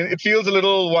it feels a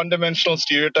little one-dimensional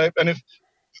stereotype. And if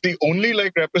the only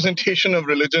like representation of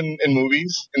religion in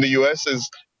movies in the US is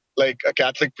like a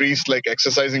Catholic priest like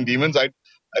exorcising demons, I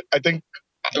think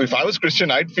if I was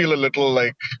Christian, I'd feel a little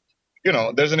like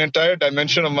there's an entire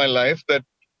dimension of my life that,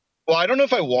 well, I don't know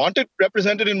if I want it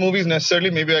represented in movies necessarily.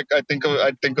 Maybe I'd think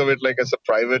of it like as a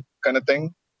private kind of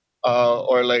thing,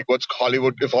 or like what's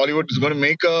Hollywood. If Hollywood is going to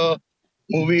make a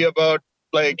movie about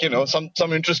like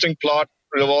some interesting plot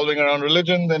revolving around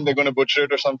religion, then they're going to butcher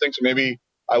it or something. So maybe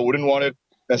I wouldn't want it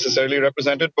necessarily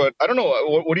represented. But I don't know.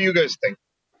 What do you guys think?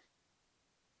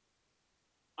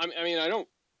 I mean, I don't.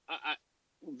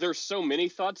 There's so many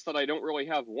thoughts that I don't really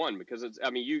have one because it's. I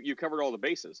mean, you covered all the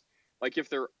bases. Like if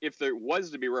there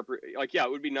was to be like yeah,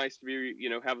 it would be nice to be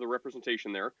have the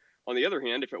representation there. On the other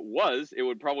hand, if it was, it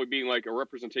would probably be like a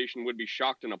representation would be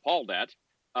shocked and appalled at.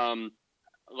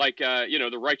 Like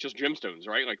the righteous gemstones,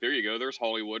 right? Like there you go. There's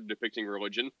Hollywood depicting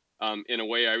religion. In a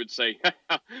way, I would say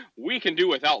we can do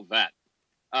without that.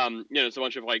 It's a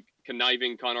bunch of like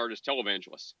conniving con artist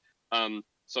televangelists.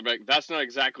 So like, that's not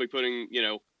exactly putting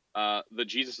the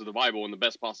Jesus of the Bible in the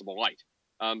best possible light.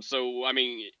 So I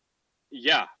mean,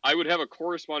 yeah, I would have a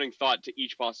corresponding thought to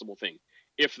each possible thing.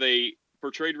 If they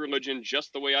portrayed religion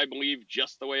just the way I believe,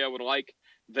 just the way I would like,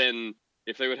 then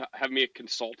if they would have me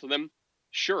consult to them,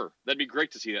 sure, that'd be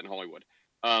great to see that in Hollywood.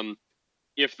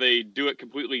 If they do it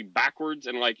completely backwards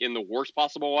and like in the worst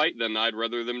possible light, then I'd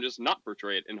rather them just not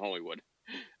portray it in Hollywood.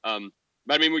 But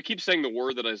I mean, we keep saying the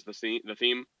word that is the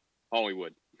theme,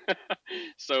 Hollywood.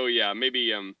 So yeah,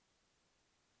 maybe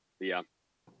yeah.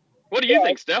 What do you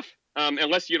think, Steph?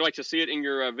 Unless you'd like to see it in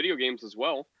your video games as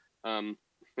well.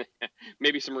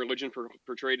 Maybe some religion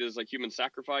portrayed as like human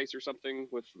sacrifice or something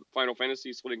with Final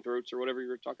Fantasy slitting throats or whatever you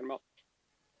were talking about.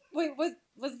 Wait,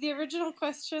 was the original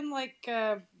question like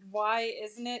why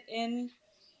isn't it in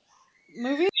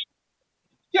movies?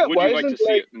 Yeah, Would why you like isn't to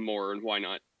see like it more, and why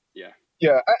not? Yeah.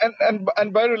 yeah,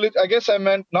 and by religion, I guess I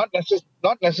meant not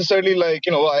necessarily like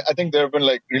I think there have been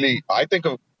like really, I think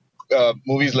of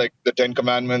movies like The Ten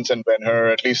Commandments and Ben-Hur,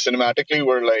 at least cinematically,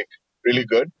 were like really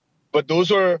good. But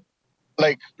those were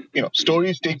like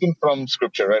stories taken from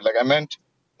scripture, right? Like I meant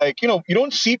like you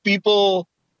don't see people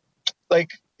like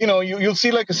you'll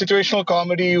see like a situational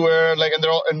comedy where like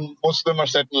and most of them are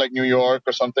set in like New York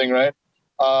or something, right?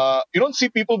 You don't see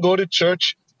people go to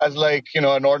church as like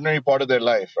an ordinary part of their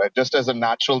life, right? Just as a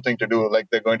natural thing to do, like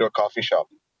they're going to a coffee shop,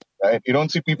 right? You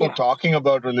don't see people Yeah. talking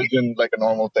about religion like a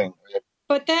normal thing, right?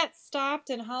 But that stopped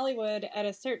in Hollywood at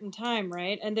a certain time,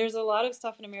 right? And there's a lot of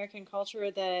stuff in American culture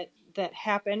that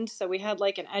happened. So we had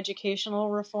like an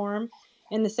educational reform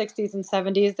in the 60s and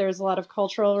 70s. There was a lot of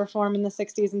cultural reform in the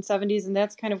 60s and 70s, and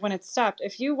that's kind of when it stopped.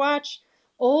 If you watch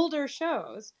older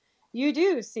shows, you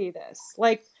do see this.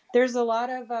 Like there's a lot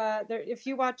of if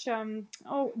you watch the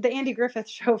Andy Griffith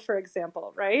Show, for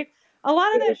example, right? A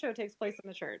lot of that show takes place in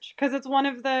the church because it's one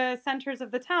of the centers of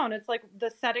the town. It's like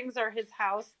the settings are his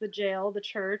house, the jail, the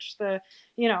church,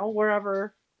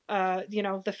 wherever,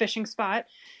 the fishing spot.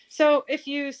 So if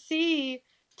you see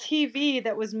TV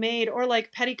that was made, or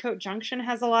like Petticoat Junction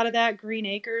has a lot of that, Green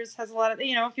Acres has a lot of,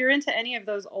 if you're into any of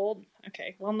those old,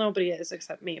 okay, well, nobody is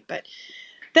except me, but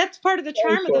that's part of the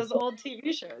charm of those old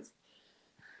TV shows.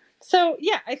 So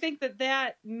yeah, I think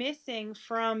that missing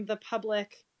from the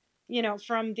public,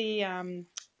 from the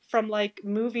from like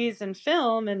movies and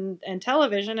film and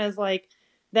television is like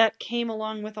that came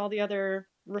along with all the other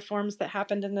reforms that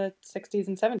happened in the 60s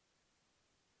and 70s.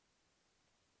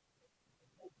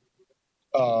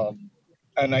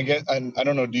 And I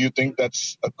don't know, do you think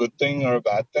that's a good thing or a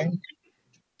bad thing?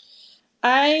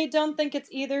 I don't think it's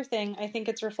either thing. I think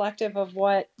it's reflective of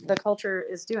what the culture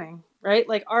is doing, right?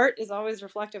 Like art is always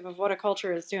reflective of what a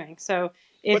culture is doing. So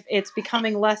if it's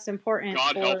becoming less important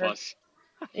God help for us.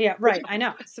 Yeah, right. I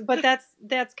know. So, but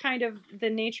that's kind of the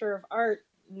nature of art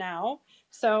now.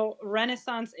 So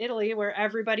Renaissance Italy, where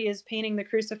everybody is painting the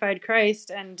crucified Christ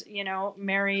and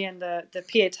Mary and the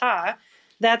Pietà,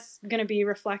 that's going to be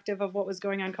reflective of what was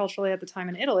going on culturally at the time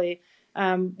in Italy,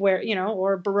 where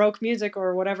or Baroque music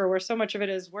or whatever, where so much of it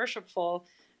is worshipful.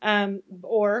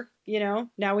 Or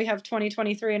now we have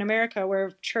 2023 in America,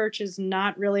 where church is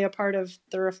not really a part of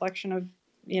the reflection of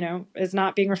is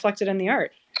not being reflected in the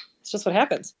art. It's just what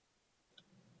happens.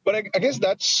 But I guess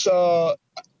that's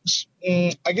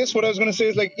I guess what I was going to say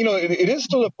is like, it is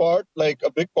still a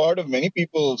big part of many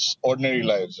people's ordinary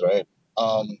lives, right?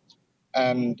 Um,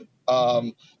 and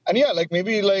and yeah, like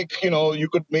maybe like you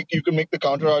could make the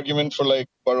counter argument for like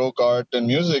Baroque art and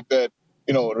music that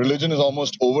religion is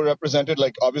almost overrepresented.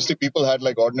 Like obviously people had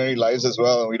like ordinary lives as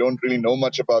well, and we don't really know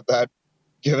much about that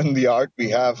given the art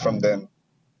we have from them.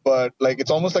 But like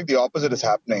it's almost like the opposite is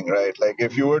happening, right? Like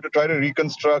if you were to try to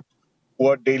reconstruct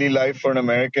what daily life for an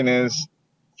American is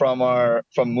from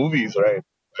movies, right?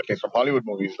 At least from Hollywood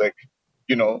movies, like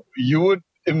you would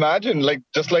imagine, like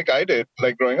just like I did,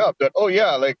 like growing up, that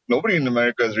like nobody in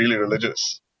America is really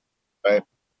religious, right?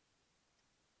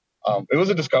 It was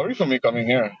a discovery for me coming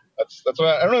here. That's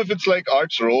why I don't know if it's like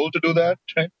art's role to do that,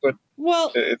 right? But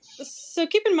Well, it's so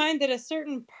keep in mind that a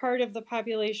certain part of the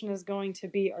population is going to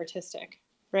be artistic,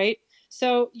 right?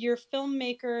 So your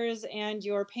filmmakers and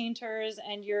your painters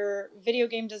and your video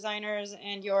game designers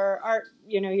and your art,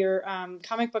 your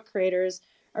comic book creators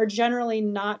are generally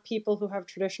not people who have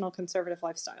traditional conservative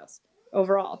lifestyles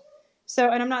overall. So,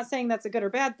 and I'm not saying that's a good or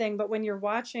bad thing, but when you're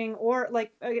watching or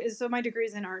like, so my degree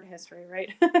is in art history, right?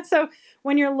 So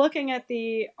when you're looking at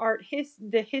the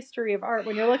the history of art,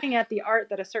 when you're looking at the art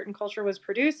that a certain culture was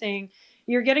producing,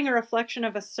 you're getting a reflection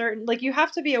of a certain, like you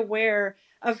have to be aware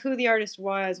of who the artist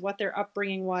was, what their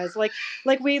upbringing was. Like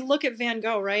we look at Van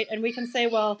Gogh, right? And we can say,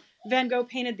 well, Van Gogh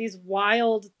painted these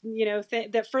wild,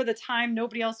 that for the time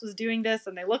nobody else was doing this,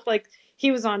 and they looked like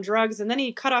he was on drugs, and then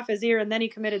he cut off his ear, and then he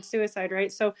committed suicide,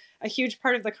 right? So a huge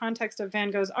part of the context of Van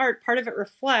Gogh's art, part of it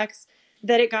reflects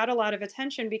that it got a lot of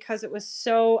attention because it was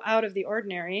so out of the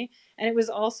ordinary, and it was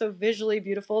also visually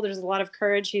beautiful. There's a lot of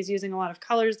courage. He's using a lot of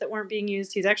colors that weren't being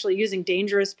used. He's actually using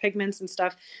dangerous pigments and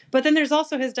stuff. But then there's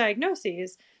also his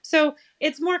diagnoses. So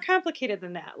it's more complicated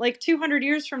than that. Like 200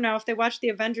 years from now, if they watch the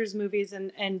Avengers movies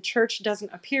and church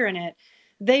doesn't appear in it,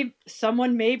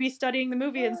 someone may be studying the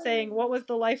movie and saying, what was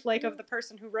the life like of the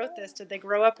person who wrote this? Did they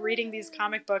grow up reading these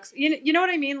comic books? You know what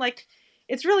I mean? Like,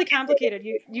 it's really complicated.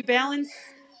 You balance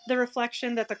the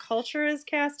reflection that the culture is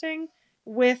casting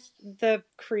with the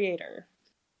creator.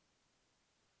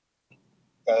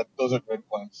 those are great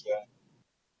points. Yeah.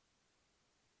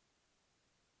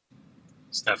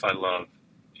 Steph, I love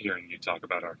hearing you talk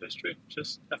about art history.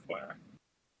 Just FYI.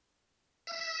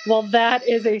 Well, that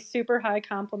is a super high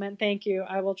compliment. Thank you.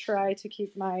 I will try to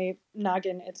keep my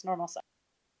noggin its normal size.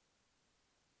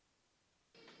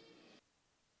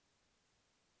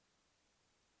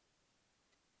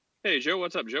 Hey, Joe.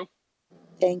 What's up, Joe?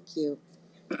 Thank you.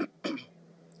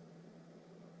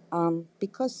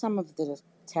 Because some of the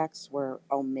texts were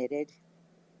omitted,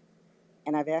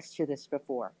 and I've asked you this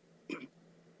before,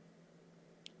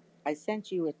 I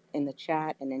sent you it in the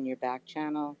chat and in your back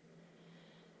channel,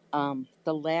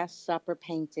 the Last Supper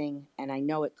painting, and I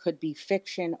know it could be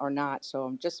fiction or not, so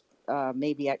I'm just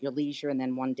maybe at your leisure, and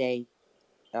then one day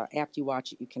after you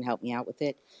watch it, you can help me out with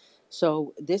it.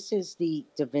 So this is the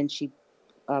Da Vinci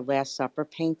Last Supper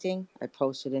painting. I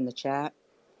posted in the chat.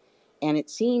 And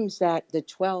it seems that the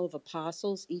 12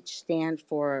 apostles each stand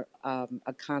for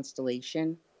a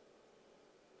constellation.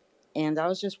 And I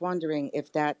was just wondering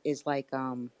if that is like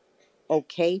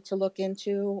okay to look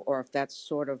into, or if that's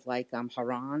sort of like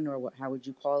Haran, or how would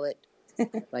you call it?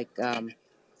 Like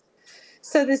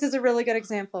So this is a really good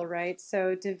example, right?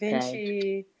 So Da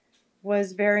Vinci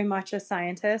was very much a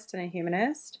scientist and a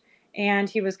humanist, and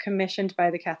he was commissioned by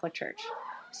the Catholic Church.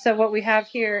 So what we have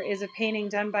here is a painting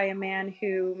done by a man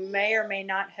who may or may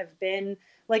not have been,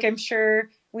 like I'm sure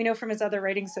We know from his other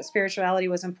writings that spirituality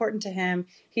was important to him.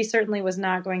 He certainly was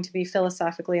not going to be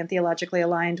philosophically and theologically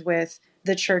aligned with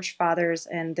the church fathers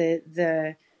and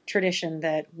the tradition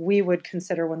that we would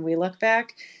consider when we look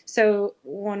back. So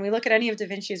when we look at any of Da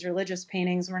Vinci's religious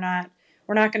paintings, we're not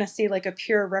going to see like a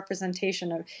pure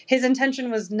representation of his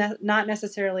intention. Was not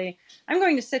necessarily, I'm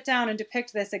going to sit down and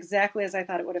depict this exactly as I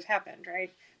thought it would have happened,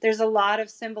 right? There's a lot of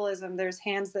symbolism. There's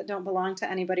hands that don't belong to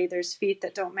anybody. There's feet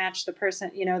that don't match the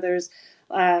person. There's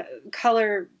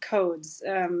color codes.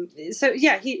 So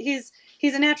yeah, he's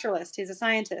a naturalist. He's a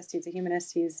scientist. He's a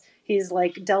humanist. He's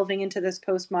like delving into this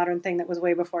postmodern thing that was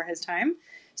way before his time.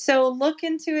 So look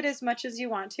into it as much as you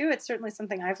want to. It's certainly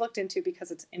something I've looked into because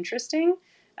it's interesting.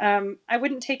 I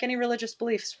wouldn't take any religious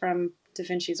beliefs from Da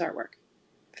Vinci's artwork,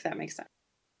 if that makes sense.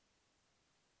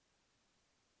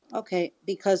 Okay,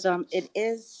 because it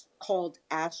is called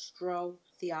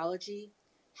astrotheology,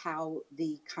 how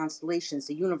the constellations,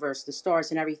 the universe, the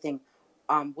stars, and everything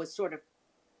was sort of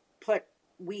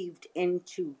weaved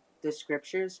into the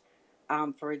scriptures.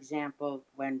 For example,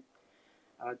 when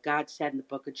God said in the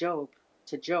book of Job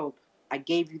to Job, I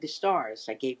gave you the stars,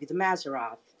 I gave you the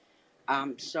Mazzaroth.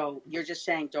 So you're just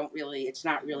saying it's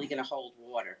not really going to hold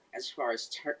water as far as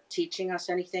teaching us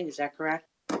anything. Is that correct?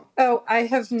 Oh, I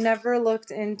have never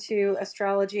looked into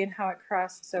astrology and how it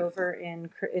crosses over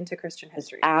into Christian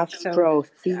history.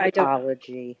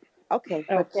 Astrotheology. Okay,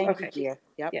 Oh, but thank okay. you, dear.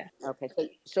 Yep. Yeah. Okay.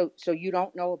 So you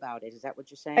don't know about it. Is that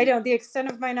what you're saying? I don't. The extent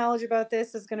of my knowledge about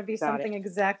this is going to be Got something it.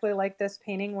 exactly like this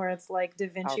painting, where it's like Da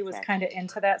Vinci was Okay. kind of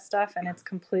into that stuff, and it's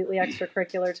completely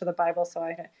extracurricular to the Bible. So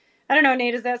I don't know,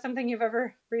 Nate. Is that something you've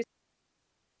ever researched?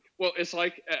 Well, it's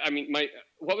like, I mean,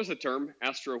 what was the term?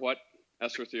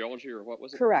 Astrotheology, or what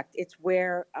was it? Correct. It's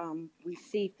where we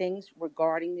see things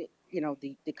regarding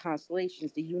the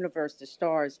constellations, the universe, the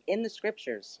stars in the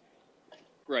scriptures.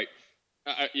 Right.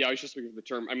 Yeah, I was just looking for the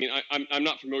term. I mean, I'm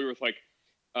not familiar with like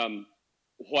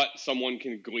what someone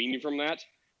can glean from that.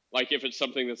 Like if it's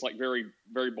something that's like very,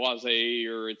 very blasé,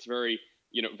 or it's very,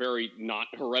 very not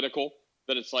heretical,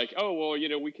 that it's like, oh, well,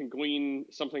 we can glean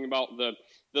something about the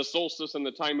solstice and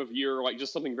the time of year, like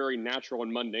just something very natural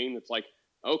and mundane. That's like,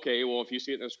 okay, well, if you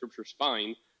see it in the scriptures,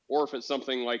 fine. Or if it's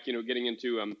something like, getting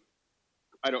into,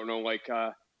 I don't know, like,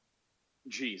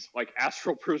 like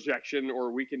astral projection,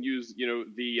 or we can use,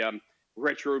 the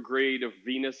retrograde of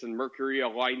Venus and Mercury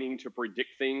aligning to predict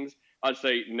things. I'd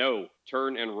say no,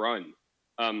 turn and run.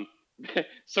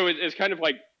 So it's kind of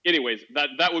like, anyways,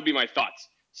 that would be my thoughts.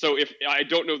 So if I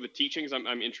don't know the teachings,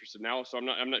 I'm interested now. So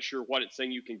I'm not sure what it's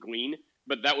saying you can glean,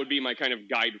 but that would be my kind of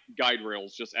guide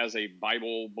rails, just as a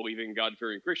Bible believing, God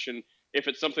fearing Christian. If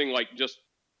it's something like just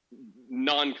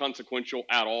non-consequential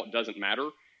at all, it doesn't matter.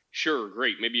 Sure,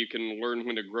 great. Maybe you can learn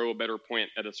when to grow a better plant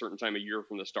at a certain time of year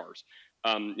from the stars,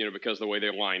 because the way they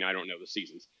align, I don't know the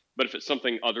seasons. But if it's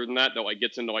something other than that like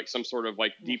gets into like some sort of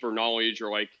like deeper knowledge,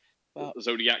 or like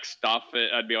zodiac stuff,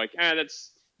 I'd be like,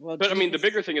 that's. Well, but Jesus... I mean, the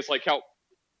bigger thing is like how.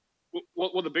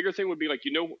 Well, the bigger thing would be like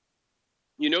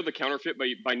the counterfeit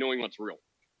by knowing what's real.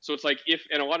 So it's like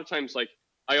and a lot of times like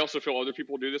I also feel other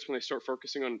people do this when they start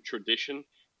focusing on tradition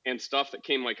and stuff that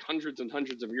came like hundreds and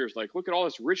hundreds of years. Like, look at all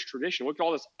this rich tradition. Look at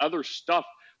all this other stuff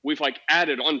we've like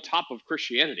added on top of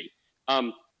Christianity.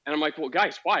 And I'm like, well,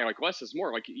 guys, why? Like, less is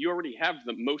more. Like, you already have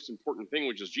the most important thing,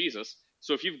 which is Jesus.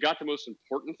 So if you've got the most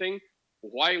important thing,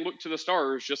 why look to the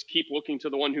stars? Just keep looking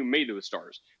to the one who made the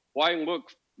stars. Why look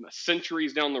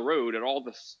centuries down the road at all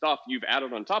the stuff you've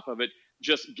added on top of it?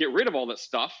 Just get rid of all that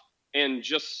stuff and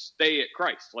just stay at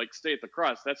Christ. Like, stay at the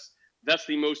cross. That's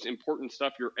the most important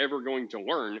stuff you're ever going to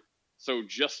learn. So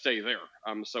just stay there.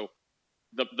 So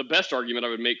the best argument I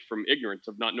would make from ignorance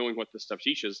of not knowing what this stuff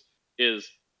teaches is,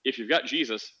 if you've got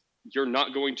Jesus, you're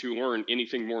not going to learn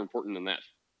anything more important than that.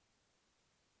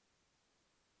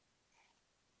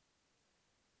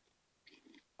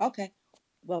 Okay.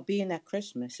 Well, being that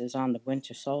Christmas is on the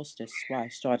winter solstice, that's why I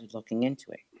started looking into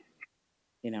it.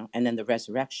 And then the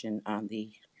resurrection on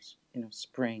the,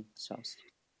 spring solstice.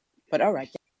 But all right.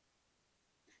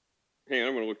 Hey,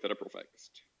 I'm going to look that up real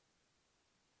fast.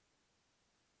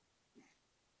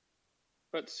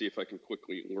 Let's see if I can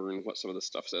quickly learn what some of this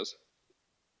stuff says.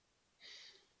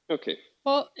 Okay.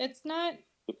 Well, it's not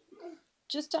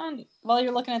just on, while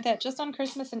you're looking at that, just on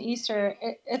Christmas and Easter,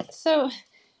 it's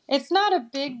not a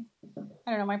big,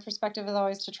 I don't know, my perspective is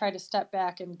always to try to step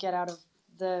back and get out of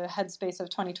the headspace of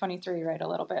 2023, right, a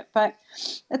little bit. But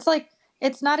it's like,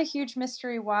 it's not a huge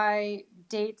mystery why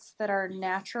dates that are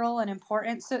natural and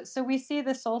important. So we see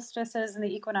the solstices and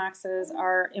the equinoxes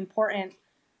are important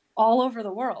all over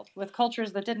the world with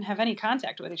cultures that didn't have any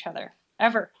contact with each other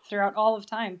ever throughout all of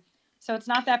time. So it's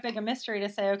not that big a mystery to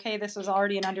say, okay, this was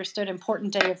already an understood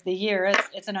important day of the year.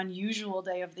 It's an unusual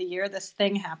day of the year. This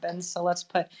thing happens. So let's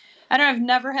put, I don't know, I've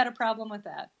never had a problem with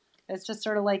that. It's just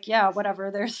sort of like, yeah, whatever.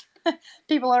 There's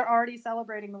people are already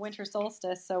celebrating the winter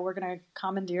solstice. So we're going to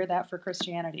commandeer that for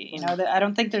Christianity. You know, I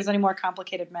don't think there's any more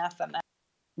complicated math than that.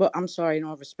 Well, I'm sorry, in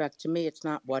all respect, to me, it's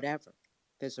not whatever.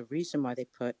 There's a reason why they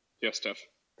put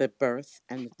the birth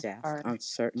and the death on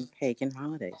certain pagan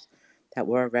holidays that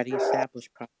were already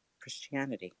established prior to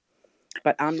Christianity.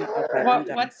 But I'm not. Okay, I'm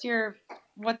done.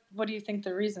 What do you think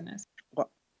the reason is?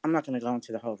 Well, I'm not going to go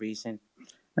into the whole reason.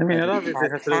 I mean, it obviously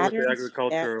has to do with the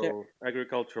Patterns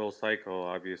agricultural cycle,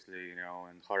 obviously, you know,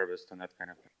 and harvest and that kind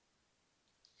of thing.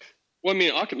 Well, I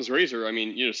mean, Occam's razor, I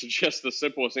mean, you know, suggests the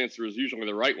simplest answer is usually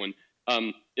the right one.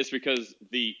 It's because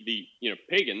the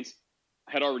pagans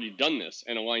had already done this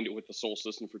and aligned it with the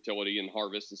solstice and fertility and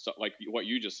harvest and stuff like what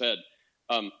you just said.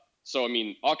 So, I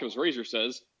mean, Occam's razor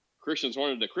says Christians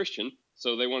wanted a Christian,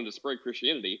 so they wanted to spread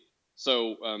Christianity.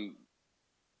 So,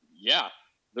 yeah,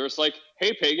 there's like,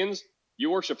 hey, pagans, you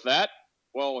worship that?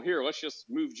 Well, here, let's just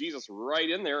move Jesus right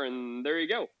in there, and there you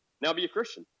go. Now be a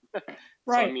Christian.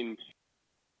 Right. So, I mean,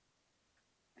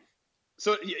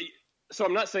 so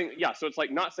I'm not saying, so it's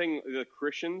like not saying the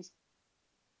Christians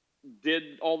did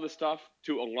all this stuff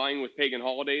to align with pagan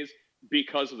holidays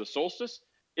because of the solstice.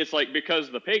 It's like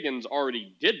because the pagans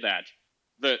already did that.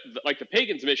 The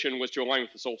pagans' mission was to align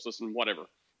with the solstice and whatever.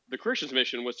 The Christians'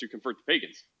 mission was to convert the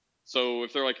pagans. So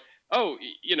if they're like, oh,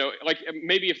 you know, like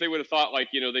maybe if they would have thought like,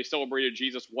 you know, they celebrated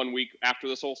Jesus 1 week after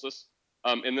the solstice,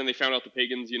 and then they found out the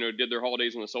pagans, you know, did their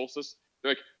holidays on the solstice.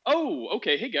 They're like, oh,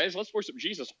 okay, hey guys, let's worship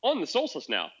Jesus on the solstice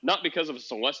now. Not because of a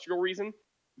celestial reason,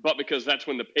 but because that's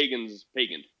when the pagans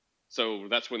paganed. So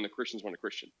that's when the Christians want a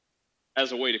Christian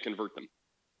as a way to convert them.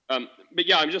 But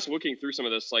yeah, I'm just looking through some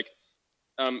of this, like,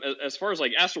 as far as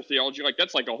like astrotheology, like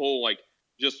that's like a whole like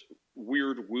just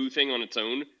weird woo thing on its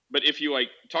own. But if you like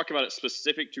talk about it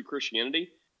specific to Christianity,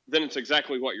 then it's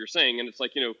exactly what you're saying. And it's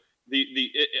like, you know,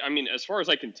 I mean, as far as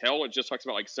I can tell, it just talks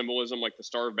about like symbolism, like the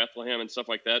Star of Bethlehem and stuff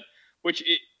like that, which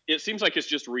it seems like it's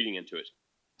just reading into it.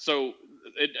 So,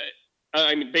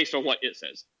 I mean, based on what it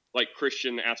says, like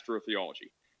Christian astrotheology.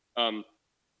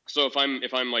 So if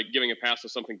I'm like giving a pass to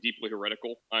something deeply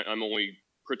heretical, I'm only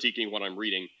critiquing what I'm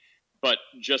reading. But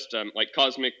just like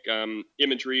cosmic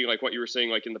imagery, like what you were saying,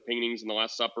 like in the paintings in the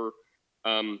Last Supper,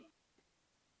 and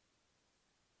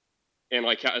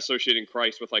like associating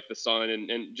Christ with like the sun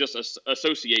and just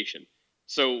association.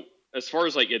 So as far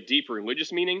as like a deep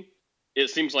religious meaning, it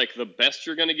seems like the best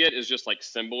you're going to get is just like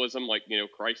symbolism, like, you know,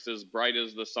 Christ is bright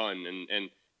as the sun and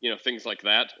you know, things like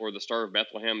that, or the Star of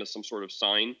Bethlehem is some sort of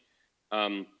sign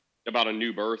about a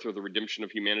new birth or the redemption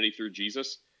of humanity through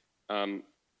Jesus.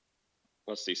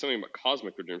 Let's see, something about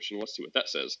cosmic redemption. Let's see what that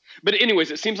says. But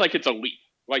anyways, it seems like it's a leap.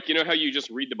 Like, you know how you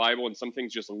just read the Bible and some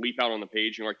things just leap out on the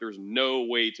page and you're like, there's no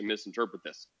way to misinterpret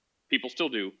this. People still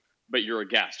do, but you're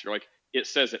aghast. You're like, it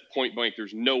says it point blank,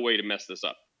 there's no way to mess this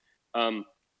up. And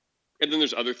then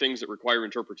there's other things that require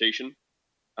interpretation.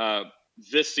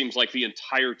 This seems like the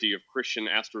entirety of Christian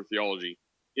astrotheology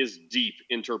is deep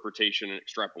interpretation and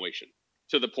extrapolation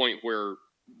to the point where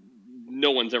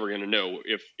no one's ever going to know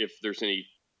if there's any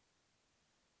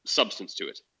substance to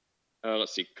it.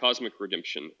 Let's see, cosmic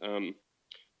redemption.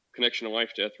 Connection of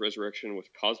life, death, resurrection with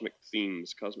cosmic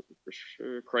themes.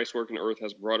 Christ's work on earth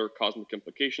has broader cosmic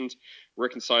implications,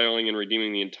 reconciling and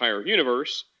redeeming the entire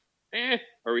universe.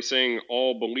 Are we saying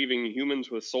all believing humans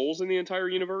with souls in the entire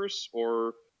universe?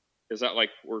 Or is that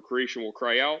like where creation will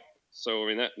cry out? So, I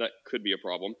mean, that could be a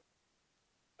problem.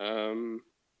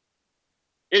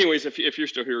 Anyways, if you're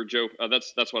still here, Joe,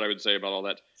 that's what I would say about all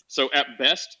that. So at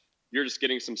best, you're just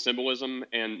getting some symbolism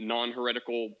and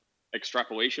non-heretical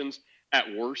extrapolations.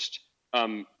 At worst,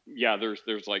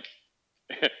 there's like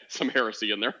some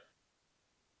heresy in there.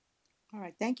 All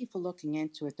right. Thank you for looking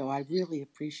into it, though. I really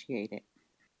appreciate it.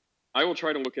 I will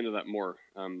try to look into that more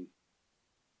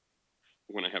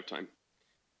when I have time.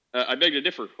 I beg to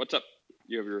differ. What's up?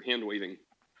 You have your hand waving.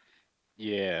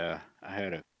 Yeah, I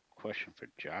had a question for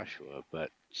Joshua,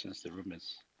 but since the room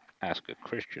is Ask a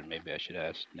Christian, maybe I should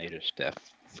ask Nate or Steph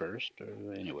first.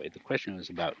 Or anyway, the question was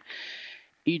about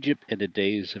Egypt in the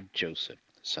days of Joseph,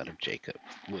 the son of Jacob.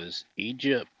 Was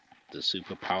Egypt the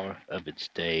superpower of its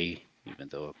day? Even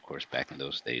though, of course, back in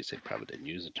those days, they probably didn't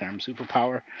use the term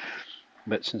superpower.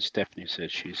 But since Stephanie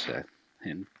said she's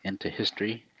into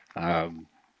history,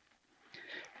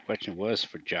 question was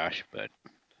for Josh, but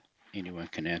anyone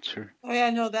can answer. Oh,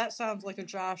 yeah, no, that sounds like a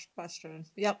Josh question.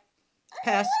 Yep.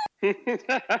 Pass.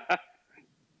 I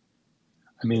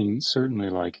mean, certainly,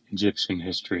 like, Egyptian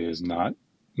history is not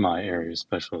my area of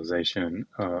specialization,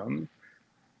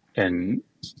 and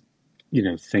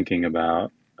thinking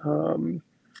about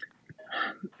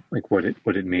like what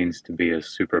it means to be a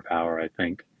superpower, I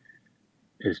think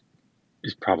is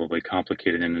probably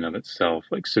complicated in and of itself.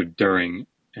 Like, so during,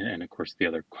 and of course the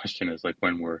other question is like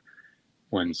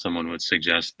when someone would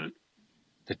suggest that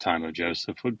the time of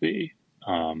Joseph would be.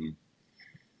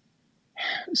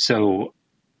 So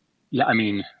yeah, I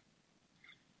mean,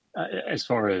 as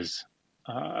far as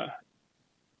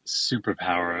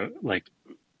superpower, like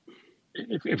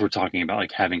if we're talking about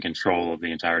like having control of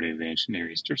the entirety of the ancient Near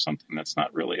East or something, that's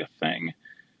not really a thing.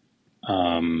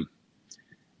 And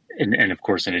of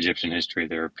course, in Egyptian history,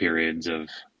 there are periods of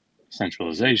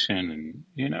centralization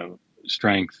and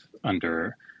strength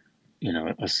under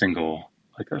a single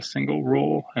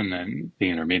rule, and then the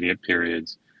intermediate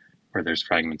periods where there's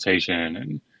fragmentation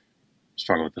and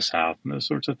struggle with the South and those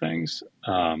sorts of things.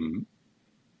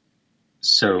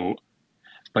 So,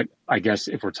 but I guess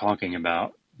if we're talking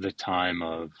about the time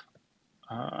of,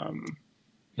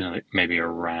 maybe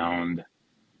around,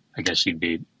 I guess you'd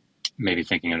be maybe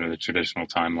thinking under the traditional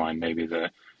timeline, maybe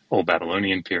the Old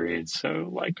Babylonian period,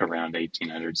 so like around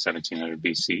 1800, 1700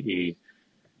 BCE.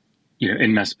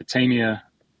 In Mesopotamia,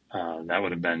 that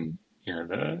would have been,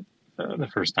 the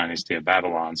first dynasty of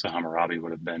Babylon. So Hammurabi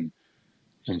would have been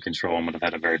in control and would have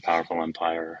had a very powerful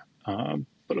empire.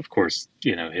 But of course,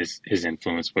 his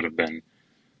influence would have been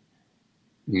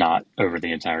not over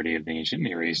the entirety of the ancient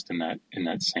Near East in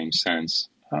that same sense.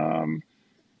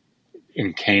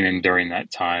 In Canaan during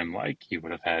that time, like you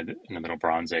would have had in the Middle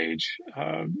Bronze Age,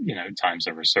 times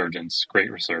of resurgence, great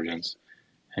resurgence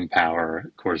in power.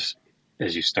 Of course,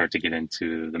 as you start to get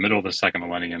into the middle of the second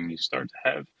millennium, you start to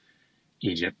have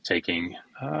Egypt taking,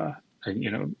 I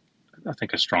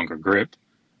think a stronger grip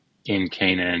in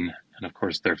Canaan. And of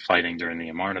course, they're fighting during the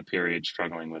Amarna period,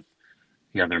 struggling with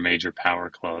the other major power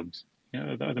clubs.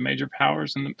 The major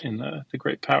powers in the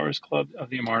great powers club of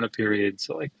the Amarna period.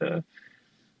 So like the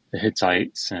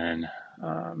Hittites and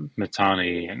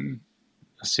Mitanni and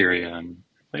Assyria and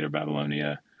later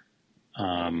Babylonia.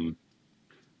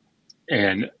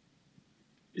 And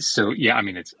so, yeah, I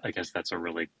mean, I guess that's a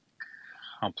really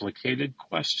complicated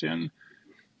question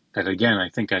that, again, I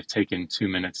think I've taken 2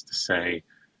 minutes to say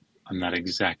I'm not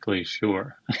exactly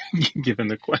sure, given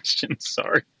the question.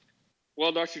 Sorry.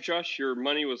 Well, Dr. Josh, your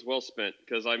money was well spent,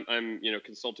 because I'm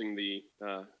consulting the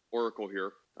Oracle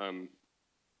here,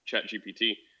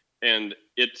 ChatGPT, and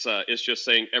it's just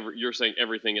saying you're saying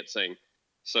everything it's saying.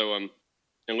 So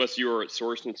unless you are at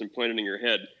source and it's implanted in your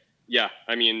head, yeah,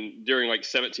 I mean during like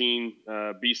 17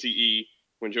 BCE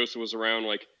when Joseph was around,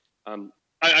 like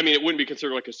I mean it wouldn't be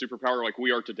considered like a superpower like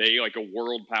we are today, like a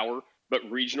world power, but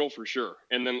regional for sure.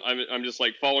 And then I'm just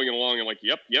like following along and like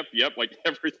yep, like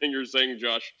everything you're saying,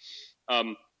 Josh,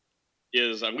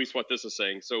 is at least what this is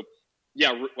saying. So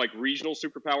yeah, like regional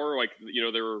superpower, like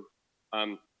they were.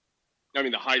 I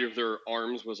mean, the height of their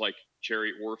arms was like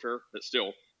chariot warfare, but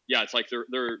still, yeah, it's like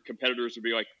their competitors would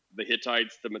be like the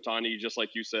Hittites, the Mitanni, just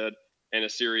like you said, and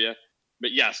Assyria.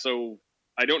 But yeah, so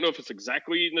I don't know if it's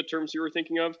exactly in the terms you were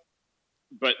thinking of,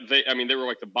 but they were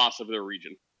like the boss of their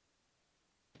region.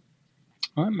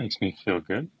 Well, that makes me feel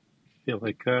good. I feel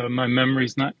like my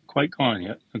memory's not quite gone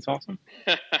yet. That's awesome.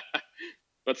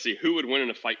 Let's see, who would win in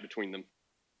a fight between them?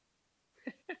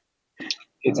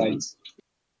 Hittites.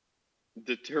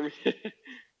 Determining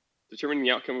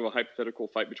the outcome of a hypothetical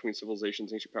fight between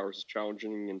civilizations, ancient powers is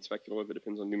challenging and speculative. It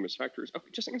depends on numerous factors. Okay,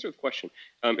 just answer the question.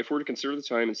 If we were to consider the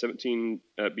time in 17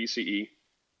 BCE,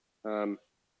 come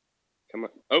on.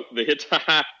 Oh, the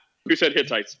Hittites. Who said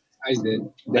Hittites? I did.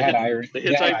 They had iron. The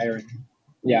Hittites. They had iron.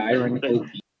 Yeah, iron.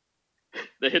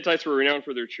 The Hittites were renowned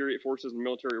for their chariot forces and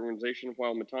military organization,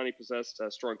 while Mitanni possessed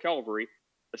strong cavalry.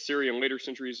 Assyria in later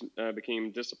centuries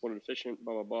became disciplined and efficient,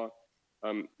 blah, blah, blah.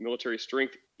 Military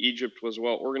strength, Egypt was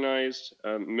well organized.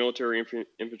 Military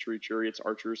infantry, chariots,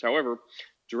 archers. However,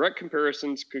 direct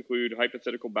comparisons conclude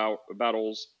hypothetical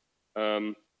battles,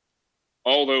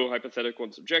 although hypothetical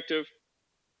and subjective.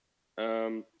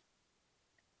 I'm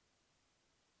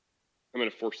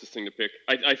going to force this thing to pick.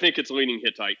 I think it's leaning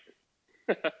Hittite.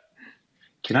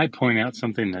 Can I point out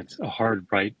something that's a hard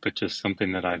right, but just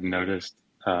something that I've noticed?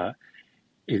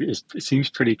 It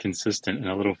seems pretty consistent and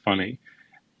a little funny.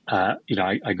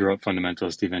 I grew up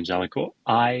fundamentalist evangelical.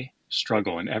 I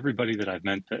struggle, and everybody that I've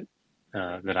met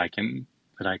that I can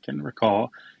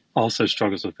recall also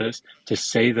struggles with this, to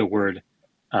say the word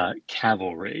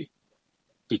cavalry,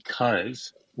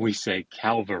 because we say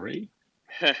Calvary.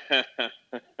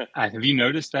 Have you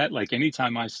noticed that? Like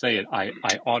anytime I say it, I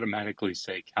automatically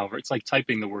say Calvary. It's like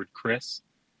typing the word Chris.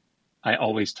 I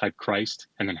always type Christ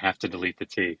and then have to delete the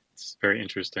T. It's very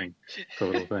interesting, the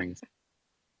little things.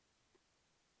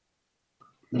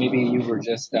 Maybe you were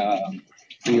just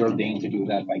preordained to do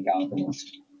that by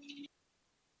Calvinist.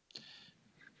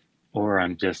 Or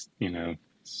I'm just,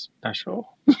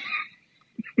 special.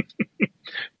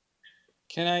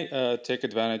 Can I take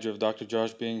advantage of Dr.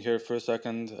 Josh being here for a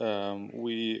second?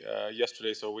 We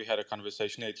yesterday, so we had a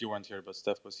conversation. Nate, you weren't here, but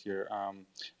Steph was here,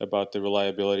 about the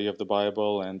reliability of the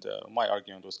Bible, and my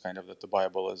argument was kind of that the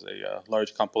Bible is a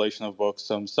large compilation of books.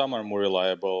 Some are more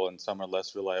reliable, and some are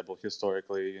less reliable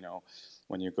historically.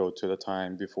 When you go to the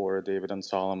time before David and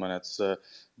Solomon, it's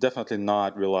definitely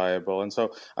not reliable. And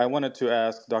so I wanted to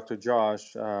ask Dr.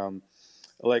 Josh.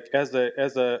 Like as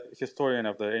a historian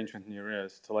of the ancient Near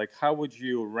East, like how would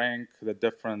you rank the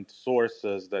different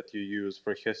sources that you use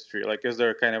for history? Like, is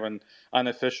there kind of an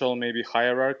unofficial maybe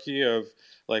hierarchy of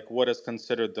like what is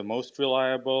considered the most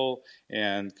reliable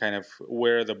and kind of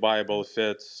where the Bible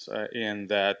fits in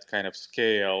that kind of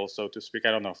scale, so to speak? I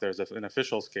don't know if there's an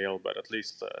official scale, but at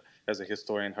least as a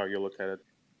historian, how you look at it.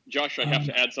 Josh, I have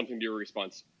to add something to your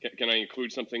response. Can I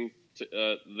include something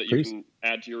that you Please. can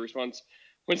add to your response?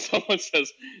 When someone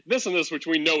says this and this, which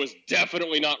we know is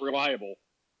definitely not reliable,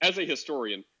 as a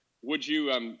historian, would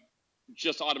you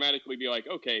just automatically be like,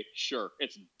 okay, sure,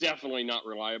 it's definitely not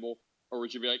reliable? Or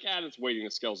would you be like, that's weighting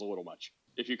the scales a little much?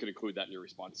 If you could include that in your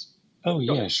response. Oh,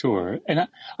 Go yeah, ahead. sure. And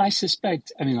I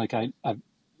suspect,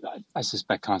 I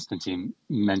suspect Constantine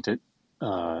meant it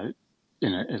in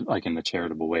the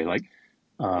charitable way. Like,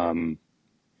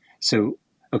 so,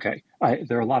 okay,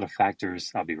 there are a lot of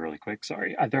factors. I'll be really quick.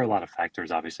 Sorry. There are a lot of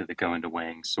factors, obviously, that go into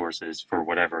weighing sources for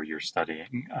whatever you're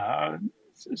studying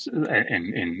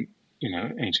in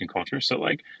ancient culture. So,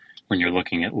 like, when you're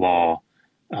looking at law,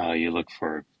 you look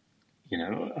for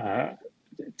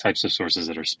types of sources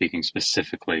that are speaking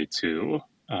specifically to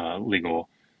legal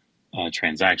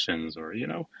transactions or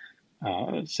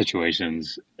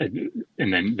situations, and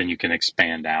then you can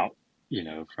expand out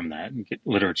from that and get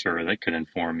literature that could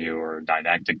inform you or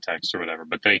didactic text or whatever.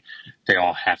 But they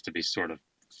all have to be sort of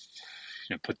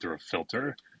put through a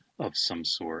filter of some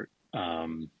sort.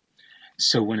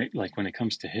 So when it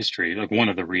comes to history, like one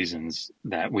of the reasons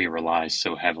that we rely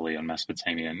so heavily on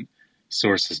Mesopotamian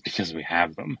sources because we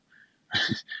have them,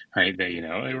 right? They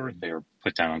were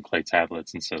put down on clay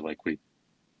tablets, and so like we've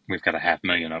got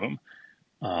 500,000 of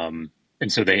them,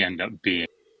 and so they end up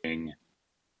being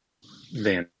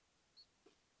then.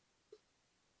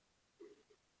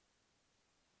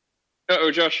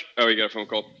 Josh. Oh, you got a phone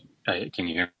call. Can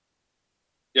you hear?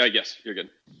 Yeah, I guess you're good.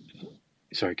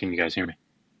 Sorry, can you guys hear me?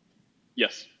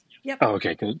 Yes. Yep. Oh,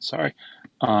 okay, good. Sorry.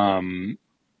 And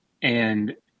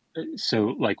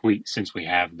so like since we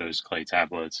have those clay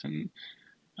tablets and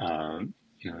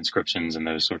inscriptions and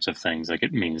those sorts of things, like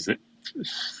it means that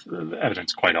the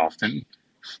evidence quite often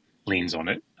leans on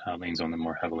them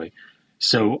more heavily.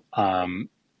 So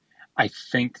I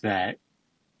think that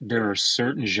there are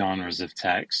certain genres of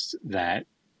text that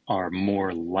are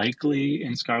more likely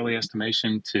in scholarly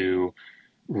estimation to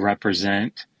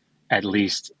represent at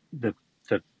least the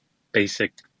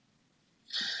basic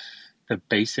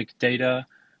data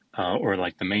or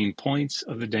like the main points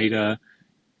of the data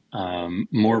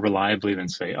more reliably than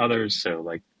say others. So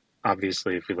like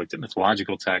obviously if we looked at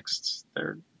mythological texts,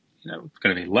 they're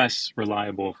going to be less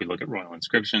reliable. If we look at royal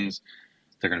inscriptions,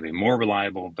 they're going to be more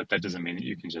reliable, but that doesn't mean that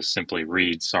you can just simply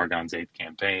read Sargon's 8th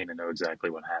campaign and know exactly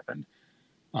what happened.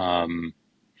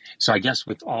 So I guess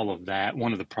with all of that,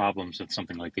 one of the problems with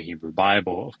something like the Hebrew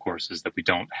Bible, of course, is that we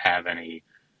don't have any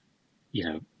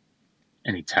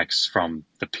texts from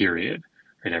the period,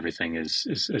 right? Everything is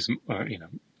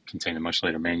contained in much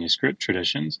later manuscript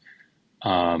traditions.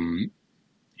 And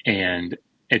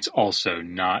it's also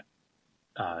not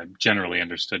generally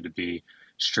understood to be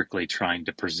strictly trying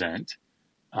to present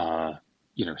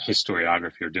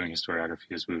historiography or doing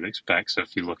historiography as we would expect. So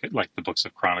if you look at like the books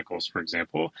of Chronicles, for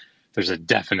example, there's a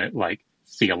definite like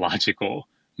theological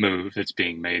move that's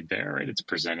being made there, and it's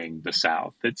presenting the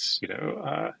South. It's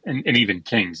and even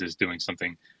Kings is doing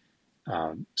something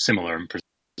similar in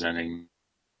presenting.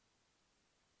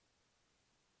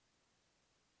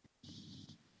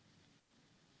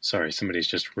 Sorry, somebody's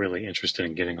just really interested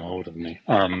in getting a hold of me.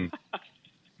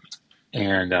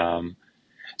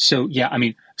 So yeah, I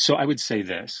mean, so I would say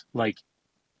this, like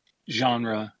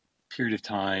genre, period of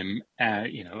time,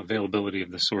 availability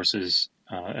of the sources,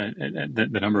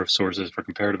 the number of sources for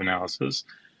comparative analysis.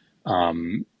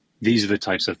 These are the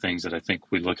types of things that I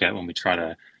think we look at when we try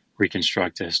to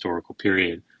reconstruct a historical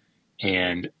period.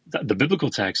 And the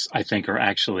biblical texts, I think, are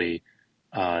actually,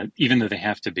 even though they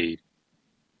have to be,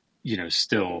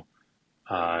 still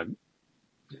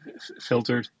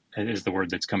filtered is the word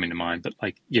that's coming to mind, but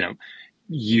like,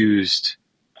 used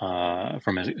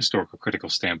from a historical critical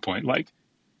standpoint. Like,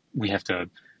 we have to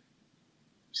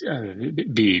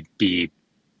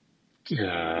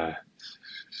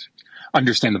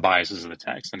understand the biases of the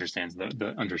text, understand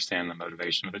the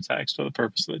motivation of the text or the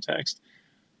purpose of the text.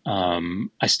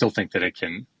 I still think that it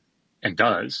can and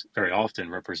does very often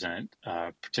represent,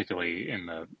 particularly in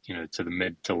the to the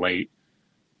mid to late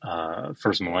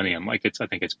first millennium. Like, I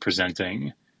think it's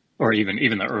presenting, or even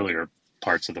the earlier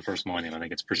parts of the first millennium. I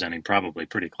think it's presenting probably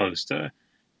pretty close to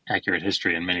accurate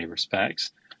history in many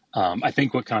respects. I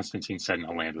think what Constantine said, and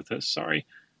I'll land with this, sorry,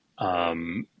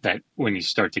 that when you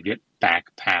start to get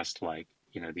back past, like,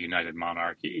 the United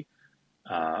Monarchy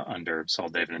under Saul,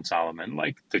 David, and Solomon,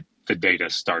 like the data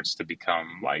starts to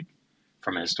become, like,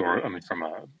 from a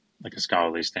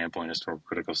scholarly standpoint, historical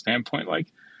critical standpoint, like,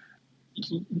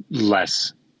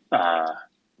 less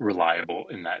reliable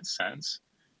in that sense.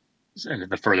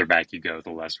 And the further back you go,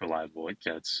 the less reliable it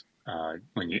gets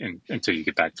until you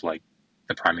get back to, like,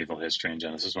 the primeval history in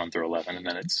Genesis 1 through 11, and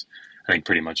then I think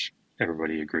pretty much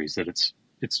everybody agrees that it's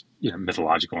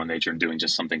mythological in nature and doing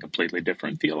just something completely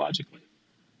different theologically.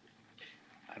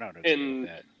 I don't agree with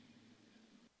that.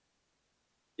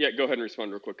 Yeah, go ahead and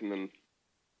respond real quick, and then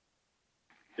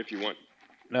if you want.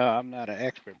 No, I'm not an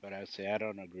expert, but I'd say I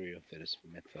don't agree with it. It's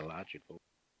mythological.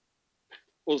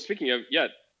 Well, speaking of,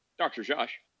 Dr.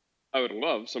 Josh, I would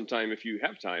love sometime, if you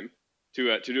have time,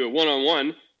 to do a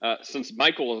one-on-one. Since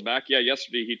Michael is back,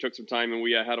 yesterday he took some time and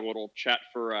we had a little chat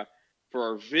for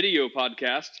our video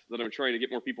podcast that I'm trying to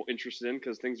get more people interested in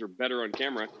because things are better on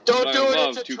camera. Don't do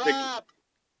it. It's a trap.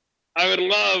 I would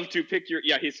love to pick your.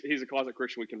 Yeah, he's a closet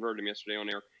Christian. We converted him yesterday on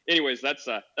air. Anyways, that's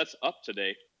up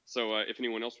today. So if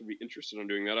anyone else would be interested in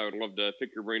doing that, I would love to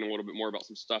pick your brain a little bit more about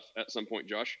some stuff at some point,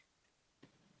 Josh.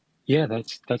 Yeah,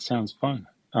 that sounds fun.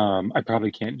 I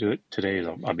probably can't do it today.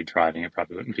 I'll be driving. It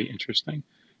probably wouldn't be interesting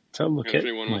to look at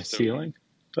my ceiling.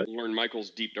 But learn Michael's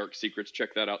deep dark secrets.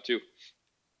 Check that out too.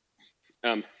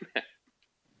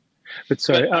 But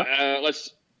sorry,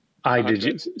 let's.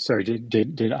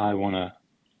 Did I want to?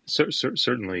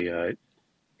 Certainly,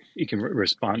 you can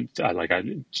respond.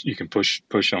 You can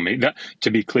push on me.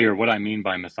 To be clear, what I mean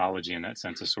by mythology in that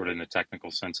sense is sort of in the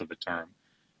technical sense of the term,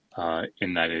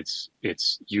 in that it's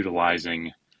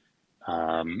utilizing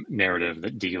narrative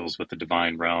that deals with the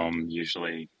divine realm,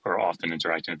 usually or often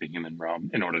interacting with the human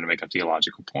realm, in order to make a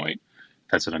theological point.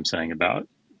 That's what I'm saying about.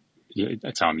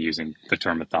 That's how I'm using the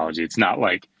term mythology. It's not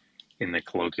like in the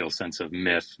colloquial sense of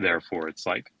myth, therefore it's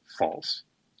like false.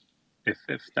 If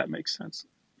that makes sense.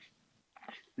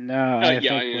 No, I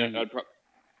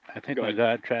think when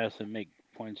God tries to make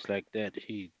points like that,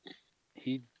 he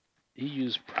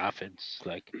used prophets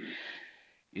like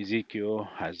Ezekiel,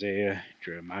 Isaiah,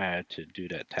 Jeremiah to do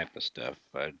that type of stuff.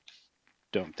 I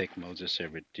don't think Moses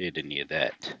ever did any of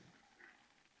that.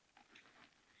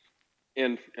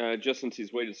 And just since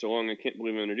he's waited so long, I can't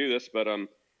believe I'm going to do this, but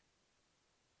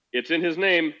it's in his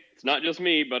name. It's not just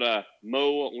me, but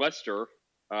Mo Lester.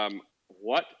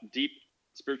 What deep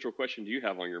spiritual question do you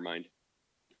have on your mind?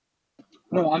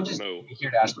 No, I'm just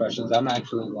here to ask questions. I'm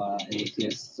actually an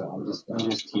atheist, so I'm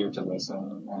just here to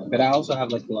listen. But I also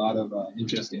have like a lot of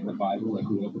interest in the Bible. I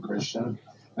grew up a Christian.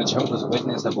 A Jehovah's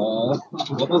Witness of all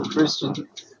Christian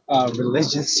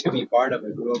religions to be part of. I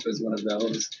grew up as one of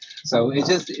those. So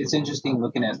it's interesting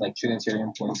looking at like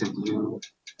Trinitarian points of view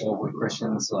over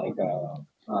Christians, like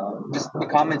just the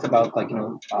comments about like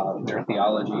their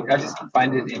theology. I just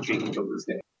find it intriguing to this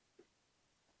day.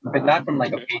 But not from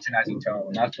like a patronizing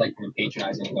tone, not like from a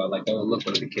patronizing like, oh, look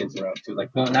what the kids are up to.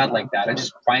 Like, no, not like that. I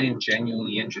just find it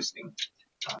genuinely interesting.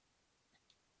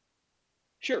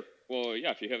 Sure. Well,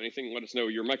 yeah, if you have anything, let us know.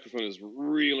 Your microphone is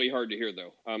really hard to hear,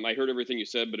 though. I heard everything you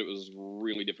said, but it was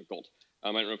really difficult.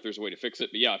 I don't know if there's a way to fix it,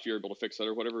 but yeah, if you're able to fix that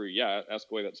or whatever, ask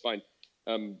away, that's fine.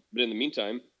 But in the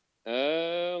meantime,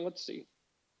 let's see.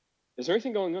 Is there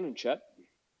anything going on in chat?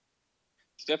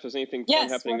 Steph, is anything fun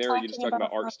happening there, or are you just talking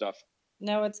about art stuff?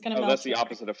 No, it's going to melt. That's the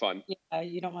opposite of fun. Yeah,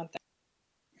 you don't want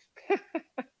that.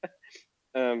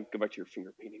 Go back to your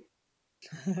finger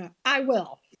painting. I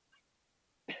will.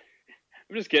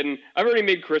 I'm just kidding. I've already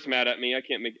made Chris mad at me. I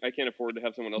can't afford to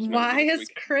have someone else mad at me. Why is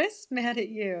Chris mad at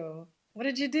you? What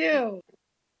did you do?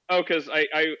 Oh, because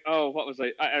what was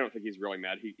I don't think he's really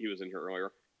mad. He was in here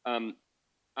earlier. What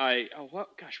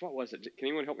was it? Can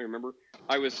anyone help me remember?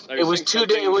 It was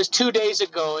 2 days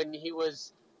ago, and he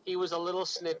was a little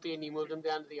snippy, and you moved him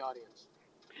down to the audience.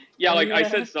 Yeah, like I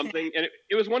said something, and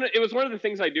it was one of the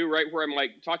things I do, right, where I'm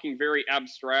like talking very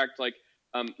abstract, like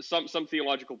some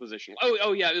theological position.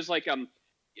 Oh yeah, it was like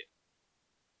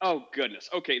Oh goodness.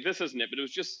 Okay, this isn't it, but it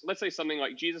was just, let's say something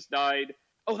like Jesus died.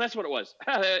 Oh, that's what it was.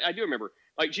 I do remember.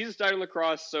 Like Jesus died on the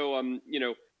cross, so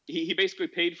he basically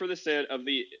paid for the sin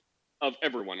of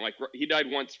everyone. Like he died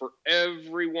once for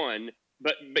everyone,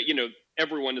 but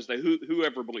everyone is the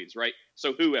whoever believes, right?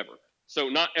 So whoever. So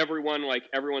not everyone, like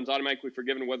everyone's automatically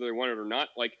forgiven whether they want it or not.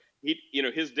 Like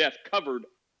his death covered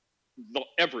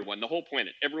everyone, the whole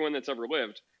planet, everyone that's ever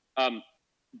lived.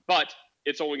 But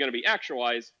it's only going to be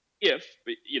actualized if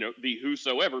the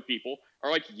whosoever people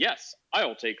are like, yes,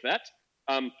 I'll take that.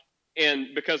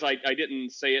 And because I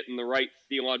didn't say it in the right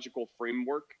theological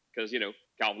framework, because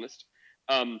Calvinist,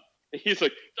 he's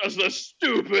like, that's the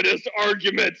stupidest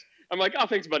argument. I'm like, oh,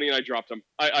 thanks, buddy, and I dropped him.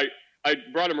 I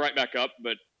brought him right back up,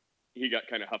 but he got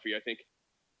kind of huffy, I think.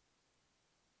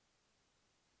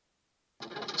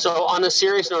 So on a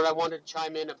serious note, I wanted to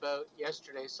chime in about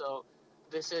yesterday. So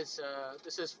this is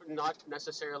not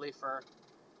necessarily for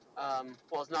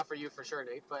well, it's not for you for sure,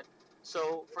 Nate. But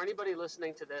so for anybody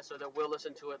listening to this or that will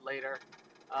listen to it later,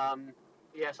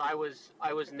 yes, I was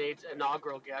Nate's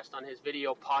inaugural guest on his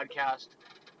video podcast,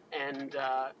 and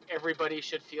everybody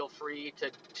should feel free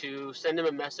to send him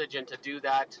a message and to do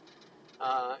that.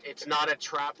 It's not a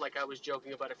trap like I was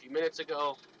joking about a few minutes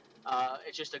ago.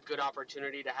 It's just a good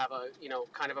opportunity to have a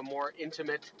kind of a more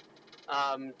intimate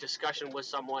discussion with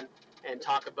someone and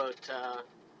talk about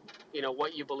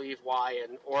what you believe, why,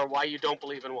 or why you don't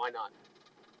believe and why not.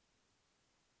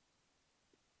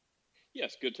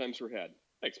 Yes, good times were had.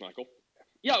 Thanks, Michael.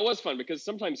 Yeah, it was fun because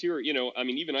sometimes here,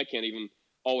 even I can't even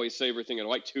always say everything I'd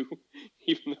like to,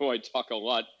 even though I talk a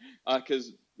lot,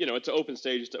 because it's an open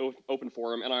stage, it's an open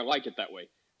forum, and I like it that way.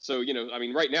 So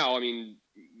right now,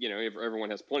 everyone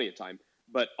has plenty of time,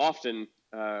 but often,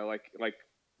 like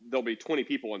there'll be 20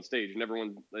 people on stage, and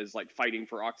everyone is like fighting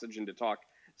for oxygen to talk.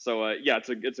 So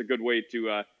it's a good way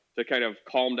to kind of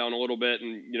calm down a little bit,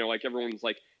 and like everyone's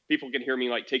like, people can hear me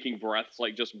like taking breaths,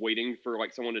 like just waiting for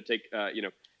like someone to take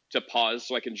to pause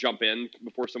so I can jump in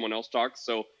before someone else talks.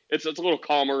 So it's a little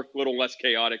calmer, a little less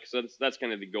chaotic. So that's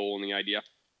kind of the goal and the idea.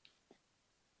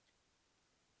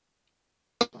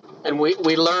 And we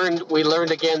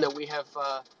learned again that we have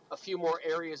a few more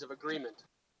areas of agreement.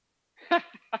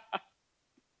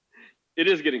 It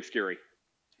is getting scary.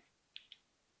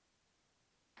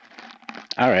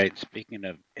 All right. Speaking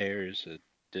of areas of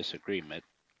disagreement,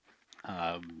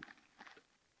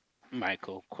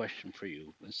 Michael, question for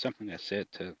you. It's something I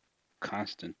said to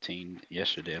Constantine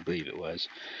yesterday, I believe it was,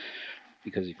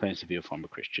 because he claims to be a former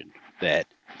Christian, that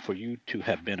for you to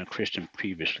have been a Christian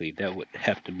previously, that would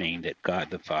have to mean that God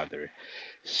the Father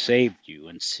saved you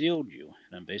and sealed you.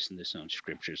 And I'm basing this on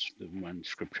scriptures. The one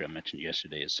scripture I mentioned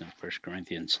yesterday is in 1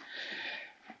 Corinthians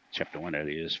chapter 1, it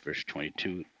is verse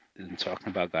 22. And talking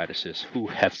about God, it says, who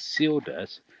have sealed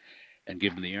us and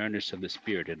given the earnest of the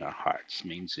Spirit in our hearts.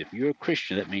 Means if you're a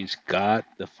Christian, that means God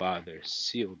the Father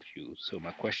sealed you. So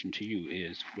my question to you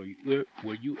is,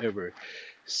 were you ever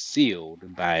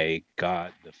sealed by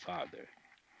God the Father?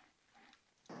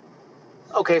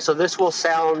 Okay, so this will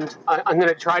sound, I'm going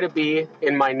to try to be,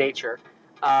 in my nature,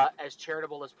 as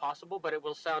charitable as possible, but it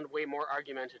will sound way more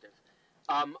argumentative.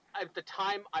 At the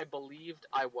time, I believed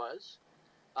I was.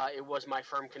 It was my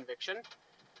firm conviction.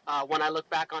 When I look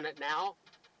back on it now,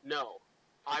 no,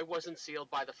 I wasn't sealed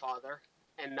by the Father,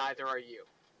 and neither are you,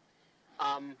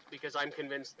 because I'm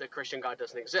convinced that Christian God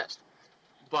doesn't exist.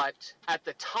 But at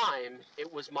the time,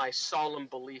 it was my solemn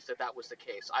belief that that was the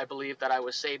case. I believed that I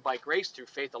was saved by grace through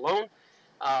faith alone.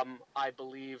 I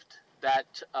believed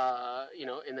that,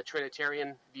 in the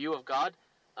Trinitarian view of God,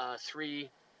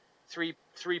 three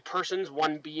persons,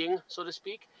 one being, so to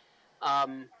speak,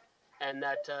 and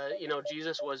that,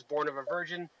 Jesus was born of a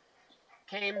virgin,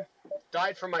 came,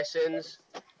 died for my sins,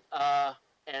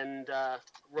 and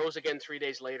rose again 3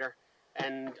 days later,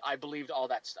 and I believed all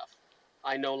that stuff.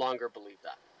 I no longer believe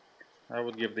that. I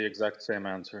would give the exact same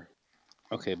answer.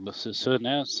 Okay, but so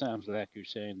now it sounds like you're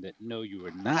saying that no, you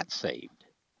were not saved.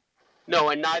 No,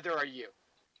 and neither are you.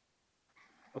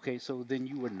 Okay, so then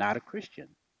you were not a Christian.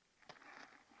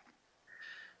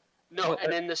 No, Well,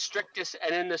 and in the strictest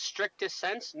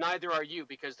sense, neither are you,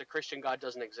 because the Christian God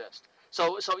doesn't exist.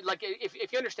 So like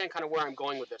if you understand kind of where I'm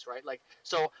going with this, right? Like,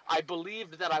 so I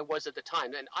believed that I was at the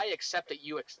time, and I accept that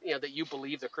that you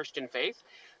believe the Christian faith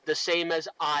the same as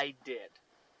I did,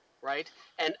 right?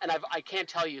 And I can't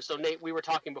tell you. So Nate, we were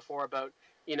talking before about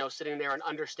sitting there and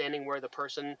understanding where the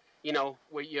person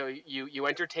where you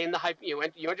entertain the hype, you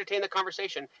entertain the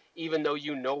conversation even though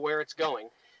you know where it's going,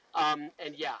 and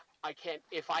yeah. I can't,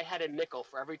 if I had a nickel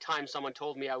for every time someone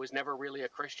told me I was never really a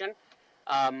Christian,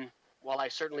 well, I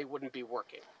certainly wouldn't be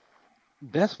working.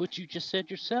 That's what you just said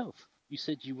yourself. You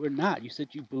said you were not. You said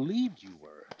you believed you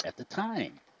were at the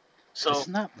time. So It's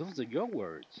not. Those are your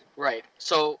words. right.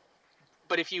 So,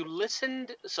 but if you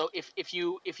listened, so if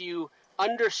you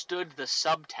understood the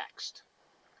subtext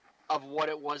of what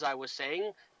it was I was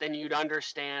saying, then you'd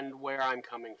understand where I'm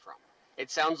coming from.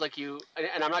 It sounds like you,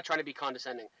 and I'm not trying to be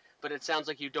condescending, but it sounds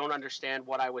like you don't understand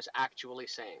what I was actually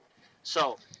saying.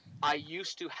 So, I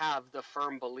used to have the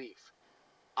firm belief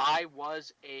I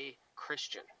was a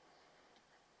Christian.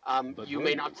 But You were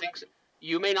may you? not think so.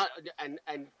 You may not,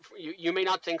 and you may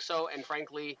not think so, and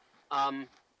frankly, um,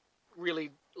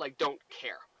 really like don't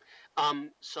care.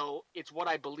 So it's what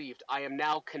I believed. I am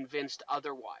now convinced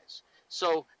otherwise.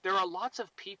 So there are lots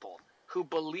of people who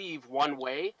believe one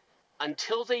way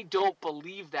until they don't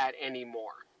believe that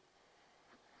anymore.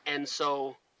 And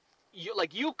so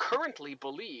you currently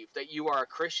believe that you are a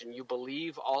Christian. You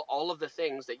believe all of the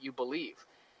things that you believe.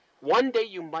 One day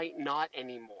you might not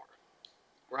anymore,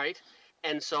 right?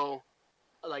 And so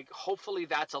like hopefully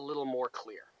that's a little more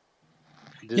clear.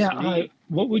 Does Yeah, me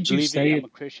what would you believing say? I'm a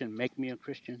Christian make me a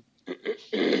Christian?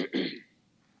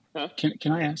 Huh? Can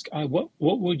I ask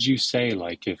what would you say,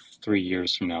 like, if 3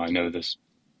 years from now? I know this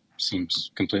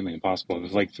seems completely impossible. It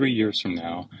was like 3 years from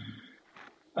now,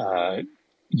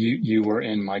 you were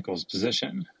in Michael's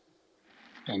position,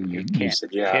 and you said,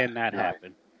 yeah, Cannot right,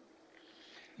 happen.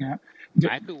 yeah.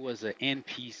 Michael was an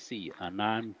NPC, a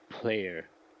non-player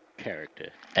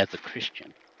character as a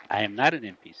Christian. I am not an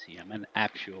NPC. I'm an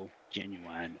actual,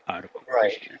 genuine article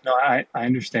Right. Christian. No, I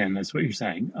understand. That's what you're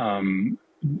saying.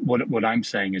 What I'm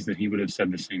saying is that he would have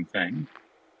said the same thing.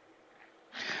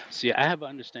 See, I have an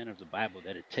understanding of the Bible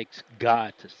that it takes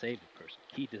God to save a person.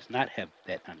 He does not have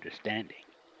that understanding.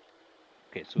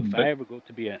 Okay, so if But I ever go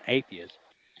to be an atheist,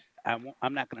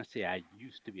 I'm not going to say I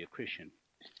used to be a Christian.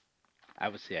 I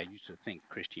would say I used to think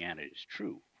Christianity is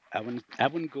true. I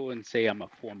wouldn't go and say I'm a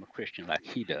former Christian like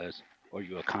he does, or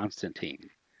you're a Constantine.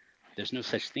 There's no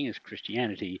such thing as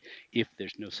Christianity if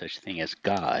there's no such thing as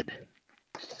God.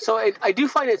 So I do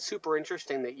find it super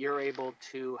interesting that you're able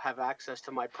to have access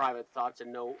to my private thoughts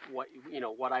and know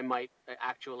what I might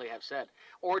actually have said,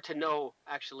 or to know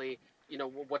actually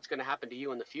what's going to happen to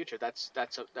you in the future.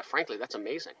 Frankly that's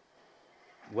amazing.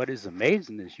 What is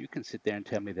amazing is you can sit there and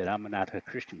tell me that I'm not a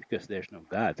Christian because there's no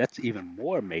God. That's even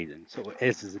more amazing. So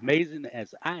as amazing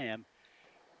as I am,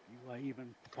 you are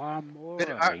even far But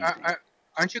more amazing.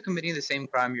 aren't you committing the same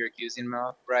crime you're accusing him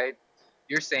of, right?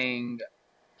 You're saying,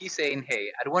 he's saying, hey,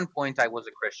 at one point I was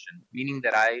a Christian, meaning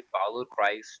that I followed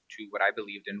Christ to what I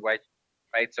believed in, right?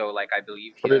 Right? So, like, I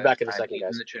believe I'll be back in a I second,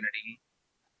 believed in guys. the Trinity.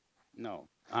 No,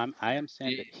 I am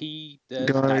saying that Y- he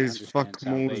does not Guys, understand fuck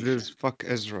Moses, salvation. fuck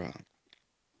Ezra.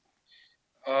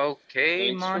 Okay,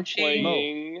 Thanks for Monchi. Mo,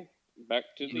 playing. Back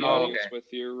to the Oh, audience okay. with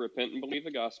your repent and believe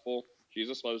the gospel.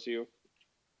 Jesus loves you.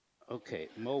 okay,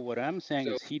 Mo, what I'm saying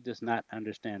So, is he does not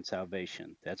understand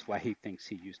salvation. That's why he thinks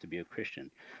he used to be a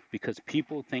Christian. Because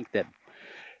people think that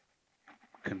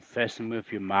confessing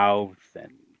with your mouth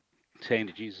and saying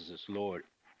that Jesus is Lord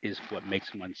is what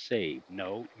makes one saved.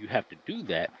 No, you have to do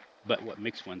that. But what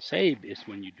makes one saved is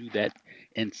when you do that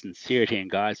in sincerity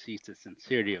and God sees the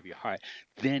sincerity of your heart.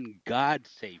 Then God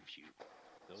saves you.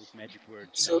 Those magic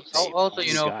words so don't save. also, Only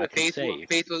God can faith, save.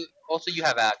 also you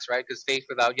have acts, right? Because faith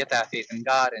without, you have to have faith in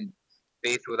God, and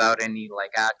faith without any,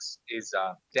 like, acts is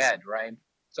dead, right?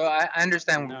 So I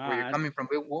understand No, where you're coming from.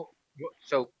 But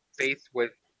so faith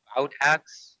without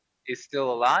acts is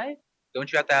still alive?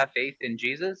 Don't you have to have faith in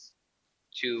Jesus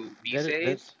to be saved?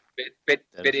 that's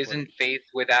that But is what. isn't faith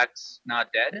with acts not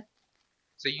dead?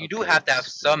 So you do Okay, have to have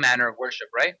some manner of worship,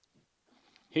 right?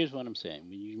 here's what I'm saying.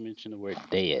 When you mention the word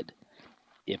dead,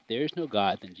 if there is no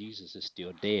God, then Jesus is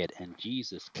still dead, and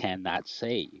Jesus cannot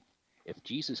save. If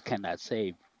Jesus cannot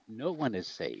save, no one is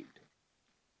saved.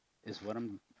 Is what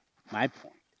I'm. My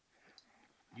point.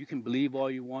 You can believe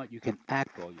all you want, you can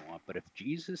act all you want, but if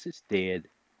Jesus is dead,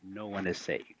 no one is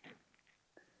saved.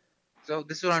 So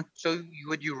this is what I'm. So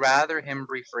would you rather him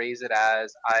rephrase it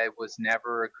as "I was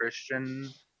never a Christian"?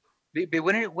 But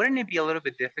wouldn't it be a little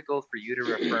bit difficult for you to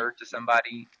refer to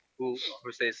somebody who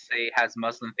says, say, has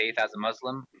Muslim faith as a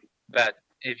Muslim, but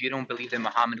if you don't believe that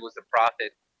Muhammad was the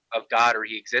prophet of God or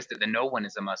he existed, then no one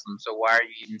is a Muslim. So why are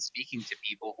you even speaking to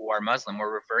people who are Muslim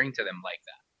or referring to them like that?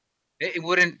 It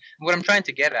wouldn't. What I'm trying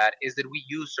to get at is that we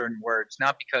use certain words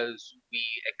not because we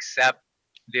accept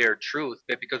their truth,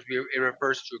 but because it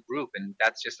refers to a group, and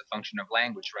that's just a function of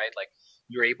language, right? Like,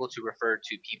 you're able to refer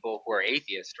to people who are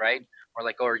atheists, right? Or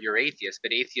like, oh, you're atheist,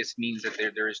 but atheist means that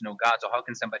there is no God. So how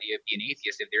can somebody be an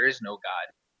atheist if there is no God?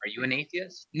 Are you an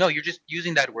atheist? No, you're just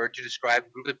using that word to describe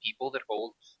a group of people that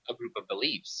hold a group of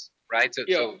beliefs, right?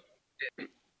 Yeah.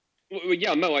 So Well,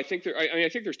 yeah, no, I think I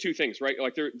think there's two things, right?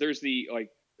 Like there's the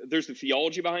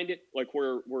theology behind it, like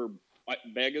where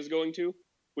Beg is going to,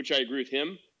 which I agree with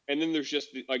him, and then there's just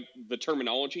the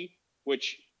terminology,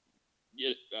 which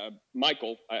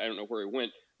Michael, I don't know where he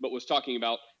went, but was talking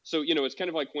about. So it's kind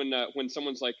of like when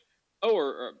someone's like, oh,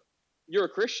 or you're a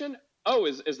Christian. Oh,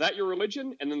 is that your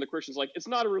religion? And then the Christian's like, it's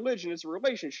not a religion, it's a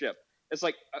relationship. It's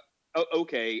like,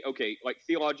 okay, like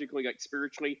theologically, like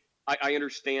spiritually, I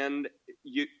understand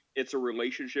you. It's a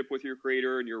relationship with your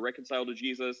Creator, and you're reconciled to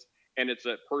Jesus, and it's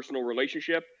a personal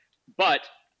relationship. But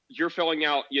you're filling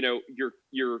out,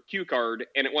 your cue card,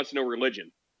 and it wants to know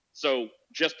religion. So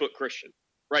just put Christian,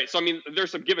 right? So I mean,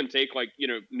 there's some give and take, like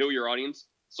know your audience.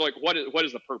 So like, what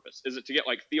is the purpose? Is it to get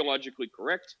like theologically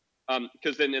correct?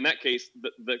 Because then in that case,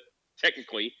 the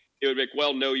technically it would be like,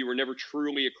 well, no, you were never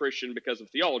truly a Christian because of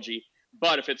theology.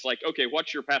 But if it's like, okay,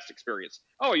 what's your past experience?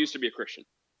 Oh, I used to be a Christian.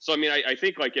 So I mean, I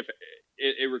think like if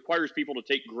it requires people to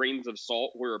take grains of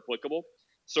salt where applicable.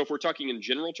 So if we're talking in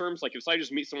general terms, like if I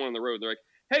just meet someone on the road, they're like,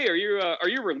 "Hey, are you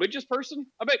a religious person?"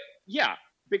 I'm like, "Yeah,"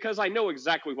 because I know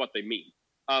exactly what they mean.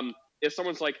 If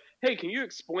someone's like, "Hey, can you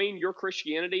explain your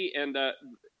Christianity and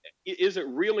is it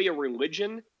really a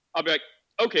religion?" I'll be like,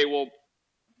 "Okay, well,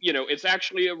 it's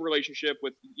actually a relationship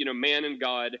with man and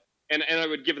God," and I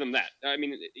would give them that. I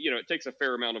mean, it takes a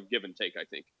fair amount of give and take, I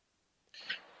think.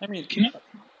 I mean, Can I,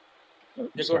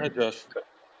 yeah, go ahead, Josh.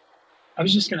 I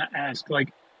was just going to ask,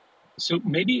 like, so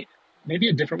maybe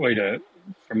a different way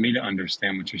for me to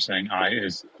understand what you're saying,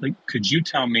 is like, could you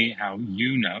tell me how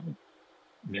you know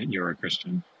that you're a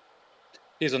Christian?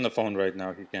 He's on the phone right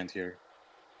now. He can't hear.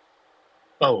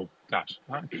 Oh gosh,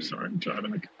 I'm sorry, I'm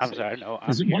driving. I'm sorry. No,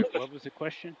 I'm here. What was the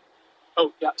question?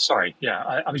 Oh yeah, sorry. Yeah,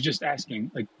 I was just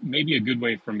asking, like, maybe a good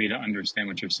way for me to understand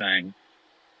what you're saying,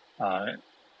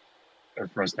 or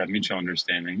for us to have mutual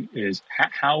understanding, is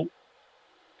how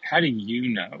do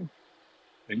you know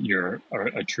that you're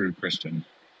a true Christian?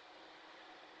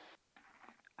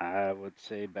 I would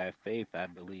say by faith, I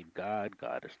believe God.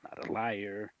 God is not a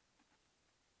liar.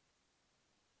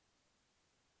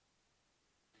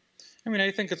 I mean,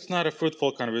 I think it's not a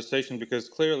fruitful conversation because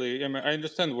clearly, I mean, I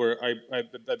understand where I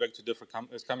beg to differ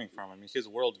is coming from. I mean, his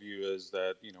worldview is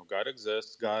that God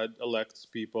exists, God elects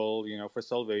people, for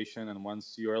salvation, and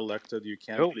once you're elected, you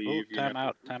can't leave. Time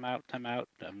out.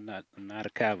 I'm not a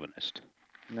Calvinist.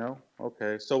 No,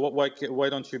 okay. So why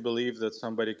don't you believe that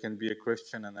somebody can be a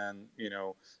Christian and then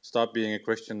stop being a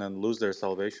Christian and lose their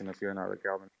salvation if you're not a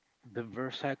Calvinist? The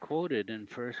verse I quoted in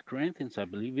 1 Corinthians, I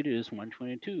believe it is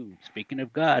 1:22. Speaking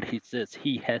of God, he says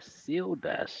he has sealed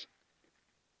us.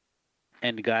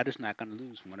 And God is not going to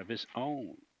lose one of his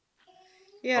own.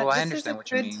 Yeah, I this is understand a what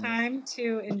you good mean. time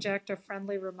to inject a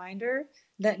friendly reminder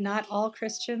that not all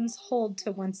Christians hold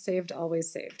to once saved,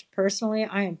 always saved. Personally,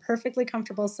 I am perfectly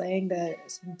comfortable saying that,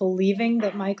 believing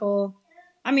that Michael,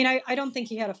 I mean, I don't think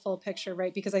he had a full picture,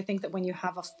 right? Because I think that when you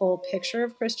have a full picture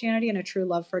of Christianity and a true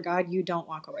love for God, you don't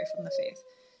walk away from the faith.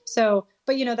 So,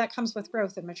 but that comes with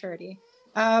growth and maturity.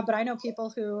 But I know people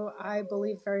who I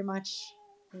believe very much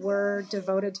were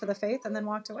devoted to the faith and then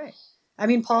walked away. I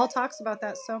mean, Paul talks about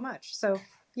that so much. So,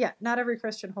 yeah, not every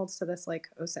Christian holds to this like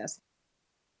OSAS.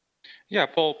 Yeah,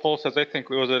 Paul says, I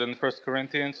think, was it in 1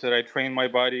 Corinthians, that I train my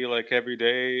body like every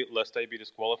day lest I be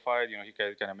disqualified. He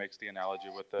kind of makes the analogy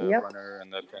with the runner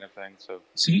and that kind of thing. So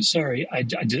sorry, I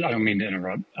don't mean to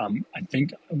interrupt. I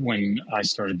think when I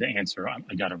started to answer, I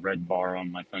got a red bar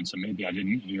on my phone, so maybe I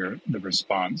didn't hear the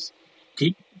response.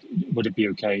 Would it be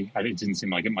okay? It didn't seem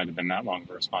like it might have been that long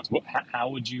of a response. How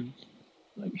would you,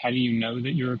 how do you know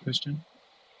that you're a Christian?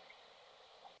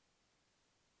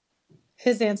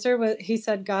 His answer was, he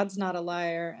said, God's not a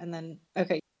liar. And then,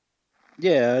 okay.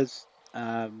 Yeah,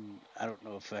 I don't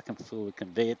know if I can fully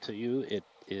convey it to you. It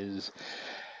is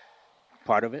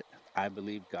part of it. I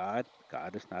believe God.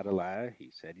 God is not a liar.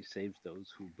 He said he saves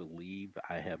those who believe.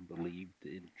 I have believed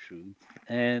in truth.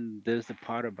 And there's the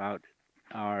part about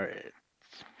our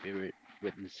spirit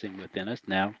witnessing within us.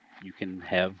 Now, you can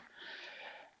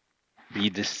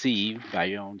be deceived by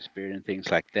your own spirit and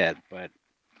things like that, but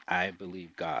I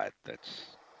believe God. That's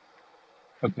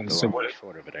okay. the So long and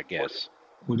short of it, I guess.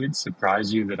 Would it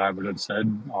surprise you that I would have said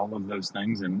all of those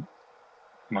things and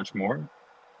much more?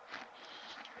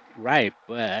 Right,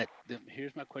 but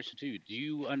here's my question to you. Do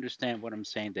you understand what I'm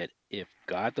saying? That if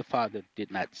God the Father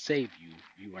did not save you,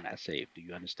 you were not saved. Do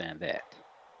you understand that?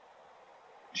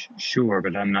 Sure,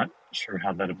 but I'm not sure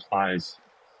how that applies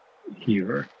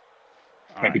here.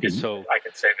 Right, Because so I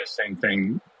could say the same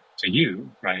thing to you,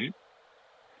 right?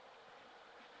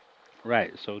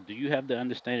 Right. So do you have the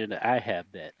understanding that I have,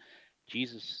 that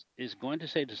Jesus is going to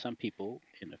say to some people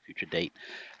in a future date,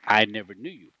 I never knew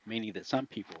you, meaning that some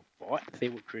people thought they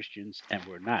were Christians and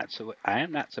were not. So I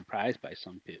am not surprised by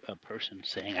a person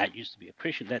saying, I used to be a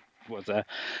Christian. That was a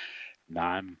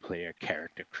non-player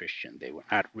character Christian. They were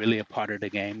not really a part of the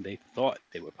game. They thought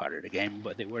they were part of the game,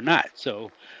 but they were not.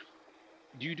 So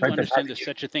you do Right, but how understand did there's you?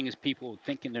 such a thing as people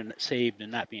thinking they're saved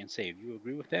and not being saved. You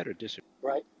agree with that or disagree?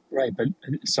 Right, right. But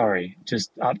sorry,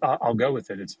 just I'll go with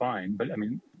it. It's fine. But I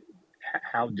mean,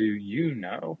 how do you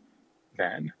know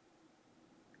then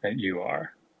that you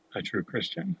are a true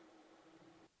Christian?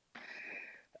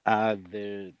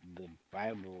 The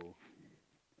Bible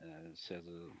says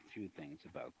a few things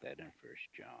about that in First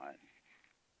John,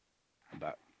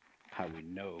 about how we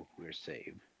know we're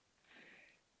saved.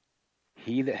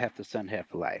 He that hath the Son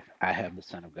hath life. I have the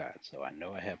Son of God. So I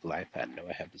know I have life. I know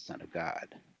I have the Son of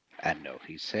God. I know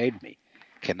He saved me.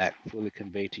 Cannot fully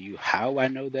convey to you how I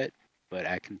know that, but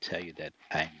I can tell you that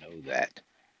I know that.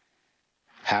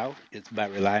 How? It's by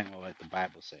relying on what the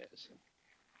Bible says.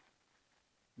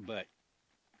 But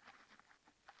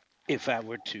if I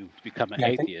were to become an Yeah,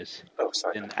 I think. atheist, Oh,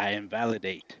 sorry. then I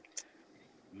invalidate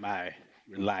my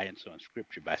reliance on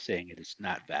Scripture by saying it is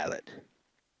not valid.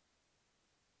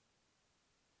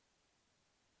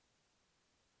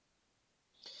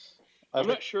 I'm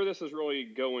not sure this is really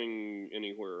going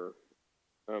anywhere.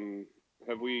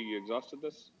 Have we exhausted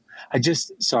this?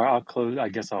 Sorry, I'll close. I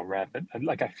guess I'll wrap it.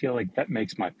 Like, I feel like that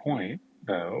makes my point,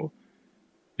 though,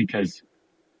 because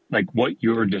like what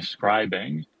you're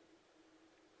describing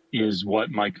is what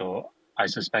Michael, I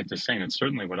suspect, is saying. It's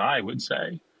certainly what I would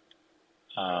say.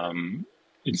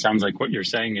 It sounds like what you're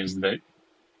saying is that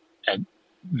at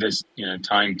this,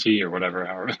 time t or whatever,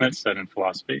 however that's said in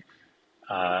philosophy,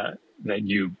 that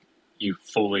you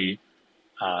fully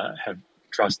have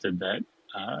trusted that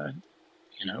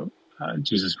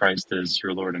Jesus Christ is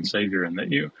your Lord and Savior, and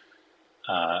that you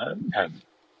have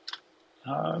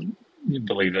you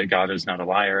believe that God is not a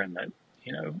liar, and that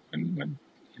when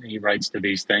He writes to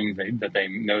these things, that they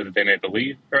know that they may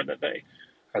believe, or that they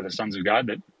are the sons of God,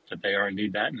 that they are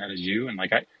indeed that, and that is you. And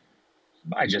like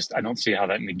I don't see how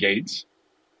that negates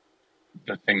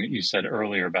the thing that you said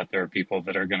earlier about there are people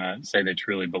that are going to say they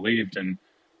truly believed, and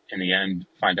in the end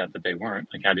find out that they weren't.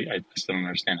 Like, how do I still don't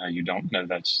understand how you don't know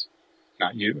that's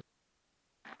not you?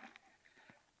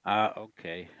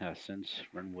 Okay. Since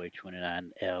runway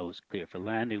 29L is clear for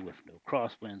landing with no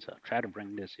crosswinds, I'll try to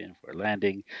bring this in for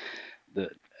landing.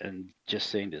 And just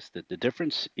saying this, that the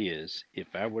difference is if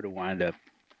I were to wind up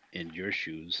in your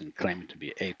shoes and claiming to be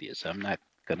an atheist, I'm not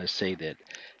going to say that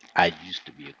I used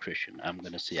to be a Christian. I'm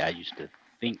going to say I used to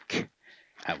think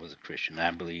I was a Christian.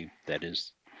 I believe that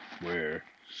is where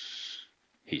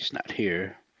he's not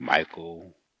here.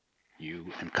 Michael, you,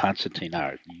 and Constantine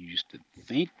are. You used to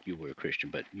think you were a Christian,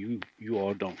 but you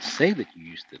all don't say that you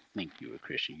used to think you were a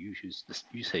Christian.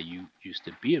 You say you used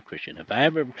to be a Christian. If I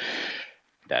ever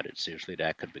doubted seriously that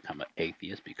I could become an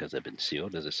atheist because I've been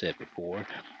sealed, as I said before,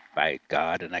 by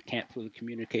God, and I can't fully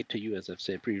communicate to you, as I've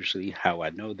said previously, how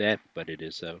I know that, but it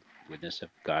is a witness of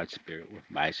God's Spirit with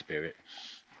my spirit,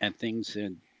 and things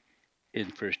in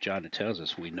First John it tells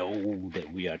us we know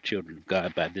that we are children of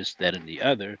God by this, that, and the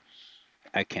other.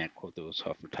 I can't quote those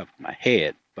off the top of my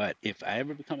head, but if I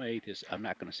ever become an atheist, I'm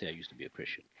not going to say I used to be a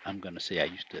Christian. I'm going to say I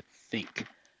used to think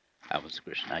I was a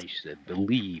Christian. I used to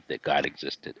believe that God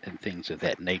existed and things of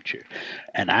that nature.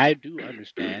 And I do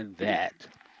understand that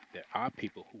there are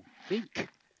people who think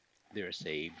they're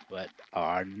saved but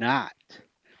are not.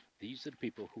 These are the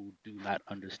people who do not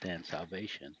understand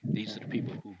salvation. These are the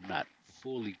people who've not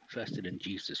fully trusted in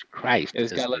Jesus Christ Yeah,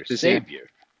 this as guy their left this here. Savior.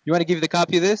 You want to give the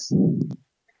copy of this?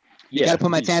 You Yeah, got to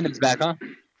put my please. tandems back, huh?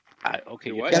 Okay,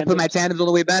 Do your what? Got to put my tandems. tandems all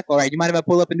the way back. All right. You mind if I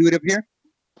pull up and do it up here?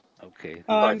 Okay.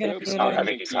 Oh, Oh, I'm gonna Oops, do it I on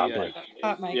think he's he, on mute.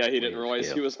 hot mic. yeah, he didn't Wheel realize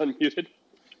scale. he was unmuted.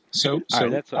 So, All so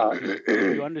right, that's all.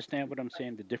 You understand what I'm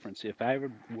saying? The difference. If I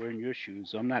ever were in your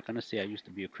shoes, I'm not going to say I used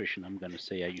to be a Christian. I'm going to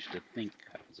say I used to think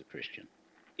I was a Christian.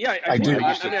 Yeah, I I think Or I do.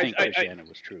 used to I mean, think Christianity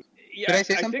was true. yeah, Did I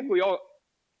say I something? think we all.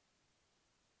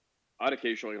 I'd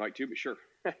occasionally like to, but sure.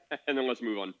 And then let's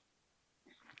move on.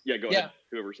 Yeah, go ahead.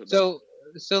 Whoever said that.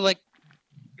 So like,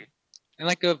 in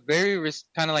like a very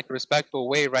kind of like respectful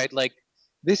way, right? Like,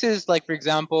 this is like, for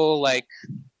example, like,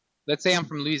 let's say I'm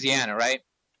from Louisiana, right?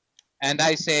 And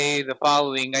I say the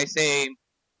following. I say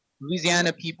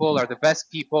Louisiana people are the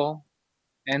best people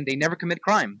and they never commit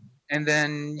crime. And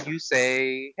then you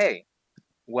say, hey,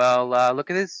 well, look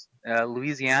at this.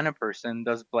 Louisiana person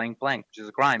does blank blank, which is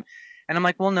a crime. And I'm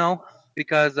like, well, no,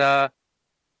 because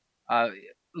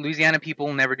Louisiana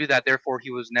people never do that. Therefore,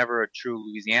 he was never a true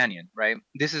Louisianian, right?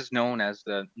 This is known as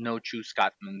the no true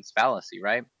Scotsman's fallacy,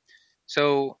 right?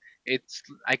 So it's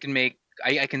I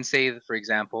can say that, for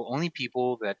example, only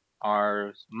people that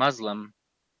are Muslim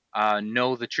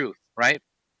know the truth, right?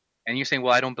 And you're saying,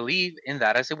 well, I don't believe in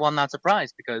that. I say, well, I'm not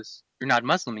surprised because you're not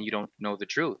Muslim and you don't know the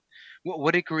truth.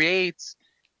 What it creates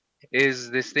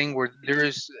is this thing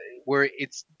where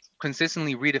it's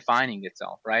consistently redefining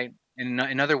itself, right?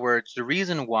 In other words, the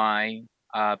reason why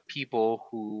people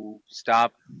who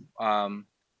stop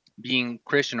being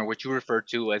Christian, or what you refer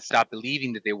to as stop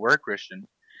believing that they were Christian,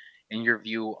 in your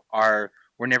view,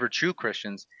 were never true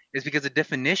Christians, is because the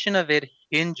definition of it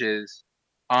hinges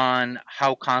on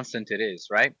how constant it is,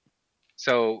 right?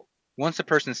 So once a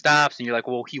person stops and you're like,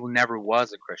 well, he never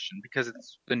was a Christian, because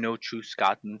it's the no true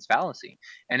Scotsman's fallacy.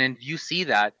 And then you see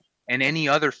that in any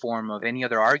other form of any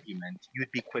other argument,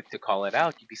 you'd be quick to call it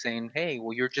out. You'd be saying, hey,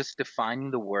 well, you're just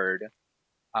defining the word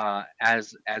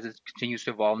as it continues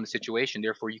to evolve in the situation.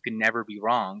 Therefore, you can never be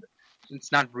wrong.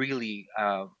 It's not really.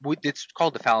 It's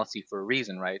called the fallacy for a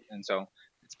reason, right? And so,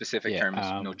 its specific Yeah, term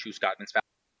is no true Scotsman's fallacy.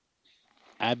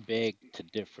 I beg to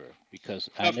differ because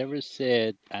I never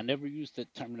used the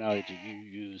terminology you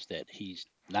used that he's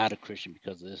not a Christian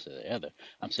because of this or the other.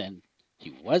 I'm saying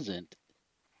he wasn't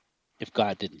if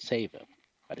God didn't save him.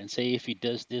 I didn't say if he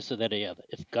does this or that or the other.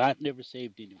 If God never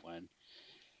saved anyone,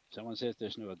 someone says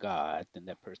there's no God, then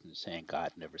that person is saying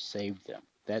God never saved them.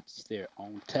 That's their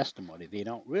own testimony. They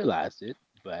don't realize it,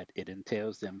 but it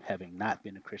entails them having not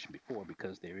been a Christian before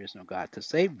because there is no God to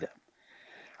save them.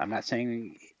 I'm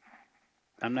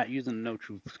not using no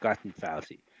true Scotsman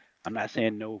fallacy. I'm not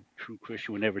saying no true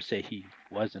Christian would never say he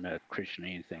wasn't a Christian or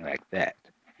anything like that.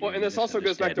 Well, and this also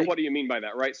goes back to what do you mean by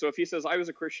that, right? So if he says I was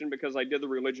a Christian because I did the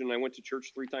religion, I went to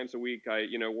church 3 times a week, I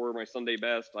wore my Sunday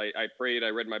best, I prayed, I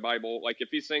read my Bible. Like if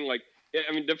he's saying like,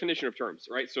 I mean, definition of terms,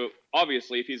 right? So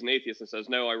obviously if he's an atheist and says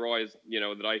no, I realize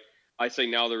that I say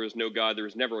now there is no God, there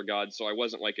is never a God, so I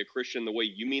wasn't like a Christian the way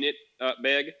you mean it,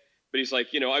 Beg. But he's like,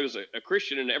 I was a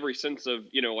Christian in every sense of,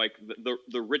 like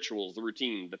the rituals, the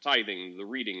routine, the tithing, the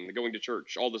reading, the going to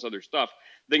church, all this other stuff.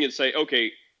 Then you'd say,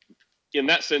 okay, in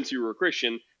that sense, you were a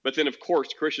Christian. But then, of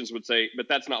course, Christians would say, but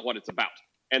that's not what it's about.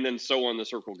 And then so on the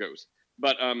circle goes.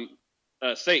 But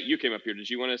Saint, you came up here. Did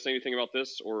you want to say anything about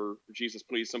this? Or Jesus,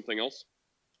 please, something else?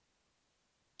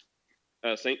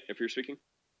 Saint, if you're speaking.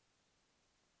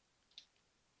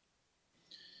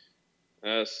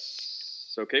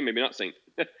 Okay, maybe not Saint.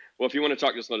 Well, if you want to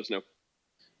talk, just let us know.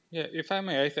 Yeah, if I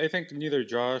may, I think neither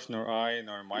Josh nor I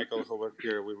nor Michael who were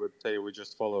here, we would say we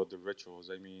just followed the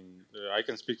rituals. I mean, I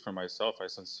can speak for myself. I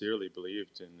sincerely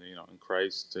believed in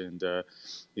Christ, and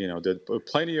did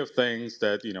plenty of things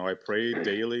that I prayed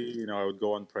daily. I would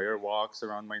go on prayer walks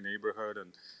around my neighborhood,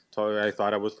 and I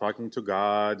thought I was talking to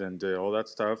God and all that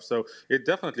stuff. So it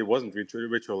definitely wasn't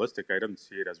ritualistic. I didn't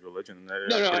see it as religion.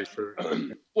 I'm pretty sure.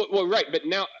 Well, right, but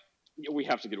now we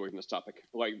have to get away from this topic.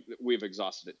 Like we've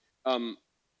exhausted it.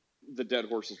 The dead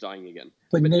horse is dying again.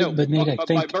 But Nate, no, I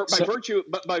think by virtue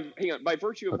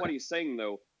of okay. what he's saying,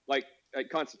 though, like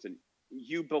Constantine,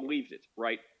 you believed it,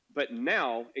 right? But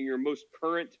now, in your most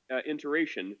current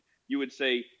iteration, you would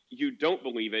say you don't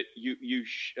believe it. You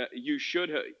should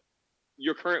have.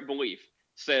 Your current belief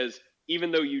says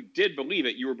even though you did believe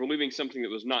it, you were believing something that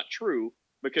was not true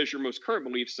because your most current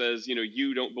belief says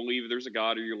you don't believe there's a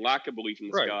God or you lack a belief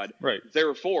in this God. Right.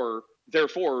 Therefore,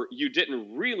 you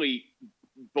didn't really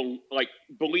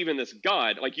believe in this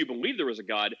God. Like you believed there was a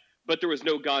God, but there was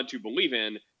no God to believe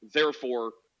in.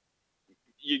 Therefore,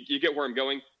 you get where I'm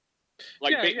going.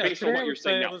 Like based on what you're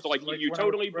saying now. So like you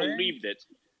totally believed it.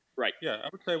 Right. Yeah, I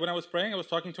would say when I was praying, I was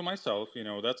talking to myself.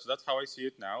 That's how I see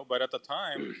it now. But at the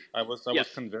time, I was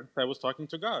convinced I was talking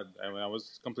to God. I mean, I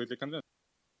was completely convinced.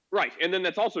 Right, and then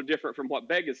that's also different from what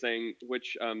Beg is saying,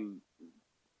 which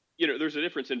there's a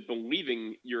difference in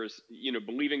believing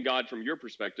believing God from your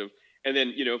perspective, and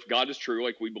then if God is true,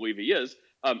 like we believe He is,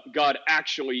 God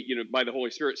actually by the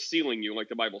Holy Spirit sealing you, like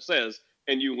the Bible says,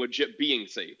 and you legit being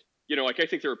saved. Like I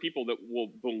think there are people that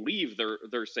will believe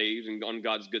they're saved and on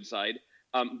God's good side,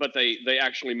 but they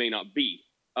actually may not be.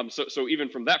 So even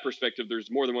from that perspective, there's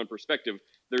more than one perspective.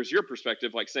 There's your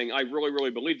perspective, like saying I really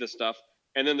really believe this stuff,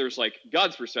 and then there's like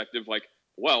God's perspective, like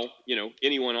well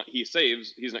anyone He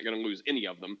saves, He's not going to lose any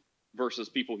of them. Versus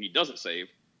people He doesn't save.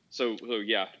 So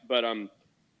yeah, but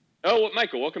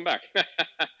Michael, welcome back.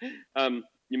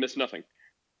 You missed nothing.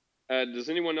 Does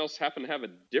anyone else happen to have a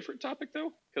different topic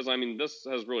though? Because I mean, this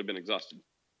has really been exhausted.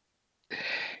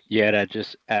 Yeah, I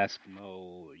just asked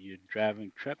Mo, you're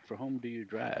driving truck. For whom do you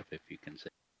drive, if you can say?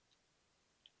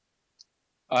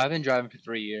 Oh, I've been driving for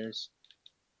 3 years.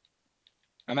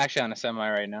 I'm actually on a semi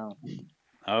right now.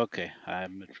 Okay,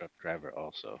 I'm a truck driver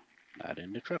also. Not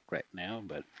in the truck right now,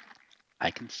 but I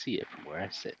can see it from where I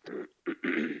sit.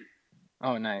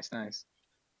 Oh, nice. I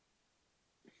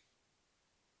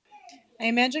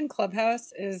imagine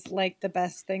Clubhouse is like the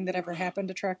best thing that ever happened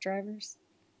to truck drivers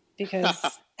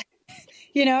because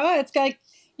it's like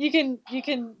you can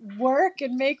work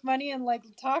and make money and like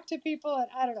talk to people, and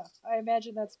I don't know. I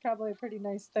imagine that's probably a pretty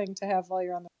nice thing to have while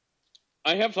you're on the.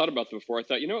 I have thought about that before. I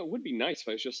thought, it would be nice if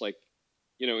I was just like,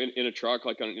 in a truck,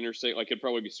 like on an interstate. Like it'd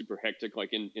probably be super hectic, like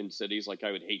in cities. Like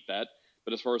I would hate that.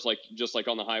 But as far as like just like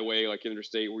on the highway, like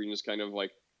interstate, where you just kind of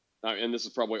like, and this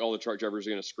is probably all the truck drivers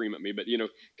are going to scream at me, but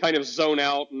kind of zone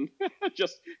out and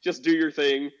just do your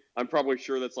thing. I'm probably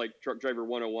sure that's like truck driver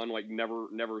 101. Like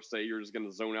never say you're just going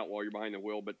to zone out while you're behind the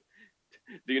wheel. But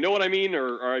do you know what I mean?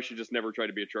 Or I should just never try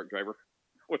to be a truck driver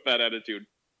with that attitude.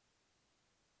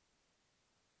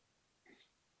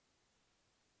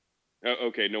 Oh,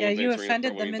 okay, no one's you answering.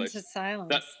 offended them into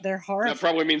silence. They're horrified. That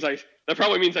probably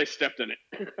means I stepped in it.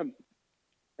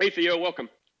 Hey Theo, welcome.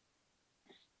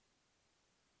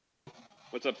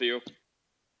 What's up, Theo?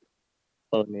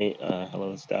 Hello, Nate.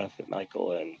 Hello, Steph, and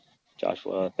Michael, and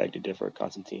Joshua. Beg to differ,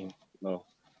 Constantine. No,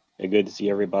 good to see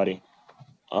everybody.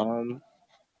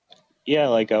 Yeah,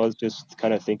 like I was just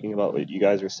kind of thinking about what you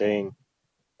guys were saying,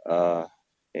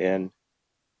 and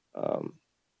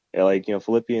yeah, like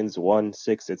Philippians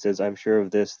 1:6. It says, "I'm sure of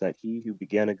this, that he who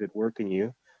began a good work in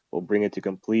you will bring it to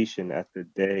completion at the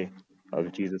day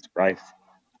of Jesus Christ."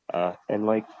 And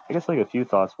like I guess like a few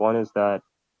thoughts. One is that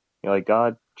like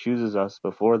God chooses us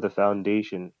before the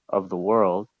foundation of the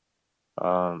world.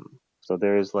 So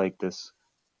there is like this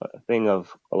thing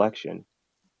of election,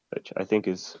 which I think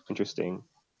is interesting.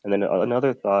 And then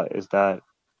another thought is that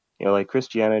like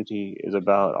Christianity is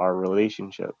about our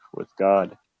relationship with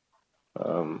God.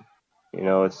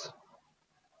 It's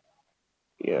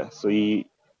So we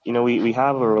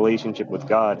have a relationship with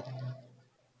God.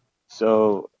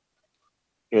 So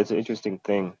it's an interesting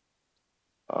thing.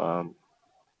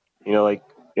 Like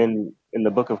in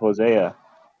the book of Hosea,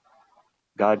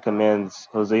 God commands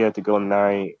Hosea to go and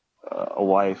marry a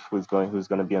wife who's going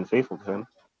to be unfaithful to him,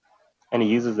 and he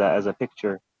uses that as a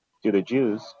picture to the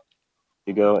Jews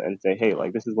to go and say, hey,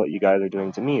 like this is what you guys are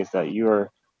doing to me, is that you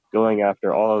are going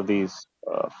after all of these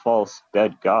false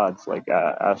dead gods like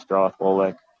Ashtaroth,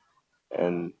 Molech,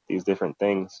 and these different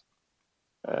things.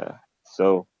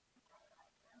 So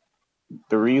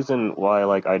the reason why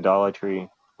like idolatry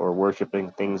or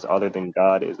worshiping things other than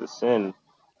God is a sin,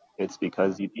 it's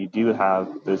because you do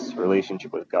have this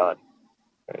relationship with God,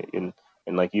 right? And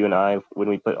like you and I, when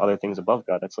we put other things above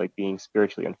God, that's like being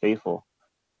spiritually unfaithful,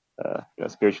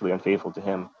 spiritually unfaithful to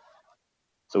Him.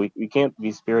 So we can't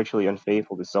be spiritually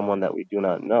unfaithful to someone that we do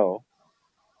not know.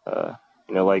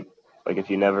 Like if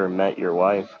you never met your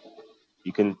wife,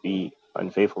 you can be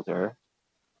unfaithful to her,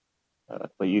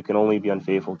 but you can only be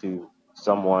unfaithful to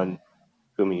someone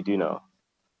whom you do know.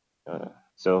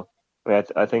 So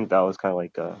I think that was kind of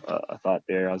like a thought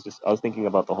there. I was thinking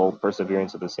about the whole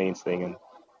perseverance of the saints thing and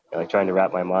like trying to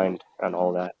wrap my mind around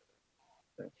all that.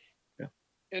 Yeah.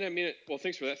 And I mean, well,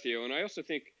 thanks for that, Theo. And I also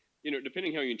think,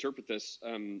 depending how you interpret this,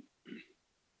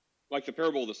 like the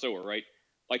parable of the sower, right?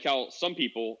 Like how some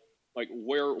people, like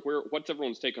what's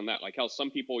everyone's take on that? Like how some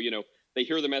people, they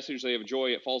hear the message, they have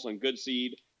joy, it falls on good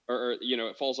seed, or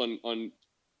it falls on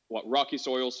rocky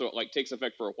soil, so it like takes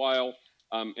effect for a while,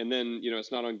 and then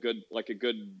it's not on a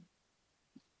good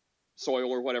soil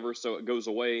or whatever, so it goes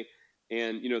away.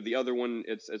 And the other one,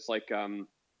 it's like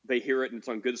they hear it and it's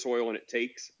on good soil and it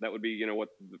takes. That would be what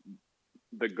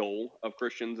the goal of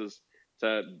Christians is,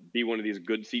 to be one of these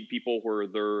good seed people where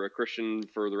they're a Christian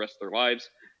for the rest of their lives.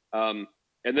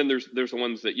 And then there's the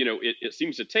ones that it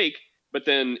seems to take, but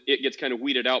then it gets kind of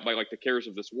weeded out by like the cares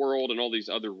of this world and all these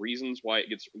other reasons why it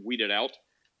gets weeded out.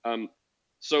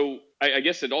 So I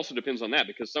guess it also depends on that,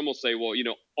 because some will say, well,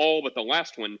 all but the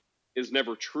last one is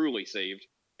never truly saved.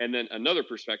 And then another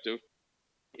perspective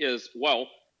is, well,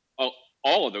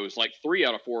 all of those, like 3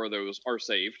 out of 4 of those are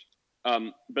saved,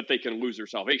 but they can lose their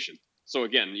salvation. So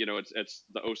again, it's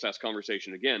the OSAS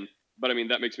conversation again. But I mean,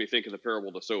 that makes me think of the parable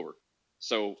of the sower.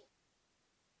 So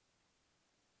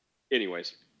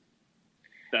anyways,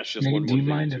 that's just Nate, one do more you thing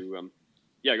mind to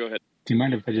yeah, go ahead. Do you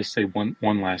mind if I just say one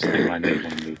last thing? I know you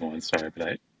want to move on. Sorry,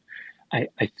 but I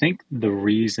think the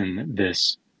reason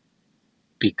this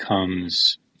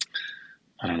becomes,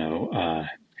 I don't know,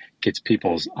 gets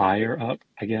people's ire up,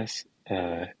 I guess,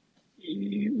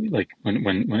 like when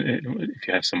if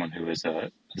you have someone who is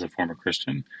a former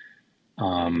Christian,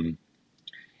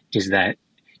 is that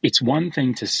it's one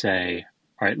thing to say,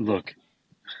 all right, look,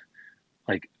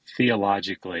 like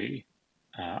theologically,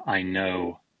 I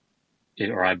know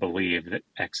or I believe that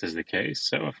X is the case.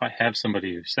 So if I have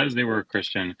somebody who says they were a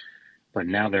Christian, but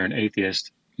now they're an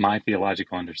atheist, my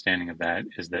theological understanding of that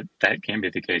is that that can't be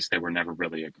the case. They were never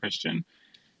really a Christian.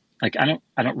 Like I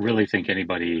don't really think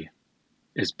anybody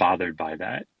is bothered by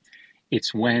that.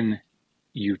 It's when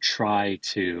you try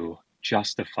to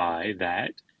justify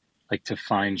that, like to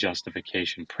find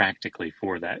justification practically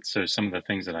for that. So some of the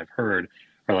things that I've heard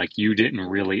are like, you didn't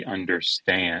really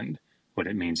understand what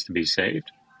it means to be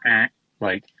saved.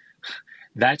 Like,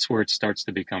 that's where it starts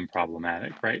to become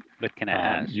problematic, right? But can I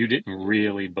ask? You didn't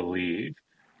really believe,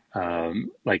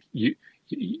 like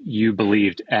you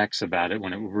believed X about it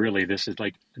when it really, this is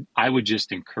like, I would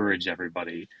just encourage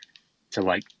everybody to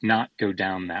like not go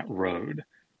down that road.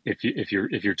 If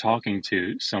you're talking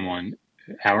to someone,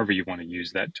 however you want to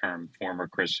use that term, former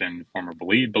Christian, former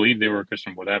believe they were a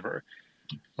Christian, whatever,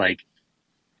 like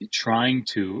trying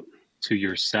to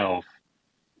yourself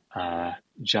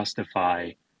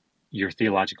justify your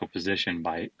theological position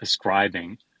by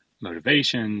ascribing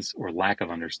motivations or lack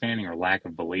of understanding or lack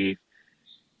of belief.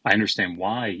 I understand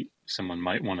why someone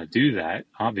might want to do that,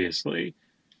 obviously,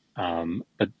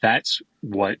 but that's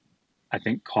what I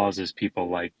think causes people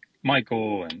like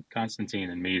Michael and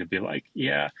Constantine and me to be like,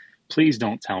 yeah, please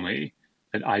don't tell me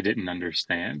that I didn't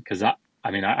understand. Because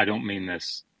I mean, I don't mean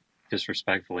this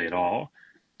disrespectfully at all.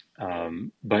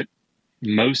 But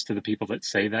most of the people that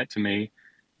say that to me,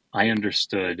 I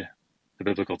understood the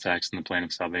biblical text and the plan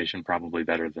of salvation probably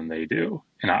better than they do.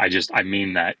 And I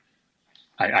mean that.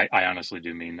 I honestly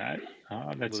do mean that.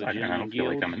 Will the And I don't gentleman feel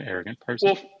like yield? I'm an arrogant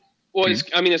person. Well,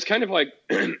 it's kind of like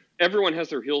everyone has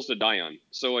their hills to die on.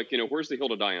 So, like, where's the hill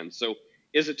to die on? So,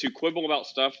 is it to quibble about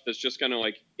stuff that's just going to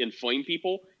like inflame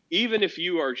people, even if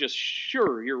you are just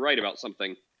sure you're right about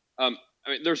something? I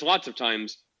mean, there's lots of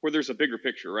times where there's a bigger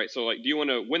picture, right? So, like, do you want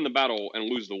to win the battle and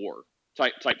lose the war?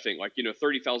 Type thing, like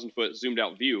 30,000 foot zoomed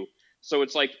out view. So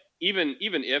it's like even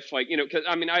if like because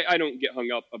I mean I don't get hung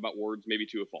up about words maybe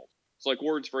to a fault. So like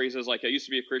words, phrases like I used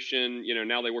to be a Christian,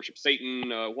 now they worship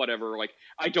Satan, whatever. Like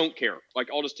I don't care. Like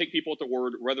I'll just take people at the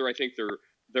word, whether I think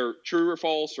they're true or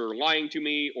false or lying to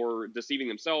me or deceiving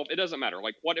themselves. It doesn't matter.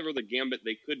 Like whatever the gambit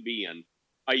they could be in,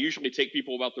 I usually take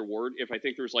people about their word if I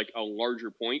think there's like a larger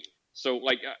point. So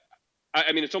like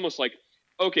I mean it's almost like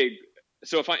okay,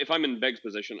 so if I'm in Beg's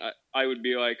position, I would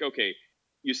be like okay,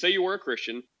 you say you were a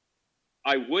Christian.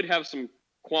 I would have some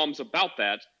qualms about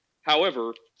that.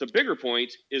 However, the bigger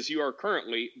point is you are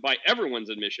currently, by everyone's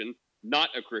admission, not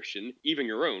a Christian, even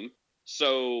your own.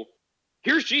 So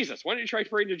here's Jesus. Why don't you try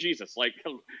praying to Jesus? Like,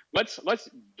 let's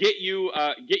get you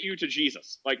to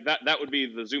Jesus. Like that would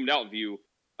be the zoomed out view,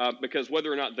 because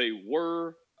whether or not they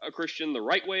were a Christian the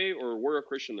right way or were a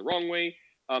Christian the wrong way,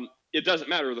 it doesn't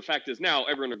matter. The fact is now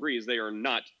everyone agrees they are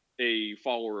not a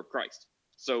follower of Christ.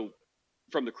 So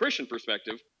from the Christian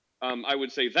perspective, I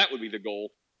would say that would be the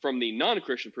goal. From the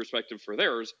non-Christian perspective for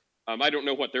theirs, I don't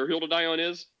know what their hill to die on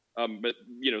is, but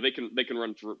they can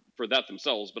run for that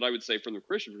themselves. But I would say from the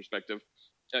Christian perspective,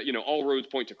 all roads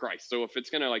point to Christ. So if it's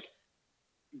gonna like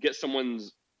get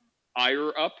someone's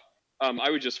ire up, I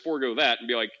would just forego that and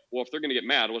be like, well, if they're gonna get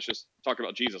mad, let's just talk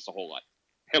about Jesus a whole lot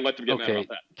and let them get mad about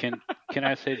Okay. that. Can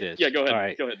I say this? Yeah, go ahead. All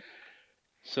right. Go ahead.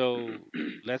 So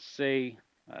let's say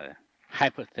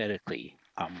hypothetically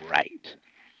I'm right.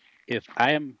 If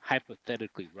I am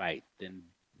hypothetically right, then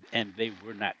and they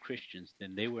were not Christians,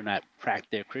 then they were not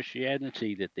their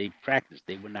Christianity that they practiced.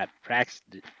 They were not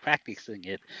practicing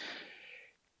it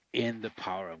in the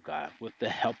power of God, with the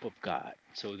help of God.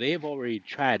 So they have already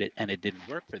tried it and it didn't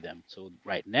work for them. So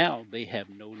right now they have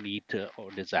no need to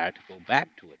or desire to go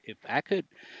back to it. If I could,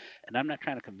 and I'm not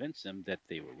trying to convince them that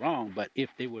they were wrong, but if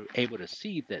they were able to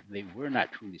see that they were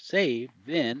not truly saved,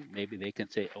 then maybe they can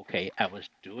say, okay, I was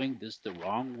doing this the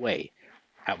wrong way.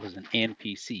 I was an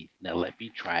NPC. Now let me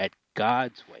try it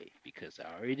God's way because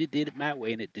I already did it my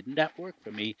way and it did not work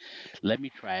for me. Let me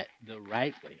try it the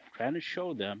right way. I'm trying to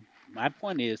show them. My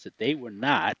point is that they were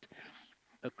not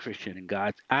a Christian in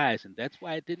God's eyes, and that's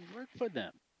why it didn't work for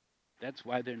them. That's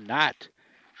why they're not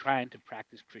trying to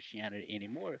practice Christianity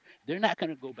anymore. They're not going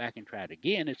to go back and try it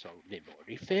again. They've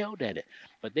already failed at it,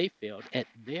 but they failed at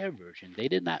their version. They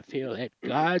did not fail at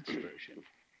God's version.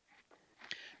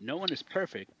 No one is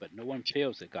perfect, but no one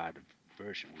fails at God's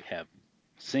version. We have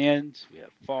sins, we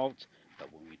have faults,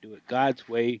 but when we do it God's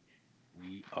way,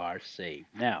 we are saved.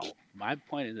 Now, my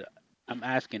point is, I'm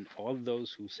asking all of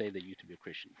those who say that you to be a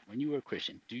Christian. When you were a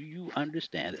Christian, do you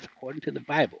understand that according to the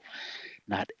Bible,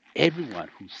 not everyone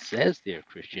who says they're a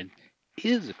Christian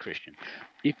is a Christian?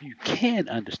 If you can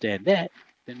understand that,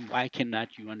 then why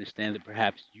cannot you understand that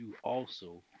perhaps you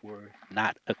also were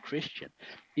not a Christian?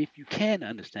 If you can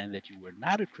understand that you were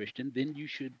not a Christian, then you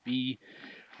should be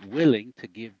willing to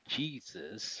give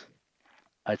Jesus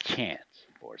a chance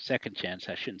or a second chance.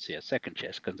 I shouldn't say a second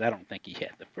chance because I don't think he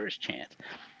had the first chance,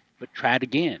 but try it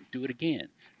again, do it again.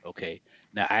 Okay.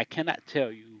 Now, I cannot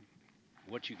tell you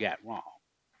what you got wrong.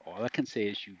 All I can say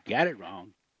is you got it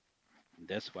wrong. And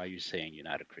that's why you're saying you're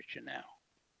not a Christian now.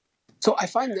 So I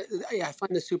find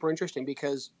this super interesting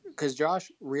because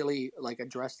Josh really like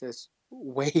addressed this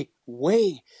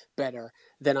way better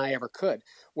than I ever could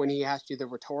when he asked you the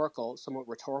somewhat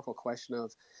rhetorical question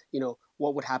of,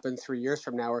 what would happen 3 years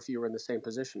from now if you were in the same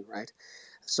position, right?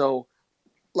 So,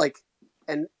 like,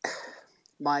 and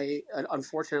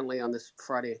unfortunately on this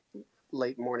Friday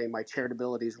late morning, my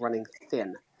charitability is running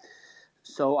thin,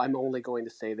 so I'm only going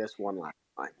to say this one last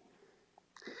time.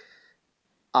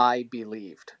 I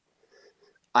believed.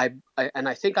 And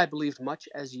I think I believed much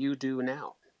as you do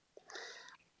now.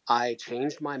 I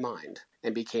changed my mind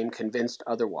and became convinced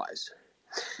otherwise.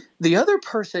 The other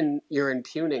person you're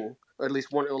impugning, or at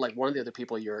least one of the other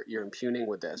people you're impugning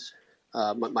with this,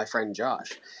 my friend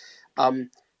Josh,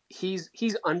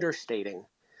 he's understating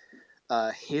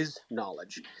his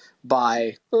knowledge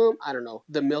by I don't know,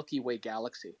 the Milky Way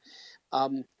galaxy,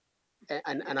 and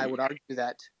I would argue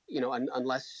that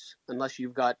unless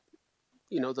you've got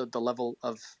the level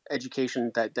of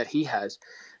education that he has,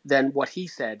 then what he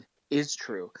said is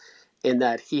true in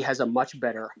that he has a much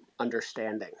better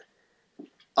understanding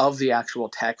of the actual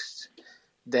texts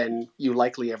than you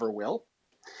likely ever will.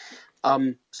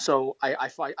 So I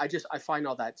find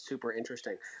all that super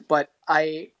interesting, but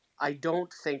I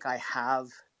don't think I have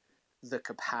the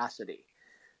capacity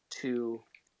to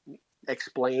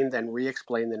explain, then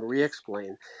re-explain,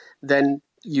 then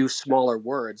use smaller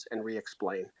words and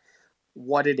re-explain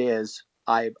what it is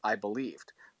I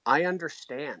believed. I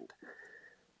understand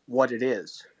what it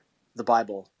is the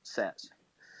Bible says.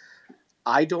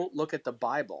 I don't look at the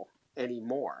Bible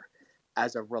anymore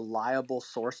as a reliable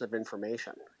source of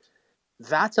information.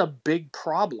 That's a big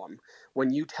problem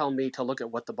when you tell me to look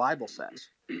at what the Bible says.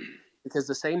 Because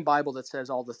the same Bible that says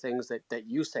all the things that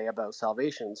you say about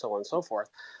salvation and so on and so forth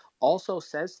also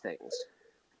says things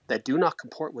that do not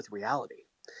comport with reality.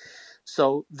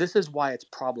 So this is why it's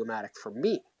problematic for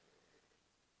me.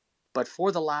 But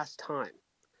for the last time,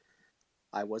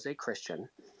 I was a Christian.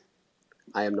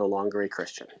 I am no longer a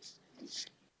Christian.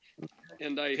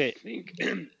 And I Okay. think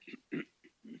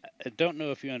I don't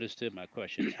know if you understood my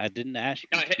question. I didn't ask you.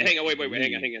 hang on, wait,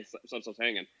 hang on. So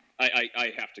hang on.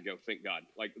 I have to go. Thank God.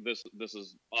 Like this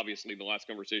is obviously the last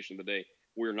conversation of the day.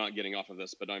 We're not getting off of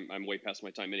this, but I'm way past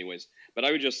my time anyways. But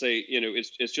I would just say,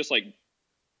 it's just like,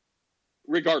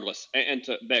 regardless, and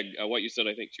to beg what you said,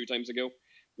 I think 2 times ago,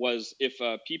 was if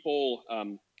people,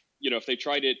 if they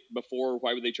tried it before,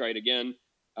 why would they try it again?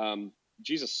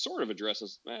 Jesus sort of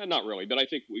addresses, not really, but I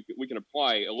think we can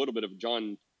apply a little bit of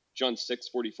John 6,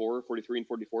 44, 43, and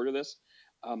 44 to this.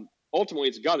 Ultimately,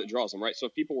 it's God that draws them, right? So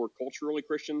if people were culturally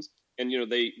Christians and,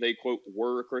 they quote,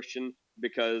 were a Christian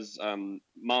because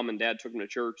mom and dad took them to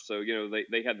church, so,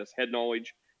 they had this head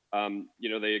knowledge,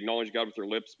 they acknowledged God with their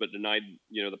lips but denied,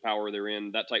 the power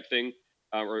therein, that type thing,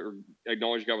 or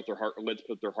acknowledged God with their heart, lips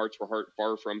but their hearts were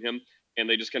far from him, and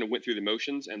they just kind of went through the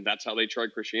motions, and that's how they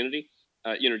tried Christianity.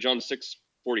 John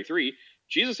 6:43,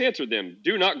 Jesus answered them,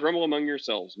 "Do not grumble among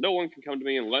yourselves. No one can come to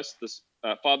me unless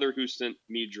the Father who sent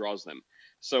me draws them."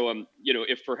 So,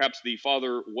 if perhaps the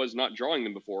Father was not drawing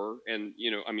them before, and,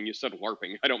 you said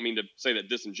LARPing. I don't mean to say that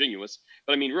disingenuous,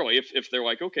 but I mean, really, if they're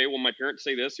like, okay, well, my parents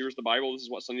say this, here's the Bible, this is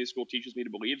what Sunday school teaches me to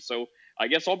believe, so I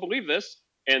guess I'll believe this,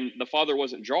 and the Father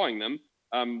wasn't drawing them,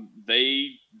 they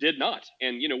did not.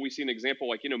 And, we see an example,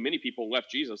 like, many people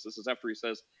left Jesus. This is after he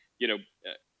says,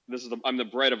 I'm the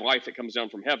bread of life that comes down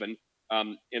from heaven.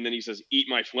 And then he says, eat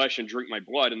my flesh and drink my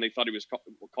blood. And they thought he was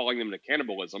calling them to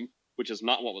cannibalism, which is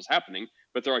not what was happening.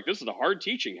 But they're like, this is a hard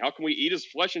teaching. How can we eat his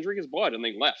flesh and drink his blood? And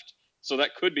they left. So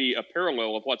that could be a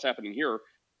parallel of what's happening here.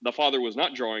 The Father was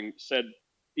not drawing said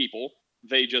people.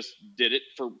 They just did it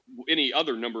for any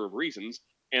other number of reasons.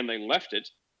 And they left it,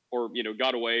 or,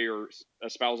 got away, or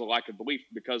espoused a lack of belief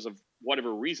because of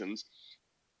whatever reasons.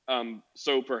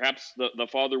 So perhaps the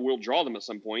Father will draw them at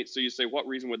some point. So you say, what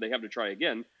reason would they have to try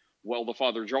again? Well, the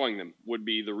Father drawing them would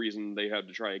be the reason they have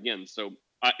to try again. So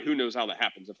who knows how that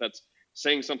happens? If that's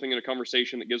saying something in a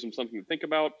conversation that gives them something to think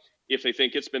about. If they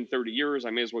think it's been 30 years,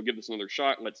 I may as well give this another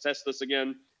shot. Let's test this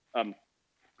again.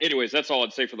 Anyways, that's all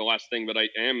I'd say for the last thing, but I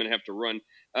am going to have to run.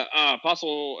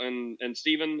 Apostle and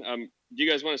Stephen, do you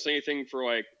guys want to say anything for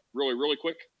like really, really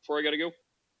quick before I got to go?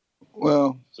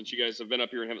 Well, Since you guys have been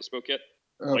up here and haven't spoke yet.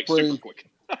 Like Praise. super quick.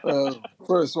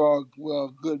 First of all,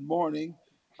 well, good morning.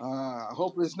 I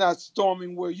hope it's not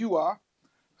storming where you are.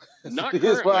 Not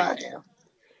Here's where currently.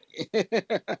 I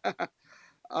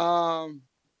am.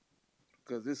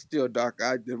 Because it's still dark.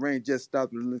 The rain just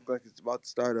stopped and it looks like it's about to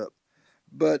start up.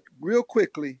 But real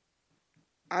quickly,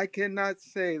 I cannot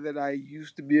say that I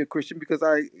used to be a Christian because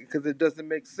it doesn't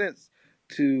make sense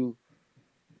to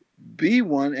be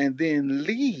one and then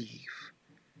leave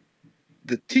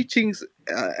the teachings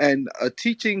and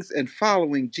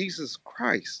following Jesus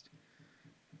Christ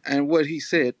and what He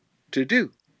said to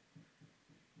do.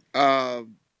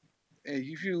 And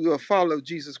if you follow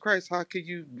Jesus Christ, how can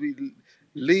you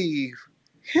leave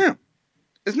Him?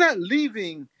 It's not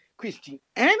leaving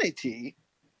Christianity;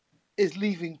 it's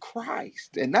leaving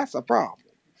Christ, and that's a problem.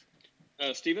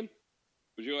 Stephen,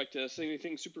 would you like to say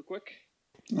anything super quick?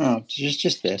 No,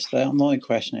 just this. The only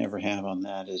question I ever have on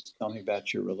that is, tell me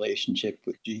about your relationship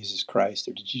with Jesus Christ,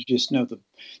 or did you just know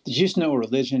a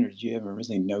religion, or did you ever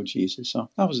really know Jesus? So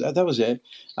that was it.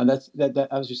 And that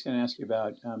I was just going to ask you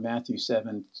about Matthew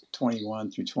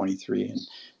 7:21 through 23,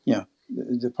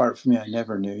 and depart from me, I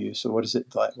never knew you. So what does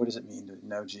it mean to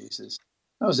know Jesus?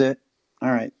 That was it.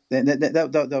 All right,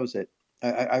 that was it.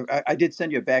 I did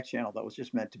send you a back channel that was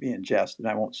just meant to be in jest, and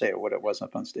I won't say what it was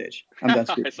up on stage. I'm done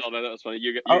speaking. I saw that. That was funny.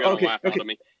 You got a laugh out of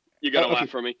me. You got a laugh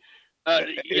from me. Can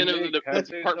That's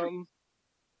I say part. something?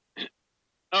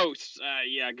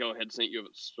 Yeah. Go ahead, Saint. You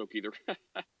haven't spoke either.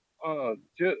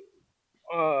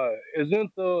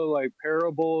 Isn't the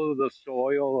parable of the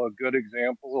soil a good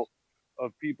example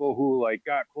of people who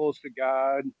got close to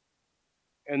God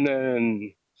and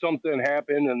then something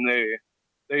happened and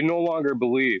they no longer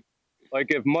believe? Like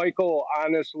if Michael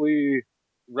honestly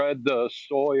read the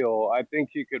soil, I think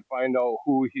he could find out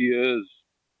who he is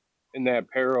in that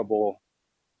parable.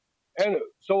 And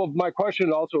so my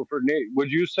question also for Nate,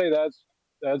 would you say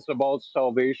that's about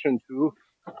salvation too?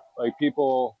 Like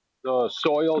people, the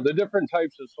soil, the different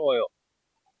types of soil.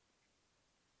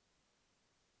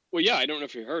 Well, yeah. I don't know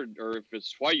if you heard or if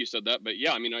it's why you said that, but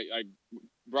yeah. I mean, I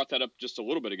brought that up just a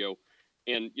little bit ago,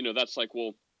 and that's like,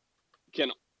 well, can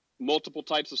multiple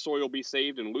types of soil be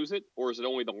saved and lose it, or is it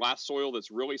only the last soil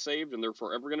that's really saved and they're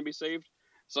forever going to be saved?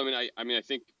 So I mean I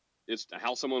think it's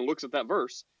how someone looks at that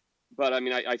verse, but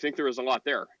I think there is a lot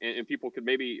there, and people could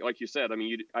maybe, like you said,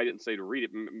 I didn't say to read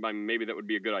it, maybe that would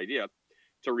be a good idea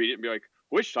to read it and be like,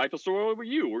 which type of soil were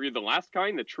you? Were you the last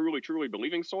kind, the truly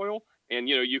believing soil? And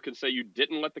you can say you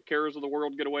didn't let the cares of the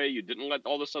world get away, you didn't let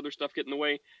all this other stuff get in the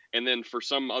way, and then for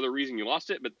some other reason you lost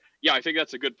it. But yeah, I think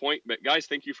that's a good point. But guys,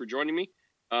 thank you for joining me.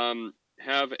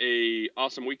 Have a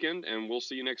awesome weekend, and we'll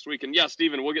see you next week. And yeah,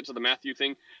 Stephen, we'll get to the Matthew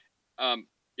thing.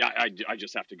 Yeah, I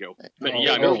just have to go. But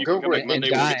yeah, if you can come back Monday,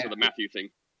 we'll get to the Matthew thing.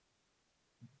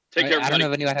 Take care, everybody. I don't know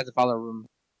if anyone has a follow room.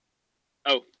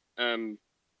 Oh,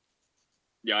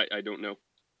 yeah, I don't know.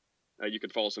 You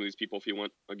can follow some of these people if you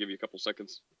want. I'll give you a couple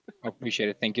seconds. I appreciate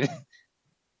it. Thank you.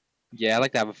 Yeah, I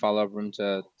like to have a follow-up room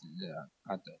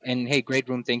and hey, great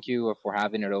room. Thank you for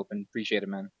having it open. Appreciate it,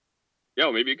 man. Yeah,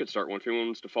 well, maybe you could start one. If anyone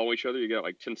wants to follow each other, you got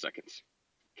like 10 seconds.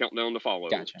 Countdown to follow.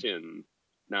 Gotcha. 10,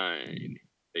 9,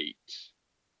 8.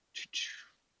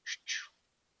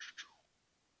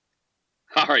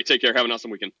 All right, take care. Have an awesome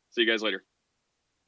weekend. See you guys later.